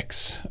like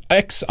X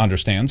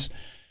understands.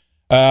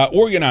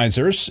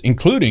 Organizers,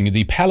 including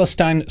the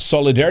Palestine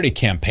Solidarity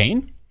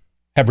Campaign,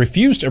 have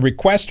refused a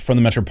request from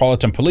the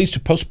Metropolitan Police to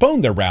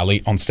postpone their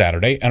rally on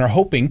Saturday and are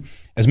hoping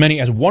as many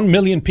as 1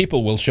 million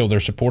people will show their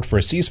support for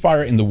a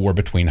ceasefire in the war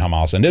between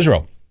Hamas and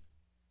Israel.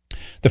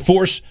 The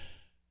force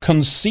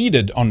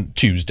conceded on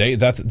Tuesday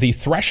that the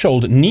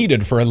threshold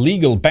needed for a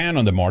legal ban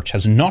on the march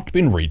has not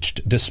been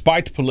reached,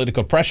 despite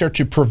political pressure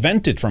to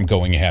prevent it from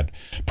going ahead.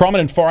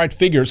 Prominent far-right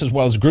figures, as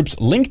well as groups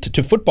linked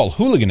to football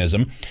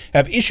hooliganism,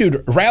 have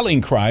issued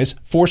rallying cries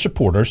for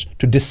supporters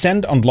to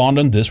descend on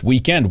London this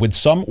weekend, with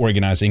some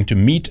organizing to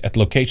meet at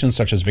locations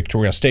such as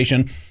Victoria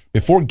Station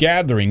before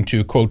gathering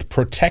to, quote,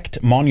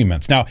 protect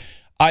monuments. Now,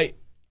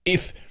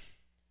 if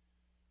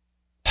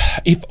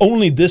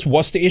only this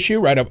was the issue,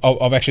 right,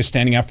 of actually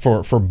standing up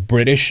for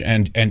British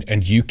and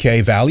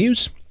UK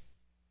values,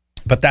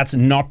 but that's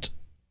not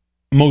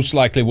most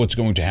likely what's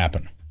going to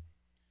happen.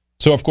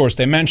 So, of course,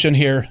 they mention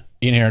here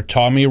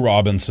Tommy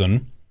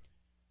Robinson,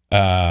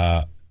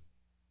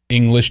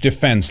 English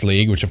Defence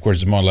League, which, of course,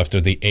 is more left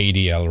of the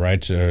ADL,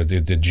 right,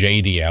 the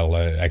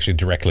JDL, actually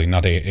directly,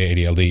 not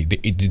ADL, the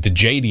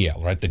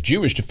JDL, right, the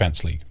Jewish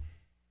Defence League.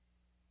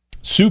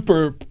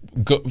 Super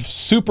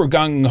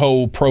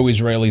gung-ho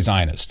pro-Israeli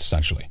Zionist,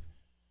 essentially.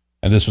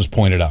 And this was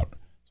pointed out.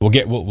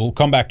 We'll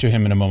come back to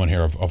him in a moment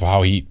here of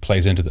how he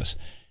plays into this.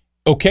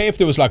 Okay, if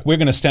there was like, we're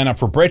going to stand up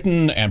for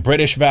Britain and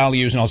British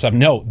values and all that stuff.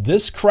 No,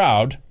 this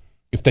crowd,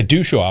 if they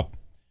do show up,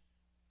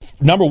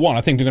 number one,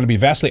 I think they're going to be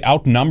vastly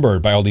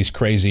outnumbered by all these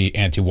crazy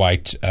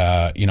anti-white,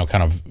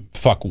 kind of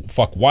fuck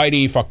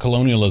whitey, fuck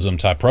colonialism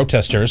type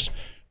protesters.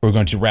 We're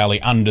going to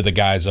rally under the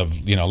guise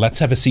of, let's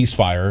have a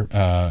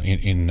ceasefire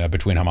in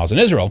between Hamas and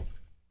Israel.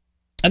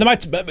 And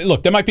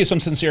there might be some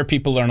sincere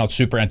people that are not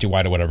super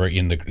anti-white or whatever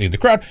in the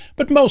crowd,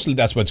 but mostly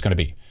that's what it's going to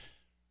be.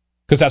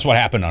 Because that's what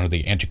happened under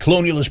the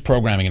anti-colonialist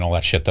programming and all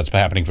that shit that's been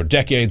happening for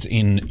decades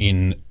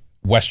in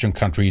Western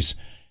countries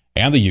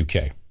and the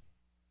UK.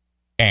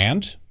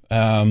 And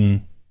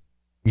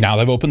now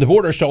they've opened the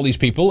borders to all these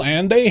people,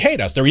 and they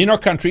hate us. They're in our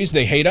countries,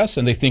 they hate us,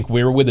 and they think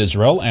we're with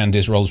Israel, and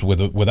Israel's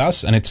with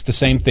us, and it's the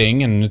same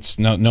thing, and it's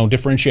no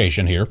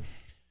differentiation here.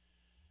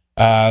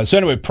 So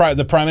anyway,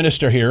 the Prime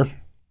Minister here,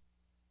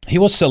 he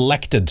was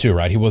selected too,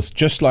 right? He was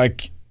just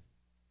like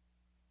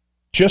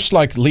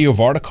Leo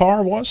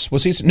Varadkar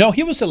was he? No,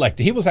 he was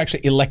elected. He was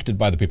actually elected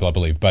by the people, I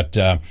believe, but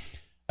the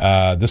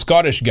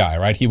Scottish guy,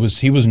 right? He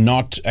was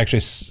not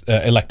actually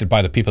elected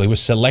by the people. He was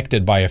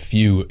selected by a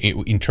few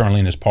internally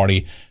in his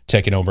party,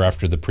 taking over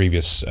after the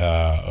previous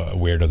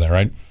weirdo there,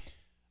 right?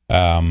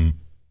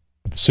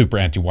 Super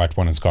anti-white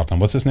one in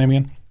Scotland. What's his name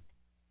again?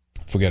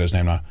 forget his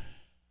name now.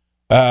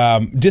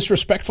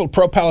 Disrespectful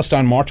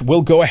pro-Palestine march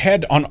will go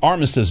ahead on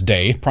Armistice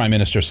Day, Prime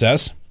Minister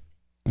says.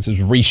 This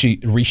is Rishi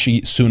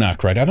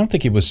Sunak, right? I don't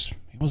think he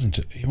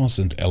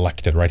wasn't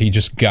elected, right? He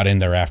just got in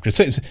there after.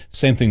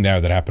 Same thing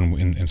there that happened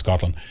in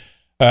Scotland.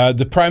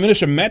 The Prime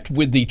Minister met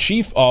with the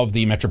Chief of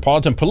the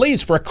Metropolitan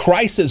Police for a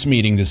crisis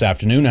meeting this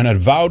afternoon and had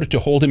vowed to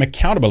hold him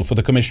accountable for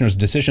the Commissioner's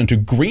decision to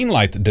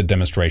greenlight the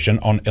demonstration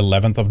on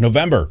 11th of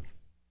November.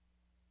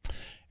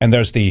 And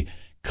there's the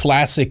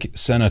classic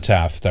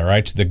cenotaph there,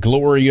 right? The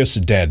glorious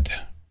dead.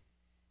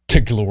 The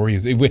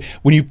glorious...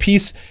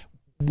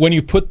 When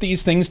you put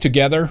these things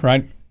together,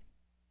 right?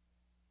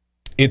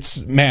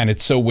 It's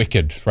so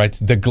wicked, right?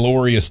 The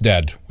glorious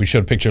dead. We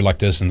showed a picture like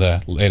this in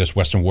the latest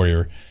Western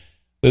Warrior.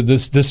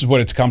 This is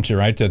what it's come to,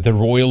 right? The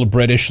Royal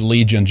British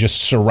Legion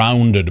just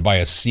surrounded by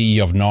a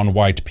sea of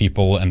non-white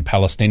people and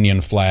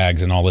Palestinian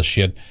flags and all this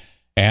shit.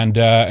 And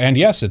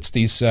yes, it's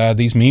these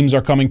memes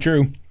are coming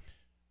true.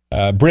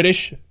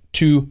 British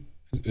to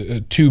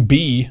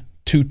be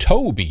to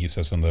toe be,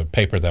 says on the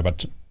paper there,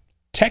 but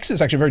text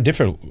is actually very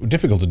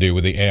difficult to do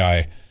with the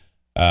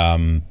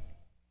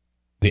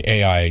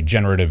AI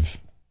generative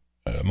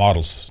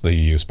models that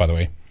you use, by the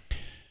way.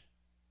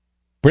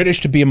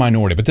 British to be a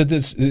minority, but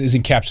this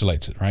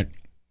encapsulates it, right?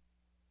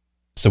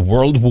 So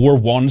World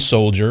War I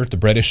soldier, the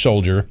British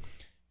soldier,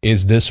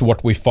 is this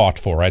what we fought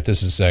for, right?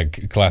 This is a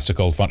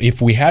classical fun.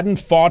 If we hadn't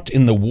fought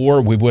in the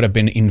war, we would have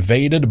been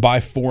invaded by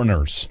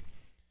foreigners.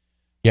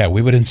 Yeah,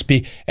 we wouldn't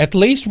speak. At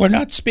least we're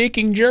not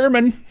speaking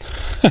German,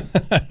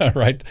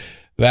 right?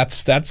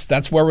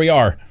 That's where we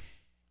are.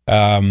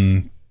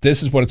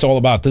 This is what it's all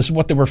about. This is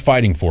what they were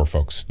fighting for,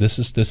 folks. This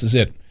is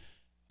it.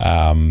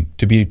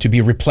 To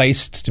be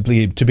replaced,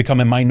 to become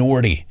a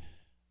minority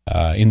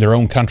in their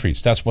own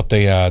countries. That's what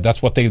they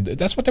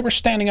were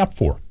standing up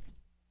for.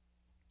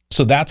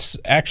 So that's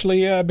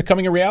actually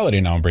becoming a reality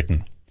now in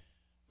Britain.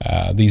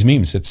 These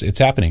memes, it's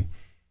happening.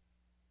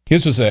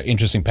 This was an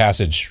interesting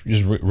passage,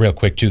 just real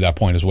quick to that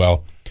point as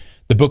well.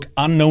 The book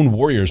Unknown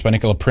Warriors by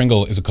Nicola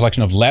Pringle is a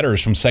collection of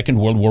letters from Second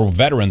World War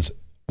veterans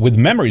with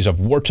memories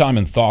of wartime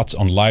and thoughts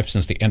on life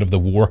since the end of the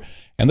war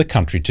and the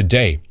country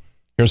today.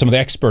 Here are some of the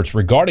experts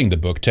regarding the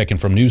book taken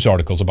from news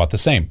articles about the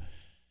same.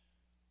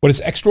 What is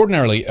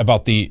extraordinary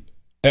about the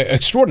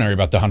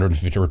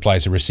 150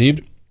 replies he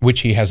received, which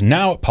he has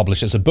now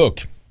published as a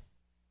book,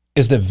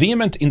 is the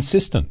vehement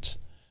insistence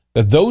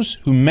that those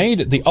who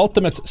made the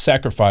ultimate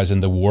sacrifice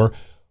in the war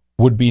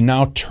would be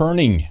now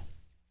turning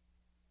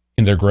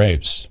in their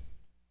graves.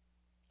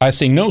 I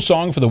sing no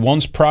song for the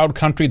once proud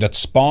country that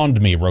spawned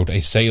me, wrote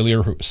a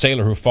sailor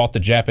who fought the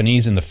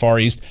Japanese in the Far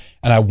East,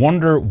 and I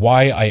wonder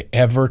why I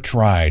ever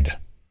tried.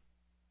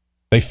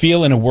 They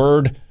feel, in a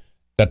word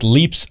that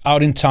leaps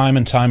out in time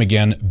and time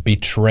again,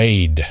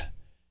 betrayed.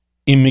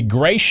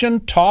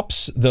 Immigration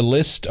tops the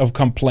list of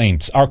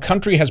complaints. Our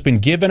country has been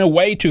given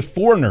away to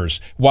foreigners,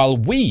 while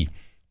we,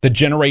 the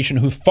generation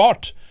who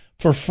fought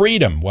for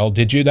freedom, well,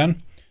 did you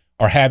then?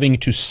 Are having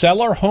to sell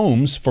our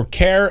homes for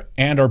care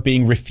and are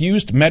being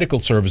refused medical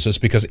services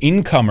because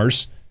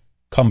incomers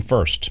come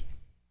first.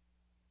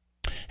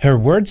 Her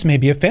words may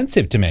be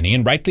offensive to many,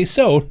 and rightly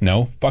so.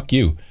 No, fuck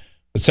you.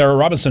 But Sarah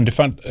Robinson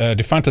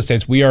defiantly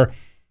states, we are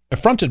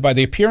affronted by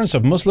the appearance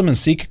of Muslim and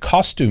Sikh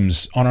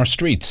costumes on our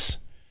streets.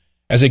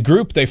 As a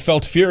group, they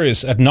felt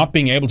furious at not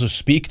being able to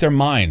speak their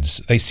minds.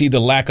 They see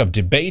the lack of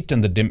debate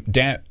and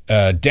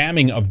the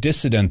damning of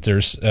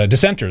dissenters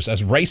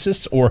as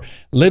racists or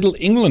Little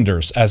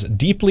Englanders as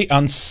deeply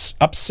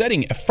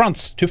upsetting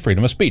affronts to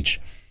freedom of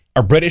speech.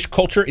 Our British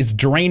culture is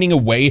draining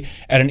away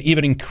at an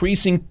even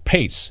increasing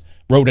pace,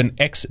 wrote an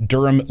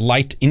ex-Durham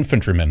light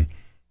infantryman,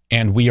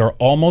 and we are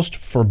almost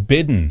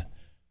forbidden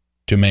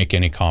to make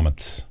any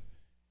comments.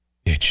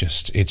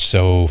 It's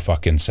so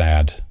fucking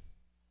sad.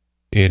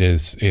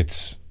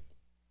 It's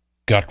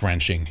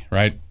gut-wrenching,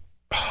 right?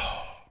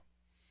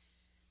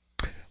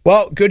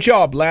 Well, good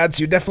job, lads.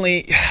 You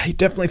definitely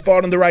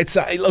fought on the right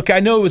side. Look, I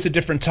know it was a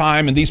different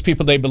time, and these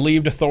people, they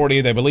believed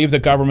authority, they believed the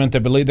government, they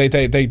believed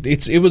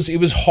it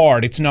was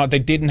hard. It's not, they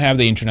didn't have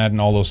the internet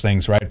and all those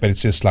things, right? But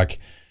it's just like,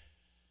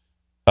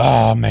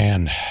 oh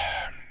man.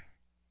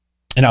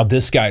 And now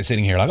this guy is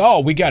sitting here like, oh,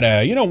 we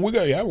gotta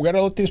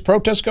let these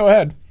protests go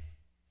ahead.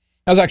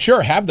 I was like,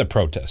 sure, have the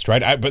protest,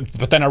 right?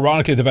 But then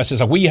ironically, the West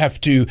is like, we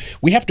have to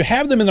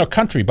have them in our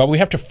country, but we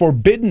have to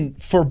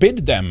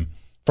forbid them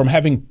from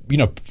having,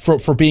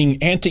 for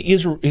being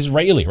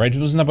anti-Israeli, right?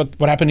 Wasn't that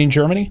what happened in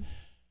Germany?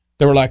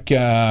 They were like,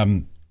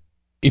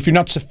 if you're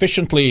not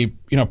sufficiently,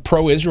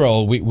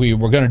 pro-Israel, we're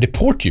going to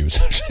deport you.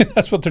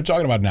 That's what they're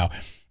talking about now.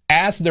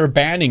 As they're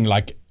banning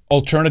like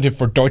Alternative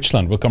for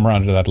Deutschland. We'll come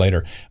around to that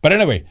later. But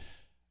anyway,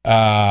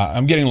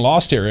 I'm getting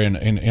lost here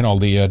in all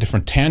the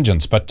different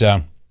tangents, but.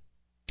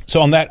 So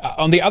on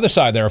the other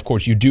side there, of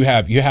course, you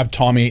have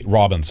Tommy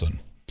Robinson,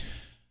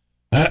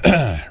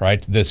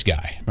 right? This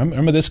guy.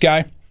 Remember this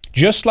guy?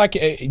 Just like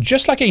a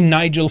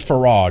Nigel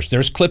Farage.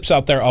 There's clips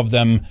out there of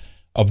them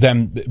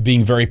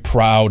being very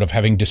proud of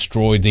having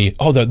destroyed the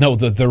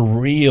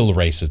real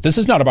racists. This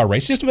is not about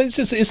racism. This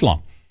is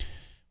Islam.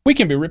 We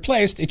can be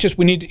replaced. It's just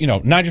we need,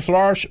 Nigel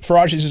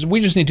Farage says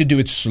we just need to do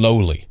it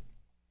slowly.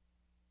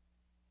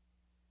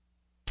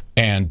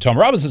 And Tom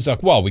Robinson's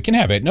like, well, we can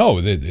have it. No,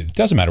 it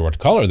doesn't matter what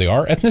color they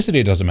are.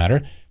 Ethnicity doesn't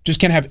matter. Just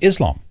can't have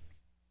Islam.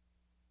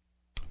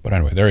 But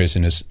anyway, there he is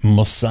in his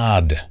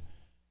Mossad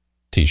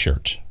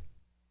t-shirt.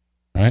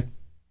 Right?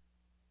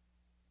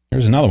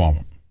 Here's another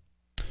one.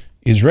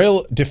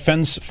 Israel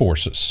Defense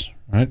Forces.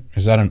 Right?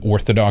 Is that an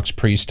Orthodox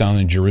priest down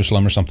in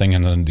Jerusalem or something?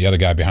 And then the other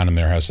guy behind him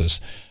there has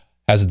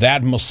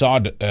that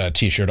Mossad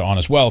t-shirt on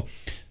as well.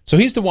 So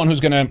he's the one who's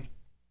going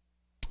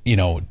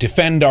to,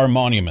 defend our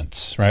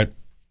monuments, right?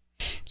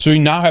 So we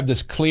now have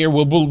this clear.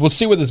 We'll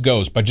see where this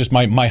goes. But just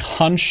my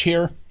hunch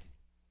here.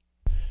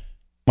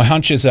 My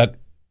hunch is that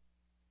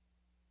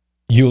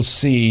you'll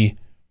see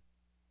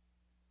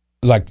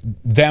like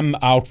them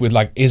out with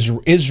like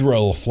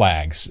Israel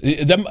flags.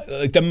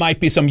 There might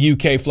be some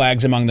UK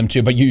flags among them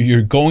too, but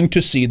you're going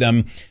to see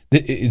them.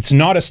 It's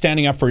not a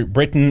standing up for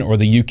Britain or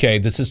the UK.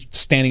 This is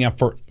standing up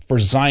for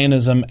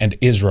Zionism and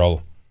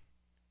Israel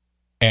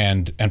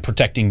and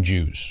protecting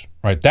Jews.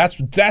 Right?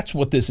 That's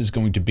what this is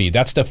going to be.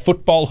 That's the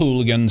football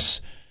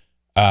hooligans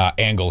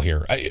angle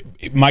here.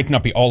 It might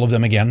not be all of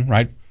them again,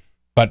 right?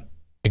 But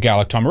a guy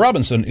like Tommy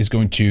Robinson is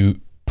going to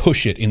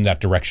push it in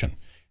that direction.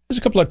 There's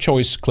a couple of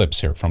choice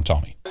clips here from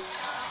Tommy.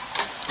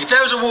 If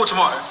there was a war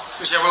tomorrow,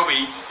 which there will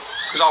be,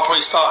 because I'll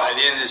probably start at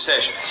the end of the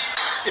session.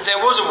 If there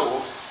was a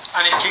war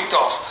and it kicked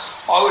off,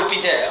 I would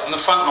be there on the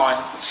front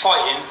line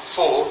fighting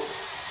for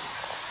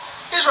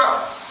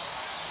Israel.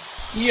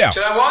 Yeah.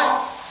 Do you know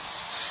why?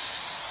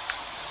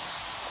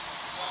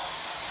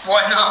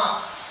 Why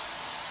not?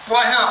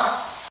 Why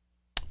not?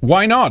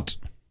 Why not?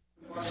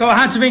 So I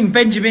had to ring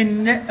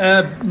Benjamin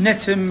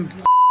Netanyahu,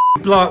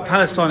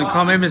 Palestine, I can't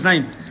remember his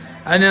name.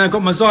 And then I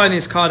got my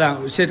Zionist card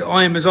out, which said,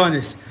 I am a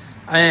Zionist.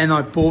 And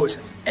I bought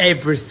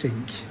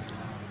everything.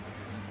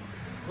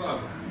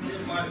 Well, you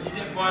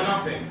didn't buy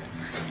nothing.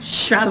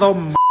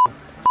 Shalom,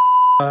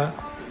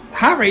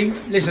 Harry,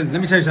 listen,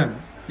 let me tell you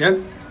something. Yeah?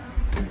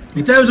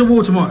 If there was a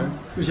war tomorrow,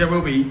 which there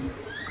will be,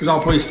 because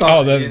I'll probably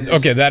start.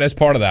 Okay, that is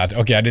part of that.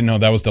 Okay, I didn't know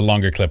that was the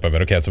longer clip of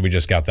it. Okay, so we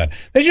just got that.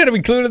 They should have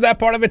included that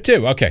part of it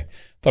too. Okay,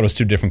 thought it was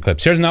two different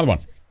clips. Here's another one.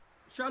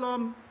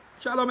 Shalom,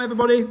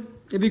 everybody.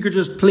 If you could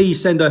just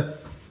please send a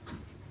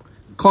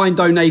kind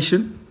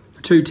donation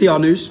to TR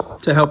News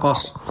to help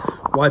us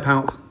wipe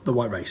out the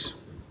white race.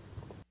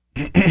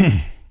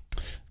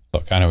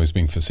 Look, I know he's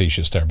being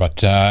facetious there,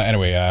 but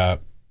anyway,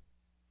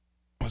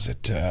 was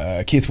it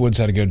Keith Woods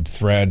had a good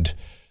thread.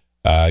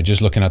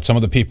 Just looking at some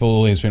of the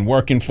people he's been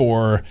working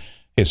for,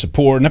 his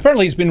support, and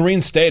apparently he's been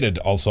reinstated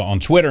also on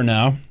Twitter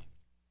now.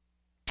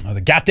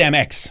 The goddamn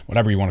X,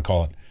 whatever you want to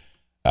call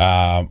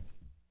it.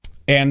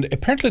 And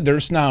apparently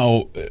there's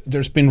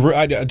been,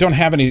 I don't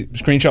have any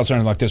screenshots or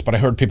anything like this, but I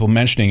heard people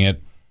mentioning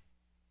it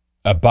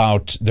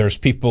about there's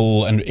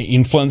people, and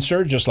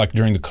influencer, just like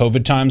during the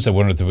COVID times, they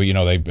wanted to,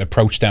 they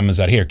approached them as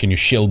that, here, can you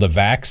shill the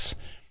vax?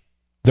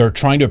 They're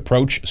trying to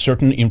approach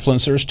certain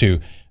influencers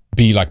to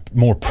be like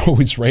more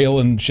pro-Israel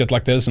and shit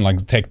like this and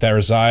like take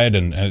their side,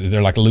 and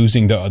they're like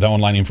losing the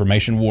online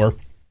information war.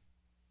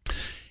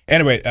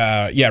 Anyway,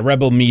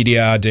 Rebel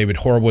Media, David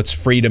Horowitz,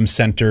 Freedom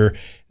Center.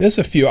 There's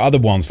a few other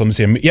ones. Let me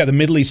see. Yeah, the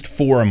Middle East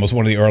Forum was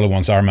one of the early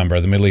ones I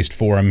remember. The Middle East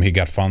Forum, he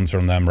got funds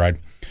from them, right?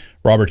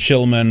 Robert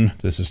Shillman.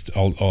 This is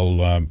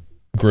all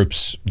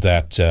groups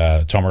that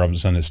Tommy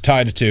Robinson is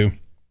tied to.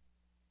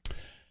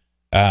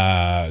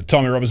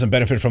 Tommy Robinson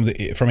benefited from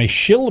a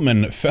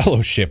Shillman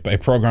Fellowship, a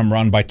program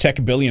run by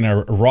tech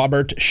billionaire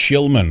Robert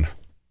Shillman.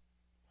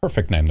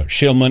 Perfect name there.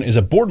 Shillman is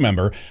a board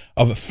member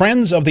of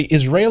Friends of the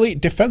Israeli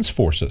Defense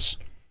Forces.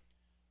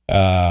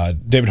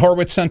 David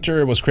Horowitz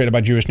Center was created by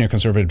Jewish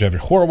neoconservative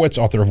David Horowitz,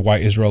 author of Why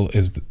Israel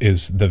is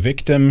the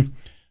Victim.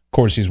 Of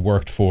course, he's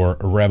worked for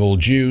Rebel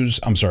News,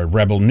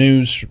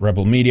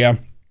 Rebel Media.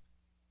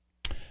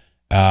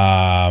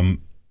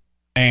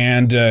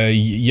 And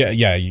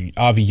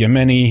Avi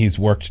Yemeni, he's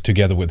worked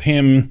together with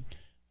him,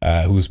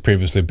 who's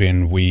previously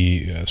been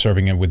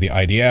serving with the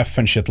IDF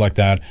and shit like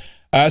that.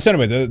 So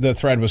anyway, the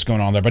thread was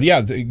going on there, but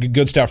yeah,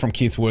 good stuff from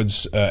Keith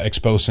Woods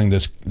exposing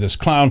this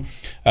clown.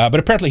 But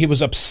apparently he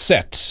was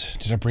upset.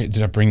 Did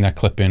I bring that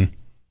clip in? Let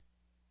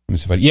me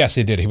see if yes,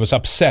 he did. He was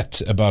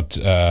upset about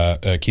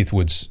Keith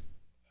Woods'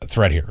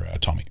 thread here,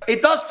 Tommy.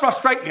 It does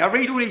frustrate me. I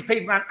read all these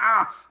people going,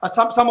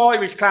 some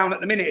Irish clown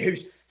at the minute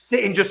who's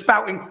sitting just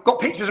spouting,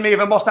 got pictures of me with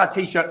a Mossad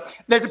t-shirt.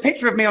 There's a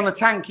picture of me on a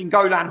tank in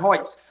Golan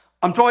Heights.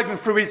 I'm driving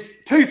through his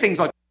two things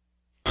I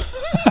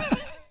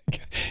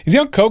Is he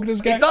on coke,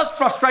 this guy? It does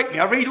frustrate me.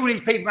 I read all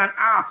these people going,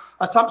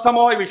 some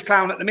Irish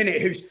clown at the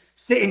minute who's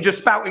sitting just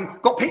spouting,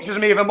 got pictures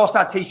of me with a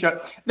Mossad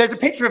t-shirt. There's a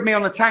picture of me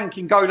on a tank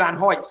in Golan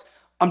Heights.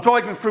 I'm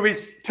driving through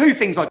his two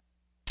things I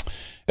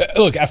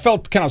Look, I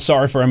felt kind of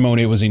sorry for him when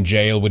he was in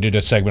jail. We did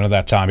a segment of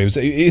that time.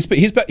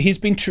 He's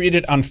been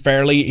treated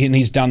unfairly, and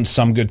he's done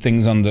some good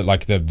things on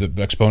the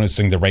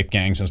exposing the rape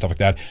gangs and stuff like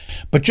that.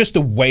 But just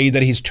the way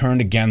that he's turned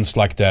against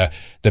like the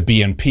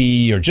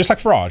BNP, or just like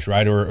Farage,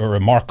 right, or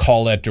Mark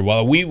Collett, or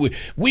well,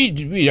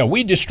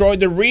 we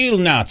destroyed the real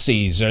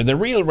Nazis or the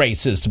real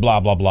racists, blah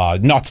blah blah,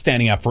 not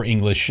standing up for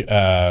English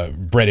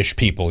British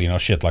people,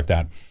 shit like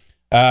that.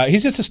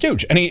 He's just a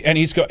stooge, and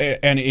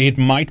it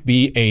might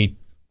be a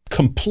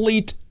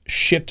complete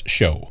shit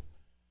show,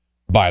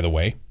 by the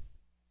way,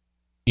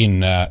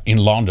 in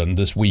London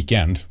this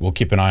weekend. We'll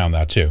keep an eye on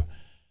that too.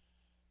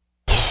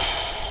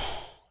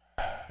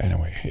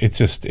 Anyway, it's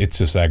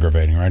just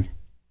aggravating, right?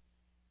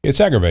 It's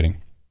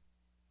aggravating.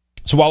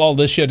 So while all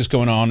this shit is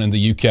going on in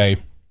the UK,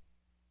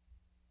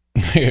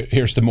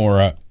 here's the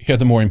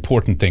more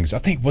important things. I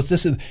think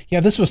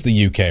this was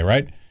the UK,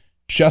 right?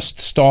 Just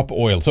stop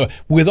oil. So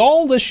with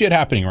all this shit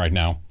happening right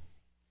now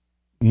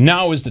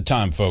is the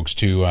time, folks,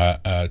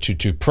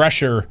 to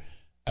pressure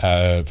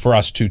for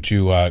us to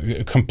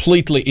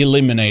completely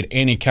eliminate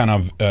any kind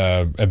of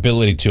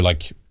ability to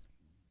like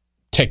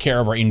take care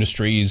of our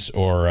industries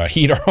or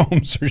heat our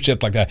homes or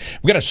shit like that.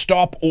 We got to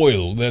stop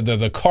oil.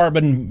 The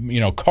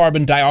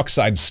carbon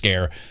dioxide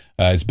scare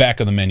is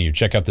back on the menu.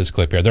 Check out this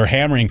clip here. They're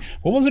hammering.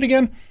 What was it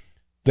again?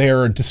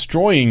 They're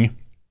destroying.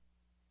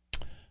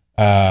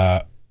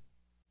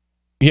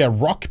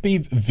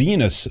 Rokeby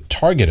Venus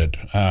targeted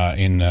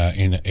in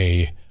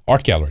a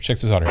art gallery. Check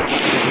this out here.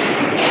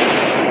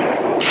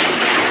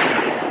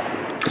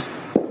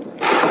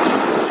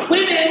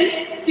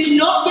 Women did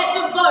not get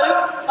the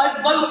vote by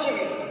voting.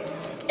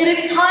 It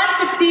is time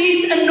for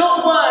deeds and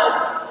not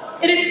words.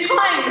 It is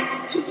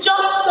time to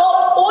just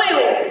stop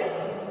oil.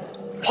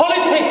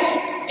 Politics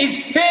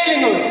is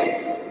failing us.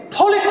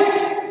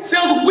 Politics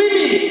failed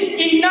women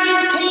in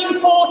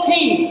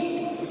 1914.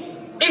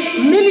 If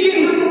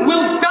millions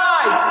will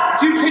die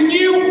due to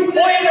new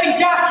oil and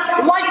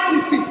gas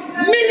licensing,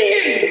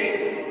 millions!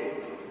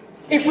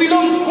 If we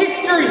love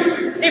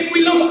history, if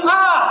we love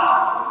art,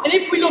 and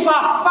if we love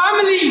our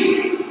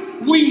families,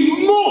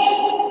 we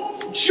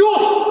must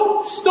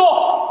just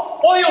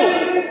stop oil.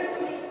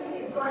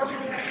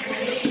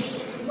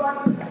 Please go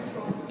into the next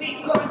one.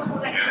 Please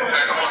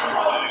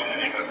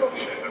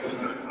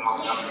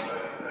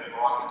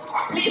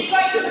go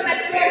to the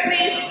next one,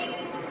 please.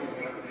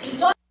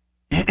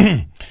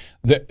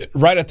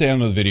 Right at the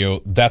end of the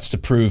video, that's the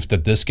proof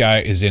that this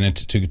guy is in it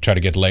to try to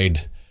get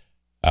laid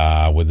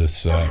with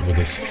his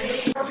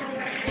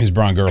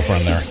brown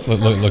girlfriend there.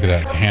 Look at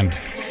that hand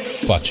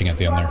clutching at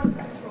the end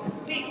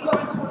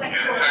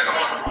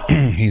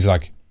there. He's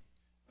like,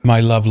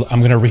 my love, I'm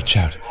going to reach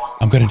out.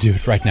 I'm going to do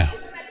it right now.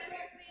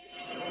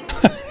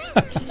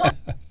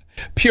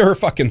 Pure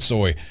fucking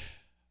soy,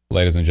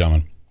 ladies and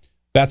gentlemen.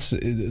 That's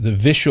the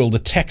visual, the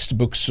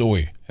textbook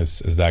soy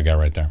is that guy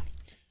right there.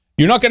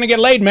 You're not going to get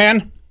laid,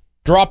 man.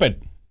 Drop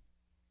it.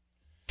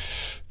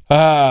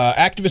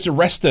 Activists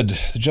arrested.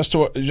 Just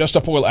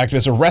Stop Oil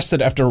activists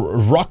arrested after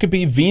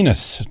Rokeby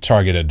Venus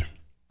targeted.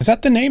 Is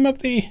that the name of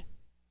the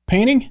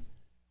painting?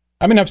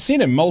 I mean, I've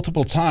seen it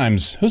multiple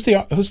times. Who's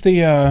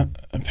the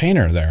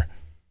painter there?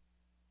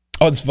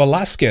 Oh, it's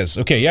Velasquez.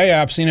 Okay,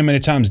 yeah, I've seen him many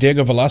times.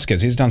 Diego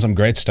Velasquez. He's done some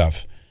great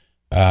stuff.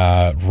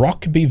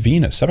 Rokeby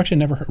Venus. I've actually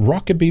never heard.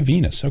 Rokeby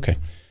Venus. Okay. I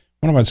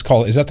wonder what it's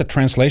called. Is that the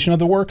translation of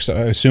the works?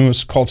 I assume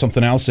it's called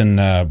something else.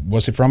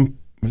 Was he from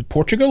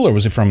Portugal or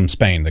was he from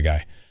Spain, the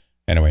guy?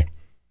 Anyway,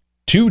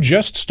 2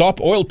 Just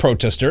Stop Oil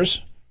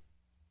protesters,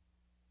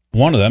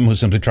 one of them who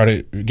simply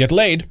tried to get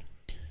laid,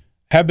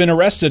 have been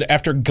arrested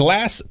after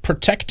glass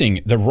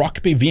protecting the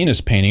Rokeby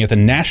Venus painting at the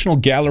National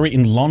Gallery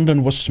in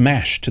London was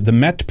smashed. The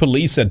Met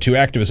Police said 2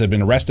 activists had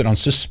been arrested on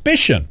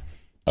suspicion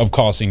of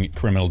causing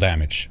criminal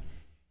damage.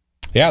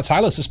 Yeah, it's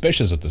highly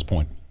suspicious at this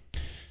point.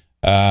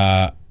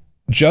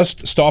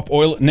 Just Stop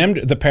Oil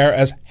named the pair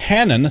as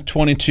Hannon,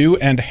 22,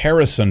 and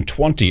Harrison,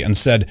 20, and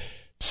said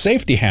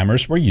safety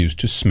hammers were used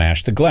to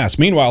smash the glass.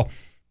 Meanwhile,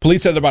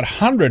 police said about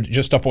 100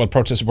 Just Stop Oil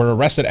protesters were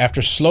arrested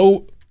after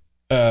slow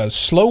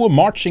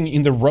marching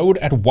in the road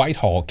at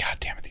Whitehall. God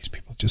damn it, these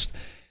people just...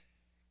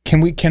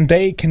 Can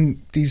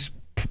these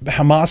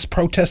Hamas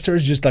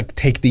protesters just like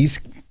take these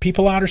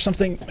people out or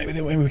something? Maybe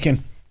we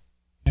can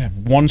have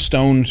one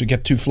stone to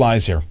get 2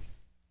 flies here.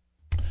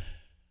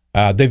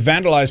 They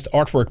vandalized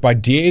artwork by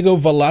Diego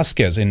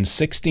Velasquez in the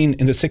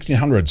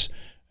 1600s.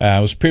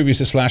 It was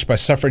previously slashed by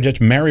suffragette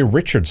Mary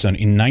Richardson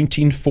in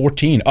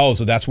 1914. Oh,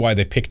 so that's why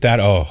they picked that.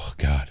 Oh,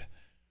 God.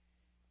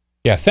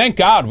 Yeah, thank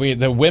God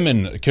the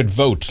women could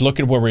vote. Look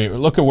at where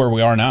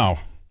we are now.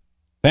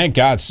 Thank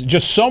God. It's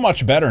just so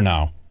much better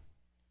now.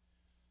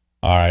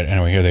 All right,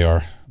 anyway, here they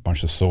are. A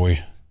bunch of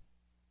soy.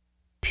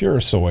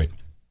 Pure soy.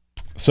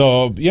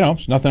 So,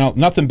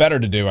 nothing better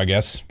to do, I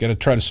guess. Got to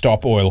try to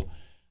stop oil.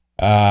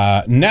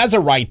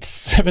 Nazarite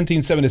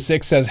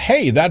 1776 says,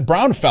 hey, that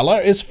brown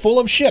fella is full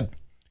of shit.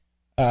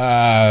 Who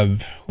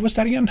was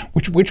that again?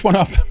 Which one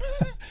of them?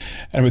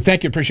 Anyway,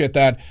 thank you, appreciate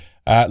that.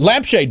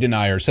 Lampshade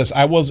Denier says,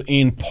 I was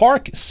in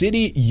Park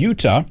City,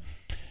 Utah,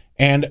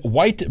 And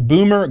white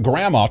boomer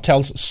grandma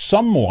tells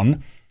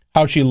someone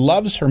how she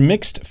loves her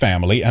mixed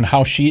family and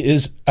how she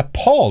is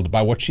appalled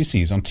by what she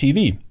sees on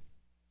TV.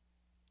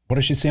 What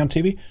does she see on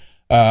TV?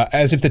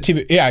 As if the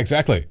TV, yeah,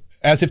 exactly.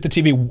 As if the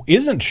TV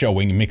isn't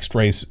showing mixed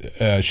race,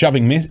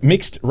 shoving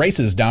mixed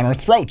races down our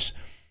throats.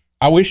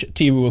 I wish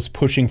TV was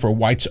pushing for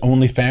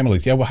whites-only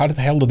families. Yeah, well, how the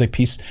hell do they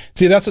piece?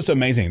 See, that's what's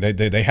amazing.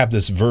 They have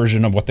this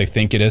version of what they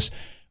think it is.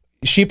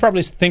 She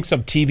probably thinks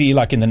of TV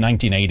like in the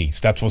 1980s.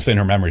 That's what's in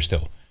her memory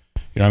still.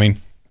 You know what I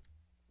mean?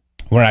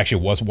 When it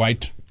actually was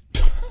white.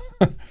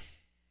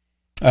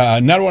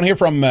 Another one here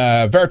from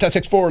Veritas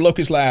X4,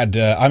 Locust Lad.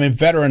 I'm a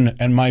veteran,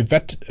 and my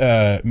vet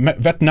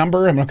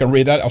number, I'm not going to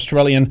read that,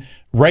 Australian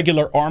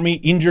Regular Army,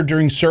 injured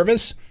during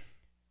service.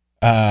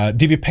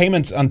 DV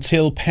payments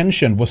until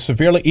pension, was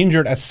severely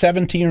injured as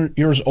 17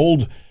 years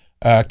old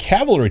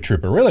cavalry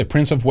trooper. Really?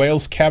 Prince of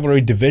Wales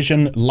Cavalry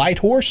Division Light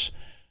Horse.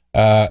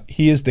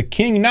 He is the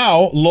king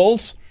now,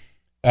 lols.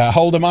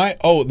 How old am I?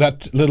 Oh,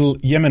 that little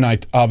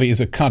Yemenite Avi is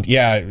a cunt.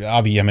 Yeah,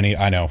 Avi Yemeni,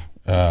 I know.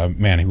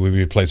 Man,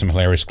 we played some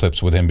hilarious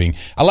clips with him being...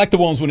 I like the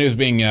ones when he was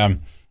being... when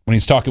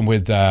he's talking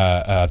with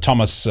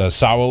Thomas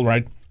Sowell,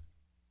 right?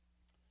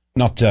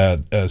 Not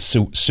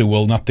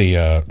Sewell, not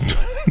the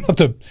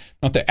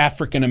not the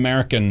African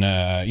American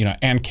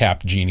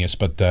ANCAP genius,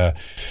 but the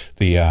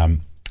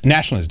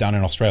nationalist down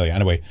in Australia.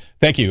 Anyway,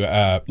 thank you,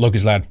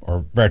 Loki's Lad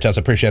or Veritas.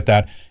 I appreciate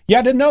that. Yeah,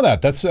 I didn't know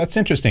that. That's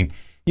interesting.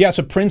 Yeah,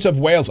 so Prince of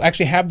Wales. I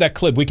actually have that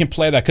clip. We can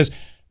play that because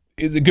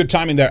it's a good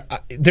timing there.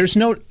 There's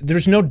no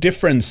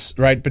difference,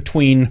 right,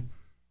 between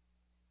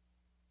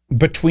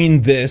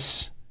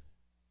this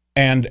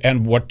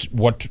and what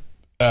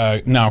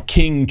now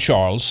King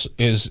Charles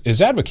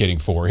is advocating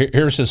for.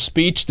 Here's his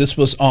speech. This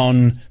was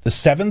on the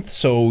 7th,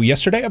 so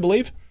yesterday, I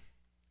believe.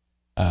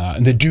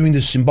 And they're doing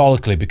this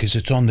symbolically because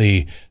it's on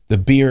the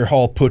Beer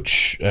Hall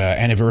Putsch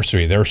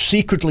anniversary. They're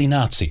secretly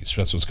Nazis.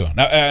 That's what's going on.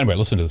 Now, anyway,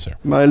 listen to this here.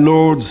 My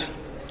lords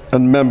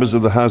and members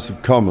of the House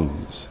of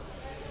Commons,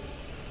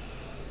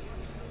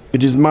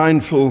 it is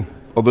mindful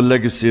of a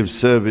legacy of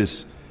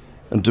service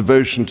and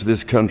devotion to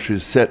this country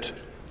set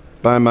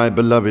by my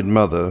beloved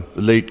mother,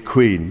 the late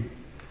Queen,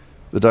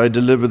 that I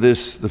deliver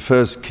this, the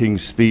first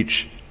King's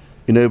speech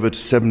in over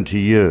 70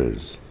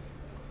 years.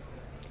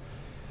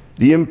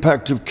 The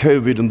impact of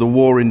COVID and the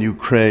war in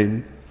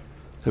Ukraine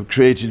have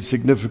created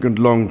significant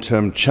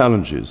long-term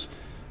challenges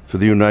for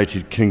the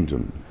United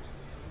Kingdom.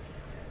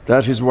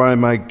 That is why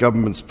my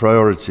government's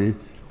priority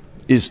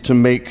is to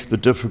make the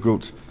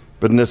difficult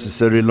but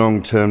necessary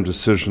long-term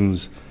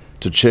decisions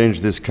to change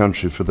this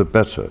country for the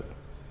better.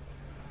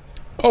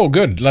 Oh,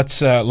 good. Let's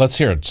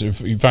hear it.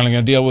 You finally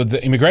going to deal with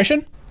the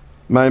immigration?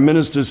 My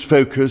minister's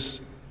focus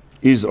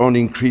is on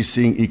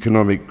increasing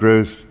economic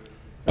growth.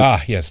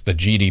 Yes, the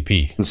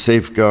GDP. And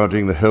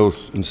safeguarding the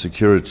health and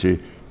security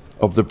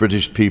of the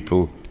British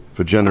people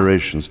for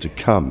generations to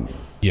come.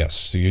 Yes,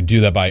 so you do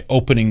that by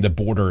opening the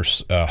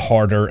borders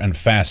harder and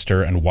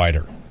faster and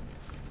wider.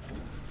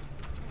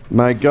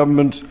 My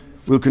government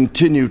will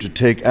continue to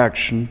take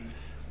action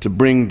to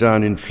bring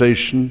down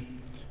inflation,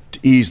 to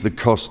ease the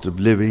cost of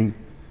living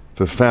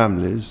for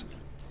families,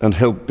 and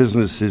help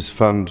businesses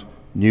fund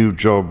new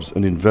jobs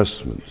and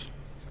investment.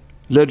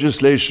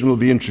 Legislation will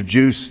be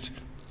introduced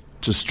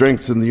to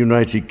strengthen the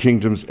United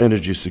Kingdom's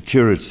energy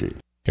security.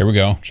 Here we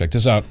go. Check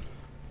this out.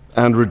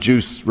 And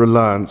reduce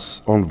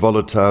reliance on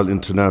volatile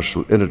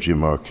international energy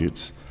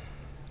markets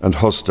and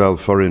hostile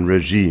foreign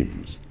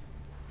regimes.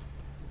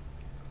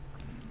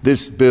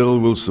 This bill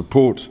will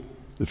support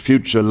the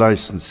future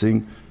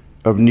licensing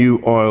of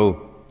new oil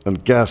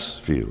and gas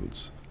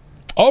fields.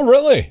 Oh,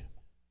 really?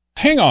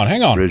 Hang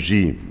on.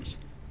 Regimes.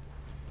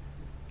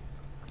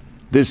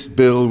 This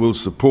bill will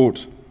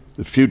support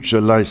the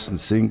future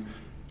licensing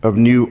of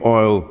new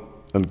oil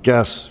and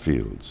gas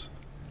fields,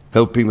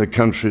 helping the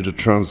country to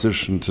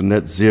transition to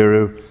net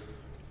zero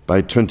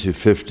by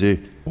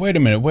 2050. Wait a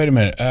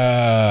minute.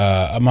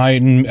 Am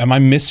I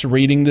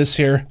misreading this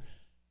here?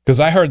 Because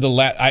I heard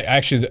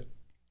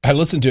I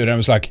listened to it and I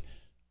was like,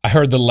 I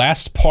heard the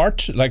last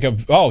part like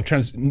of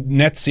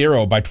net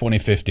zero by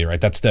 2050, right?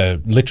 That's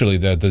literally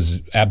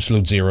the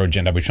absolute zero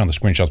agenda. We've shown the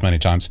screenshots many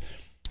times.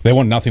 They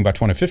want nothing by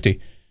 2050.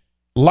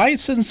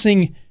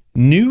 Licensing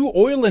new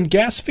oil and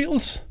gas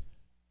fields?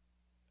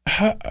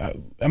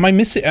 Am I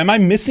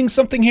missing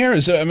something here?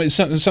 Is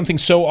something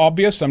so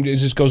obvious? It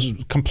just goes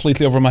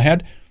completely over my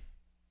head.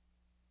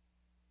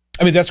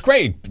 I mean, that's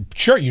great.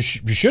 Sure, you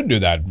should do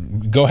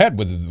that. Go ahead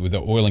with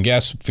the oil and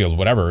gas fields,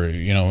 whatever.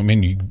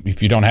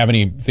 If you don't have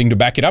anything to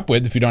back it up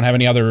with, if you don't have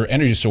any other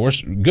energy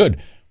source,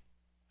 good.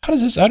 How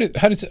do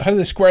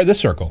they square this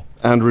circle?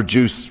 And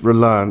reduce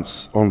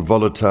reliance on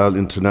volatile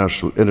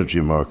international energy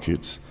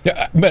markets.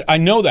 Yeah, but I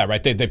know that,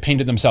 right? They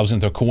painted themselves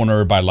into a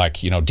corner by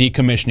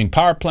decommissioning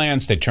power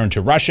plants. They turned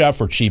to Russia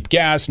for cheap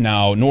gas.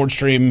 Now Nord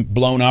Stream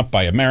blown up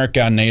by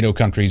America, NATO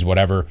countries,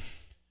 whatever.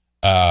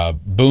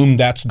 Boom,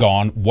 that's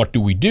gone. What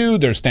do we do?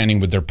 They're standing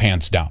with their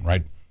pants down,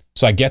 right?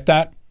 So I get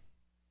that.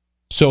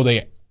 So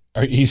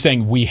he's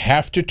saying we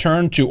have to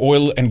turn to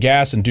oil and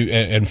gas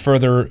and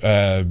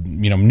further,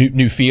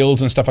 new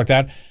fields and stuff like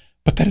that.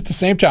 But then at the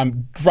same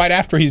time, right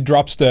after he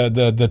drops the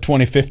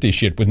 2050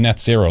 shit with net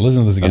zero,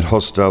 listen to this again. And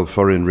hostile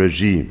foreign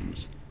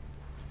regimes.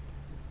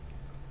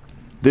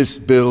 This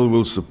bill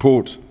will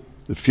support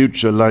the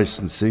future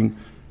licensing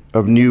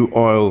of new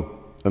oil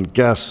and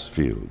gas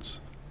fields,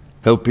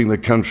 helping the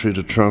country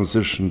to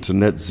transition to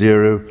net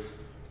zero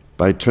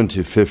by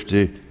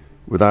 2050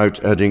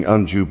 without adding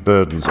undue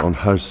burdens on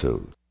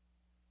households.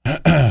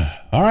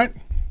 All right.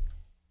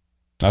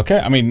 Okay,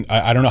 I mean,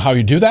 I don't know how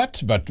you do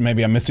that, but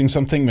maybe I'm missing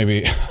something,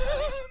 maybe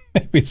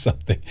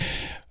something.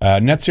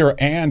 Net zero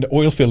and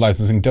oil field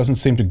licensing doesn't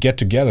seem to get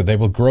together. They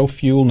will grow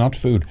fuel, not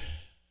food.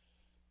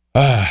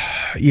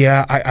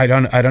 Yeah, I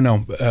don't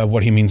know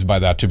what he means by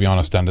that, to be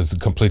honest, and it's a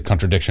complete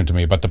contradiction to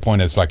me. But the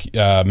point is, like,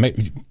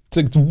 the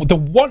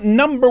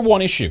number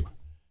one issue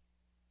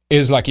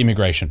is like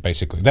immigration,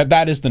 basically.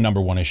 That is the number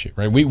one issue,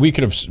 right?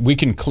 We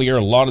can clear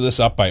a lot of this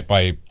up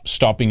by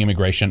stopping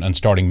immigration and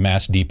starting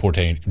mass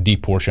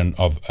deportation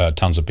of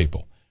tons of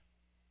people.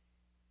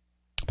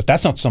 But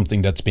that's not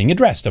something that's being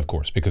addressed, of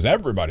course, because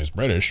everybody's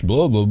British,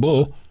 blah blah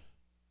blah.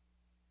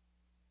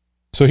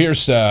 So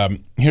here's to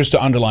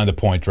underline the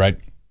point, right,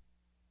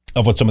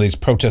 of what some of these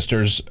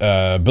protesters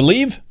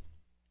believe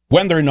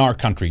when they're in our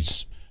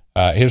countries.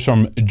 Here's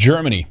from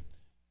Germany,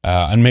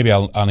 and maybe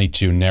I'll need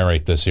to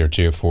narrate this here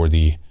too for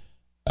the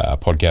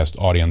podcast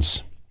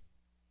audience.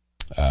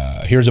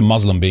 Here's a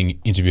Muslim being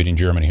interviewed in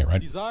Germany here,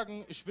 right?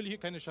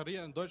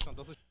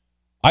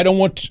 I don't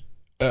want...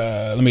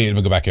 let me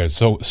go back here.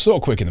 So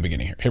quick in the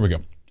beginning here. Here we go.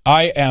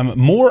 I am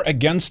more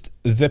against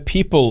the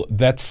people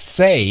that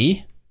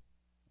say...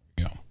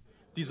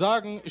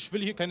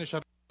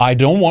 I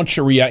don't want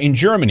Sharia in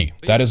Germany.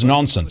 That is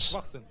nonsense.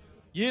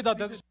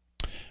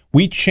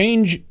 We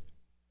change...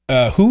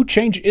 who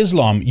change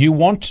Islam? You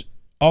want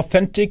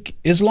authentic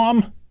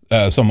Islam?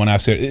 Someone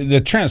asked here.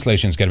 The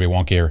translation's got to be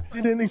wonky here.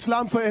 Den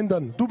Islam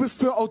verändern. Du bist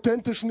für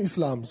authentischen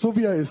Islam, so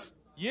wie ist.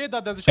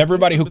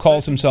 Everybody who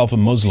calls himself a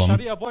Muslim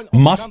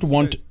must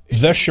want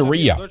the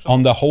Sharia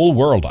on the whole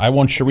world. I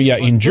want Sharia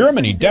in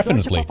Germany,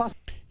 definitely.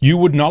 You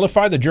would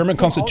nullify the German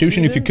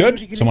constitution if you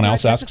could? Someone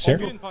else asks here.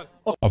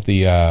 Of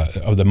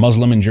the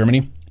Muslim in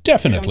Germany?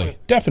 Definitely.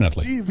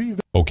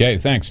 Okay,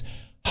 thanks.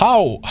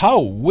 How?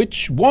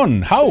 Which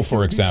one? How,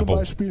 for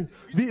example?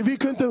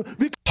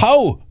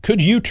 How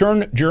could you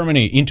turn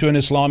Germany into an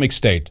Islamic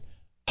state?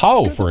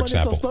 How, for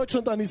example?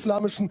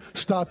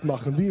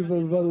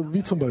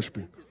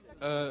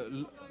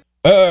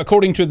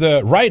 According to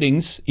the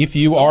writings, if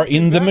you are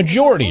in the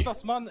majority.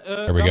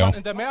 There we go.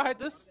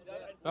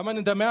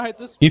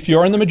 If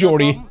you're in the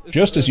majority,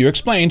 just as you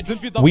explained,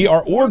 we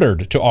are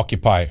ordered to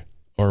occupy,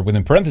 or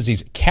within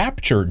parentheses,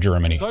 capture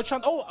Germany.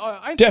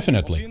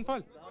 Definitely.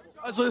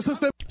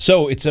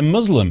 So it's a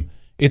Muslim,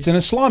 it's an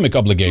Islamic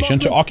obligation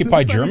to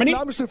occupy Germany?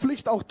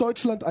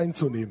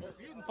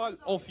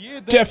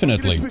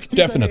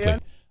 Definitely.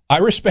 I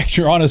respect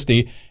your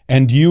honesty,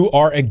 and you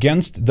are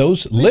against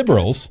those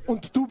liberals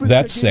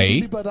that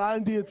say,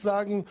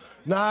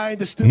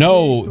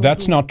 no,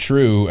 that's not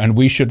true, and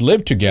we should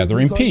live together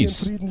in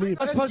peace.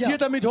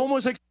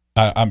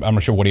 I'm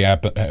not sure what he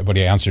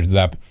answered to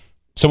that.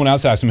 Someone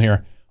else asked him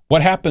here,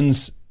 what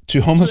happens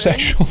to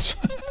homosexuals?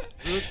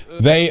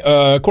 They,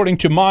 according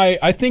to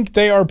I think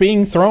they are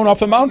being thrown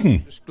off a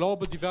mountain.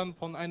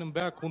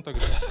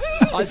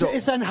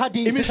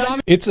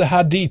 It's a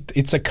hadith,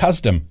 it's a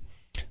custom.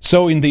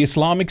 So in the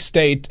Islamic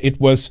State,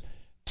 it was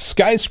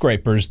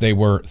skyscrapers they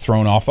were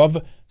thrown off of.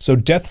 So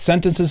death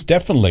sentences,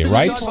 definitely,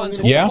 right?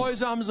 Yeah?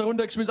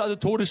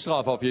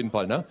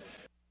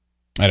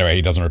 Anyway,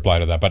 he doesn't reply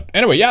to that. But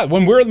anyway, yeah,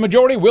 when we're the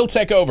majority, we'll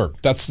take over.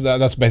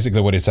 That's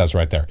basically what he says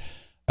right there.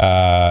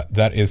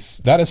 That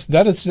is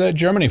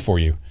Germany for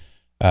you.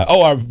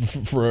 I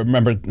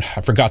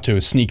forgot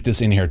to sneak this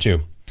in here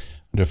too.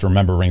 If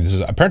remembering this is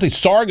apparently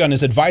Sargon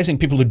is advising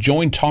people to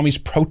join Tommy's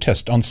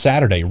protest on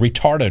Saturday.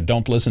 Retarded,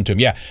 don't listen to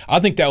him. Yeah, I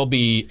think that will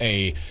be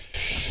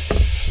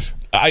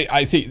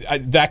I think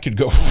that could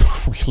go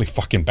really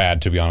fucking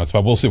bad, to be honest.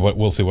 But we'll see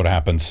what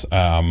happens.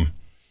 Yeah.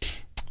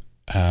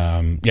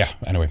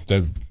 Anyway,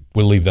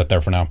 we'll leave that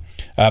there for now.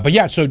 But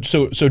yeah, so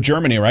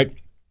Germany, right?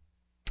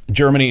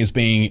 Germany is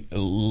being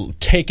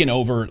taken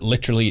over.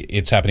 Literally,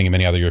 it's happening in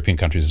many other European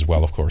countries as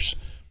well, of course.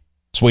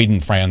 Sweden,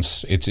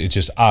 France, it's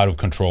just out of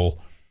control.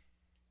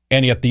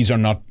 And yet these are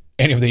not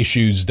any of the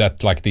issues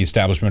that like the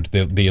establishment,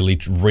 the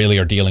elite really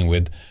are dealing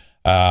with.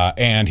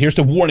 And here's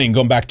the warning,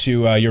 going back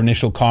to your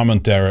initial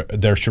comment there,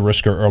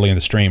 Sharusker, early in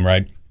the stream,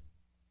 right?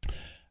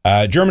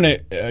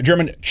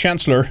 German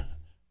Chancellor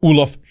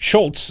Olaf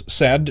Scholz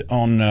said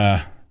on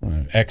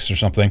X or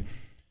something,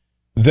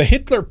 the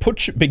Hitler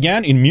Putsch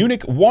began in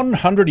Munich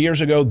 100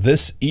 years ago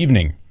this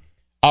evening.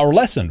 Our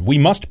lesson, we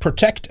must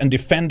protect and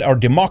defend our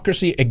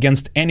democracy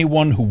against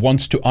anyone who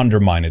wants to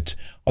undermine it.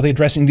 Are they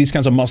addressing these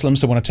kinds of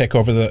Muslims that want to take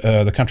over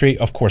the country?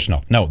 Of course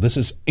not. No, this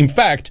is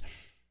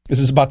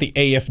about the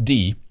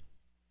AfD,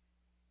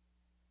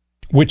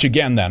 which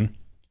again then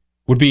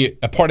would be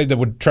a party that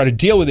would try to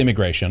deal with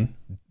immigration,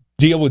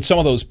 deal with some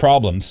of those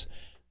problems.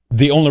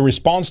 The only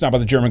response now by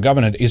the German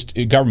government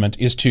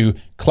is to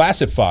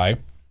classify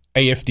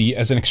AfD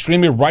as an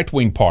extremely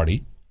right-wing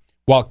party,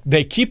 while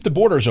they keep the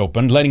borders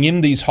open, letting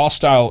in these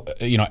hostile,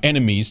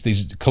 enemies,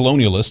 these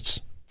colonialists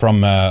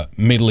from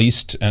Middle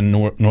East and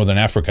Northern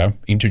Africa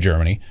into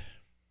Germany.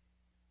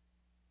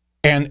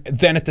 And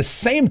then at the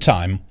same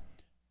time,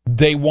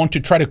 they want to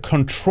try to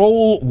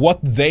control what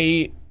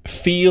they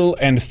feel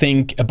and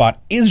think about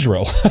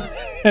Israel,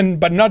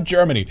 but not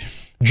Germany.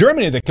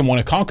 Germany, they can want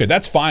to conquer.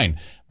 That's fine.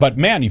 But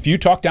man, if you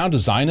talk down to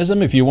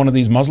Zionism, if you're one of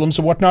these Muslims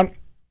or whatnot,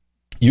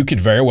 you could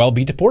very well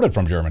be deported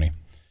from Germany.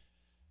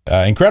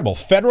 Incredible.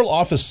 Federal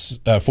Office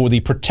for the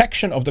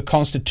Protection of the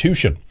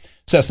Constitution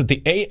says that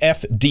the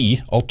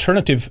AfD,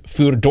 Alternative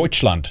für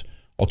Deutschland,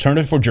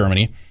 Alternative for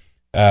Germany,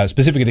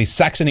 specifically the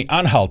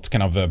Saxony-Anhalt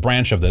kind of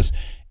branch of this,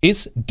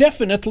 is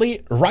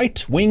definitely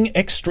right-wing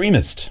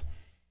extremist.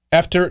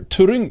 After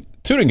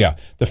Thuringia,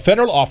 the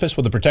Federal Office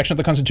for the Protection of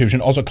the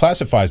Constitution also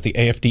classifies the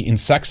AfD in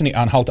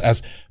Saxony-Anhalt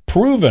as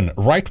proven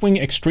right-wing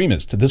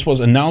extremist. This was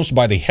announced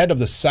by the head of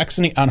the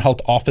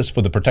Saxony-Anhalt Office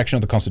for the Protection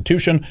of the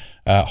Constitution,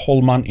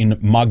 Hollmann in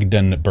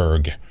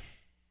Magdeburg.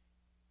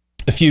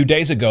 A few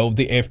days ago,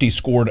 the AfD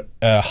scored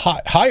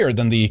higher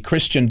than the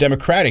Christian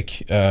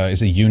Democratic,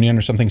 is a union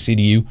or something,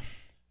 CDU,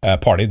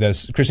 party,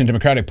 the Christian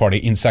Democratic Party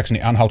in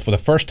Saxony-Anhalt for the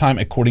first time,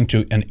 according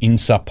to an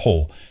INSA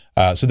poll.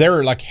 So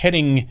they're like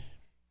heading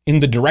in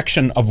the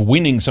direction of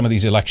winning some of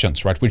these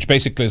elections, right? Which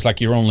basically is like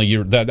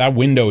that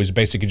window is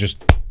basically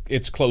just,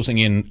 it's closing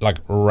in like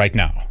right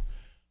now.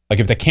 Like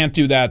if they can't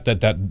do that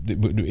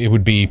it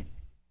would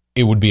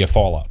be a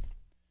fallout.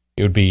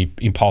 It would be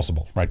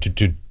impossible, right, to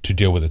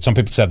deal with it. Some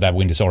people said that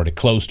window is already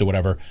closed or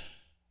whatever.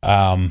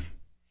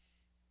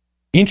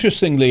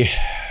 Interestingly,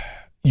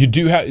 you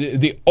do have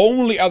the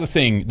only other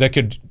thing that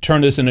could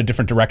turn this in a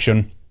different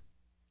direction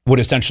would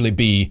essentially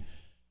be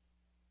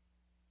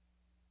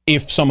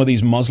if some of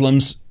these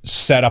Muslims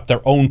set up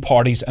their own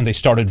parties and they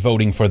started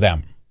voting for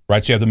them,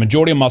 right? So you have the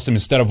majority of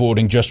Muslims, instead of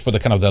voting just for the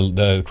kind of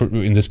the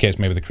in this case,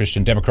 maybe the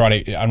Christian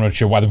Democratic, I'm not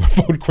sure why they would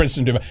vote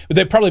Christian Democratic, but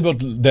they probably vote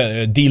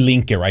the Die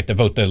Linke, right? They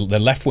vote the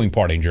left-wing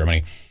party in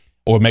Germany,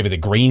 or maybe the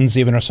Greens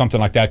even, or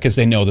something like that, because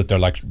they know that they're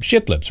like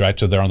shit-lips, right?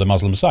 So they're on the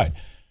Muslim side.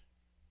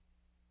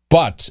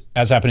 But,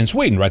 as happened in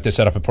Sweden, right, they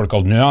set up a party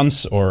called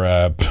Nuance, or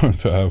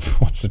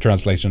what's the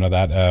translation of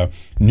that?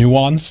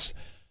 Nuance?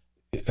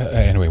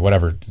 Anyway,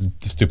 whatever,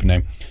 the stupid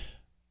name.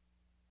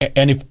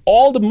 And if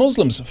all the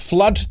Muslims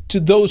flood to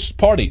those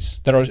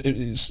parties that are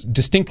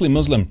distinctly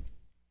Muslim,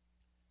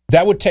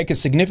 that would take a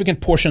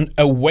significant portion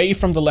away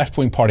from the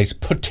left-wing parties,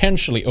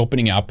 potentially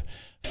opening up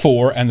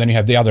for, and then you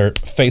have the other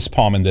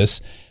facepalm in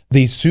this,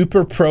 the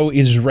super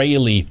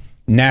pro-Israeli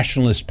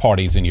nationalist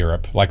parties in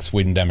Europe, like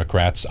Sweden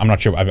Democrats. I'm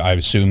not sure. I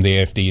assume the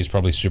AfD is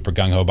probably super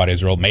gung-ho about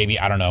Israel. Maybe,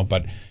 I don't know.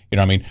 But, you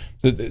know what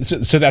I mean?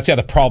 So that's the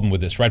other problem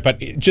with this, right? But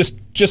just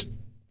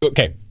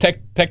okay,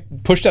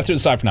 push that to the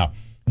side for now.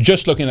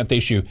 Just looking at the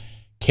issue,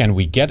 can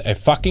we get a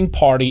fucking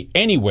party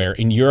anywhere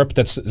in Europe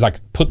that's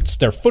like puts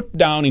their foot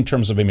down in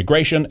terms of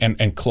immigration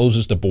and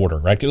closes the border,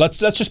 right? Let's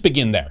just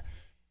begin there.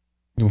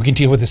 We can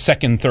deal with the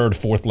second, third,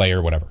 fourth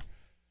layer, whatever.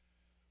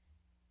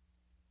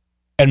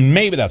 And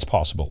maybe that's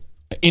possible.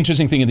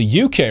 Interesting thing in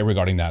the UK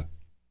regarding that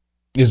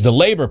is the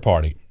Labour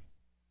Party.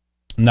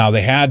 Now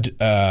they had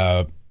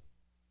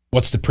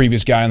what's the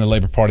previous guy in the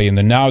Labour Party, and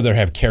then now they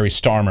have Keir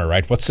Starmer,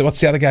 right? What's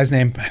the other guy's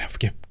name? I'm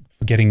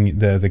forgetting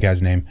the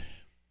guy's name.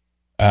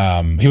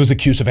 He was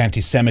accused of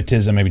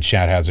anti-Semitism. Maybe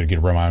Chad Hazard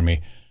could remind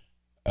me.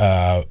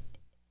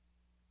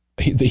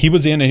 He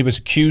was in and he was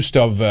accused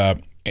of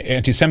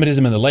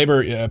anti-Semitism in the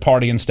Labour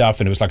Party and stuff,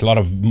 and it was like a lot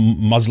of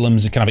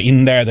Muslims kind of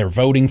in there. They're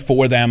voting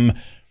for them.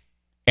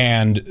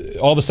 And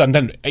all of a sudden,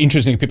 then,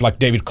 interesting, people like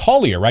David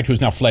Collier, right, who's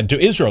now fled to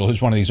Israel,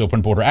 who's one of these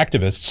open border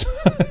activists,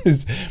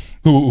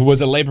 who was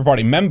a Labour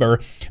Party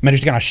member,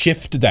 managed to kind of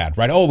shift that,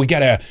 right? Oh, we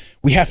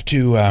have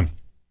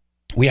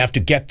to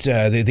get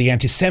the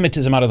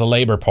anti-Semitism out of the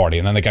Labour Party,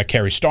 and then they got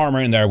Keir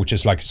Starmer in there, which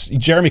is like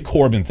Jeremy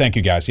Corbyn. Thank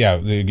you guys, yeah,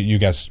 you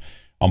guys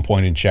on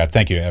point in chat.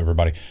 Thank you,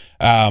 everybody.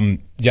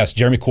 Yes,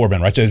 Jeremy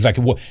Corbyn, right? So it's like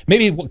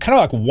maybe kind of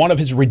like one of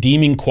his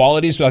redeeming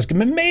qualities. Like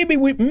maybe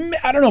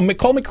I don't know,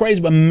 call me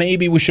crazy, but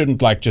maybe we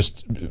shouldn't like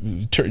just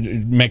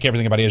make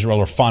everything about Israel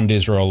or fund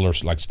Israel or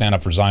like stand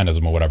up for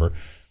Zionism or whatever.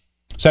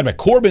 So anyway,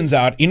 Corbyn's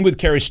out in with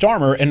Keir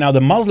Starmer, and now the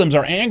Muslims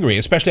are angry,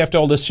 especially after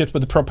all this shit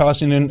with the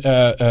pro-Palestinian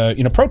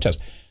protest.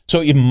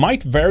 So it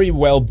might very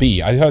well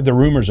be, I heard the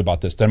rumors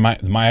about this, that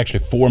might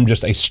actually form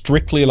just a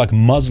strictly like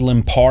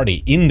Muslim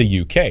party in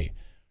the UK.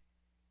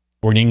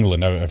 Or in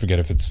England, I forget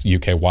if it's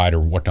UK-wide or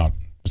whatnot.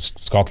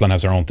 Scotland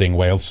has their own thing.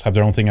 Wales have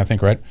their own thing, I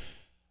think, right?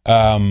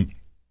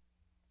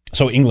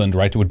 So England,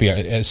 right, would be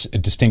a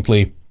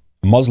distinctly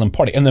Muslim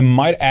party. And they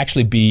might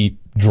actually be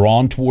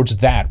drawn towards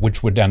that,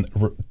 which would then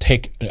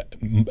take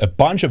a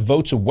bunch of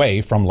votes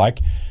away from,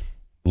 like,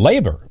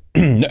 Labour.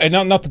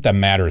 Not that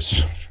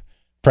matters,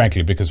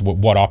 frankly, because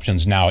what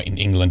options now in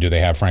England do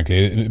they have,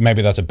 frankly?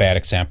 Maybe that's a bad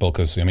example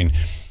because, I mean,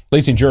 at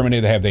least in Germany,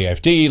 they have the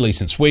AfD. At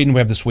least in Sweden, we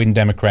have the Sweden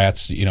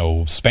Democrats. You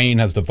know, Spain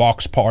has the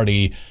Vox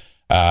Party.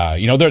 There are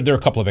a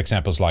couple of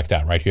examples like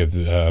that, right? You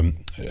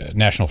have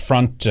National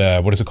Front.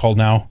 What is it called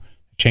now?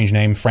 change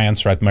name,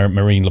 France, right?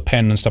 Marine Le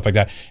Pen and stuff like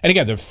that. And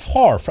again, they're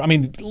far from, I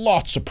mean,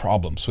 lots of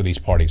problems with these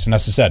parties. And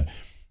as I said,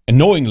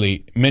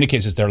 annoyingly, in many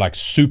cases, they're like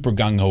super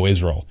gung-ho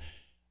Israel.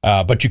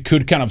 But you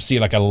could kind of see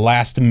like a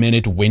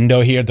last-minute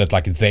window here that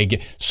like they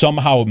get,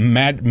 somehow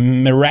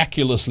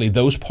miraculously,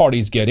 those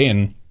parties get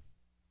in.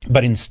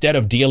 But instead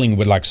of dealing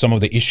with like some of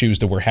the issues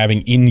that we're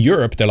having in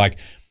Europe, they're like,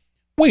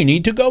 we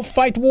need to go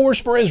fight wars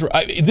for Israel.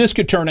 This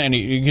could turn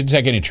you could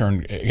take any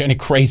turn, any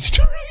crazy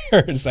turn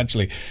here,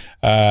 essentially,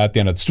 at the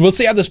end of this. We'll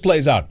see how this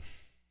plays out.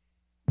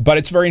 But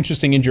it's very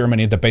interesting in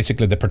Germany that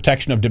basically the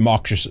protection of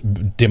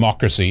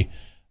democracy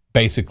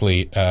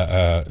basically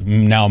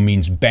now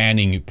means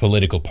banning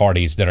political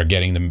parties that are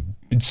getting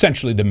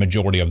essentially the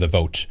majority of the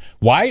vote.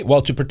 Why?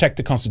 Well, to protect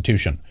the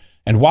Constitution.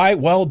 And why?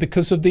 Well,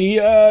 because of the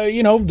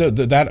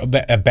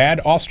that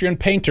bad Austrian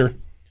painter,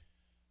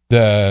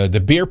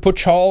 the beer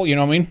putsch hall, you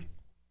know what I mean?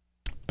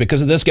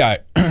 Because of this guy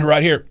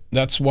right here.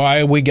 That's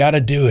why we got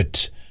to do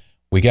it.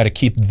 We got to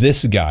keep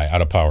this guy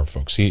out of power,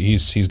 folks.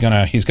 He's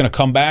gonna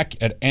come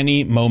back at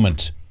any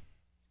moment.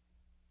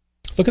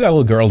 Look at that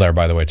little girl there,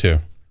 by the way, too.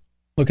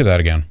 Look at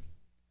that again.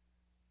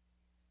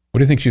 What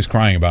do you think she's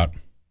crying about? Do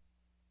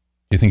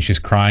you think she's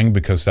crying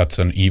because that's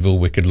an evil,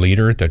 wicked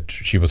leader that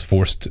she was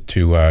forced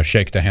to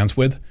shake the hands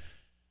with?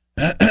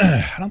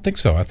 I don't think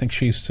so. I think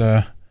she's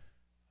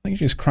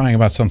crying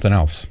about something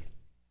else.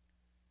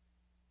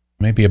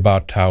 Maybe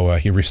about how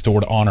he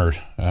restored honor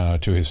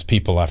to his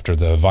people after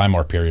the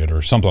Weimar period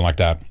or something like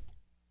that.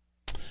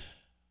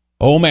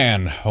 Oh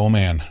man.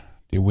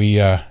 Did we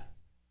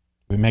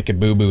make a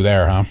boo-boo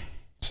there, huh?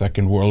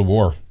 Second World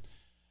War.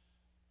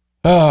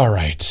 All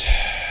right.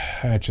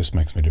 That just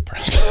makes me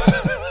depressed.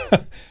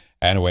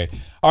 Anyway.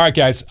 All right,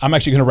 guys. I'm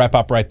actually going to wrap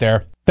up right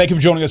there. Thank you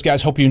for joining us,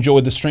 guys. Hope you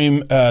enjoyed the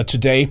stream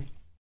today.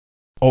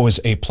 Always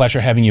a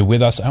pleasure having you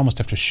with us. We almost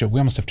have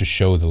to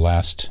show the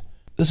last.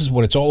 This is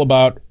what it's all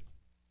about.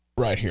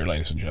 Right here,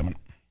 ladies and gentlemen.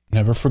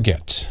 Never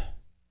forget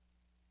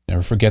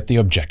the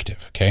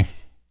objective, okay?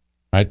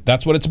 Right?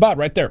 That's what it's about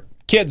right there.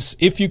 Kids,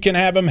 if you can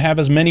have them, have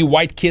as many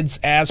white kids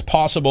as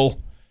possible.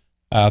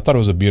 I thought it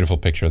was a beautiful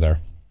picture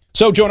there.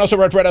 So join us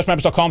over at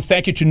redicemembers.com.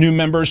 Thank you to new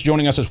members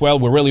joining us as well.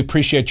 We really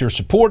appreciate your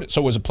support. It's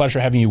always a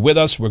pleasure having you with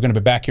us. We're going to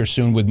be back here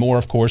soon with more,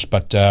 of course.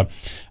 But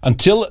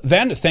until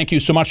then, thank you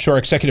so much to our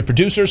executive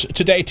producers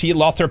today, T.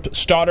 Lothrop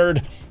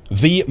Stoddard,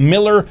 V.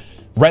 Miller,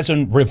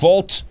 Resin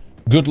Revolt,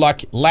 Good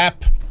Luck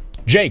Lap,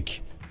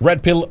 Jake,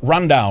 Red Pill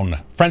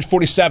Rundown, French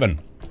 47,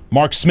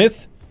 Mark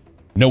Smith,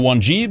 No One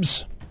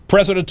Jeeves,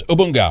 President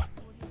Ubunga.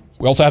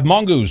 We also have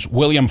Mongoose,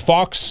 William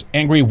Fox,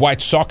 Angry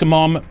White Soccer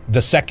Mom,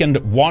 The Second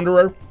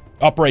Wanderer,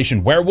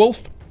 Operation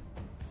Werewolf.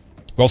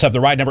 We also have The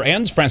Ride Never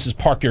Ends, Francis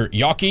Parker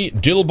Yockey,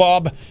 Dill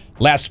Bob,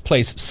 Last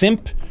Place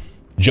Simp,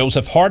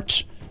 Joseph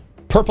Hart,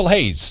 Purple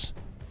Haze,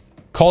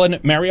 Colin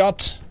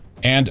Marriott,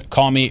 and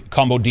Call Me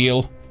Combo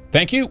Deal.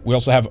 Thank you. We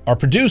also have our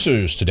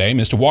producers today,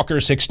 Mr.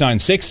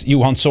 Walker696,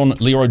 Johansson,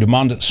 Leroy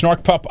Dumond,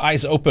 Snark Pup,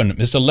 Eyes Open,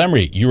 Mr.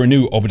 Lemry,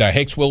 Uranu, Obadiah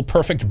Hakeswill,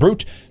 Perfect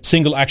Brute,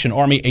 Single Action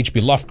Army,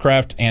 HB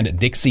Lovecraft, and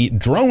Dixie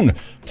Drone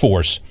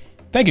Force.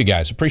 Thank you,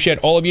 guys. Appreciate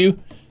all of you.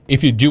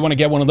 If you do want to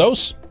get one of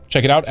those,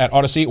 check it out at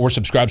Odyssey or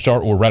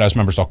Subscribestar or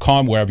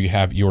redicemembers.com, wherever you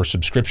have your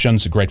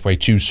subscriptions. A great way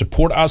to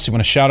support us. You want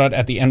a shout out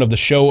at the end of the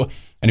show.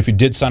 And if you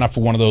did sign up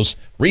for one of those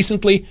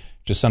recently,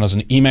 just send us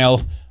an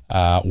email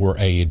or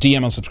a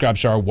DM on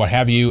Subscribestar, what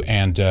have you,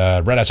 and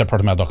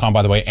redice@protonmail.com,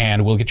 by the way,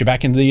 and we'll get you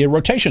back into the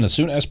rotation as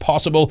soon as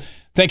possible.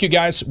 Thank you,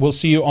 guys. We'll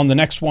see you on the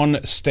next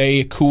one.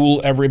 Stay cool,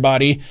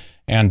 everybody,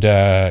 and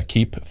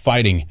keep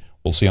fighting.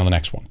 We'll see you on the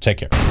next one. Take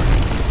care.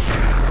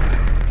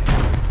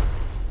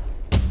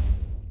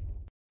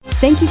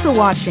 Thank you for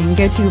watching.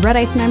 Go to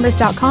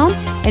redicemembers.com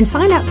and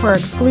sign up for our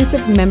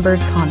exclusive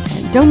members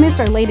content. Don't miss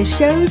our latest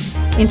shows,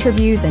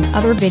 interviews, and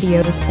other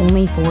videos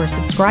only for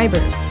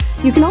subscribers.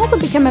 You can also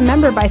become a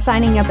member by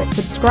signing up at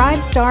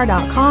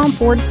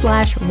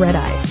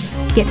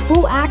subscribestar.com/redice. Get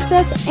full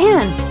access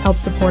and help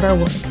support our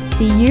work.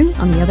 See you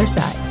on the other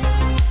side.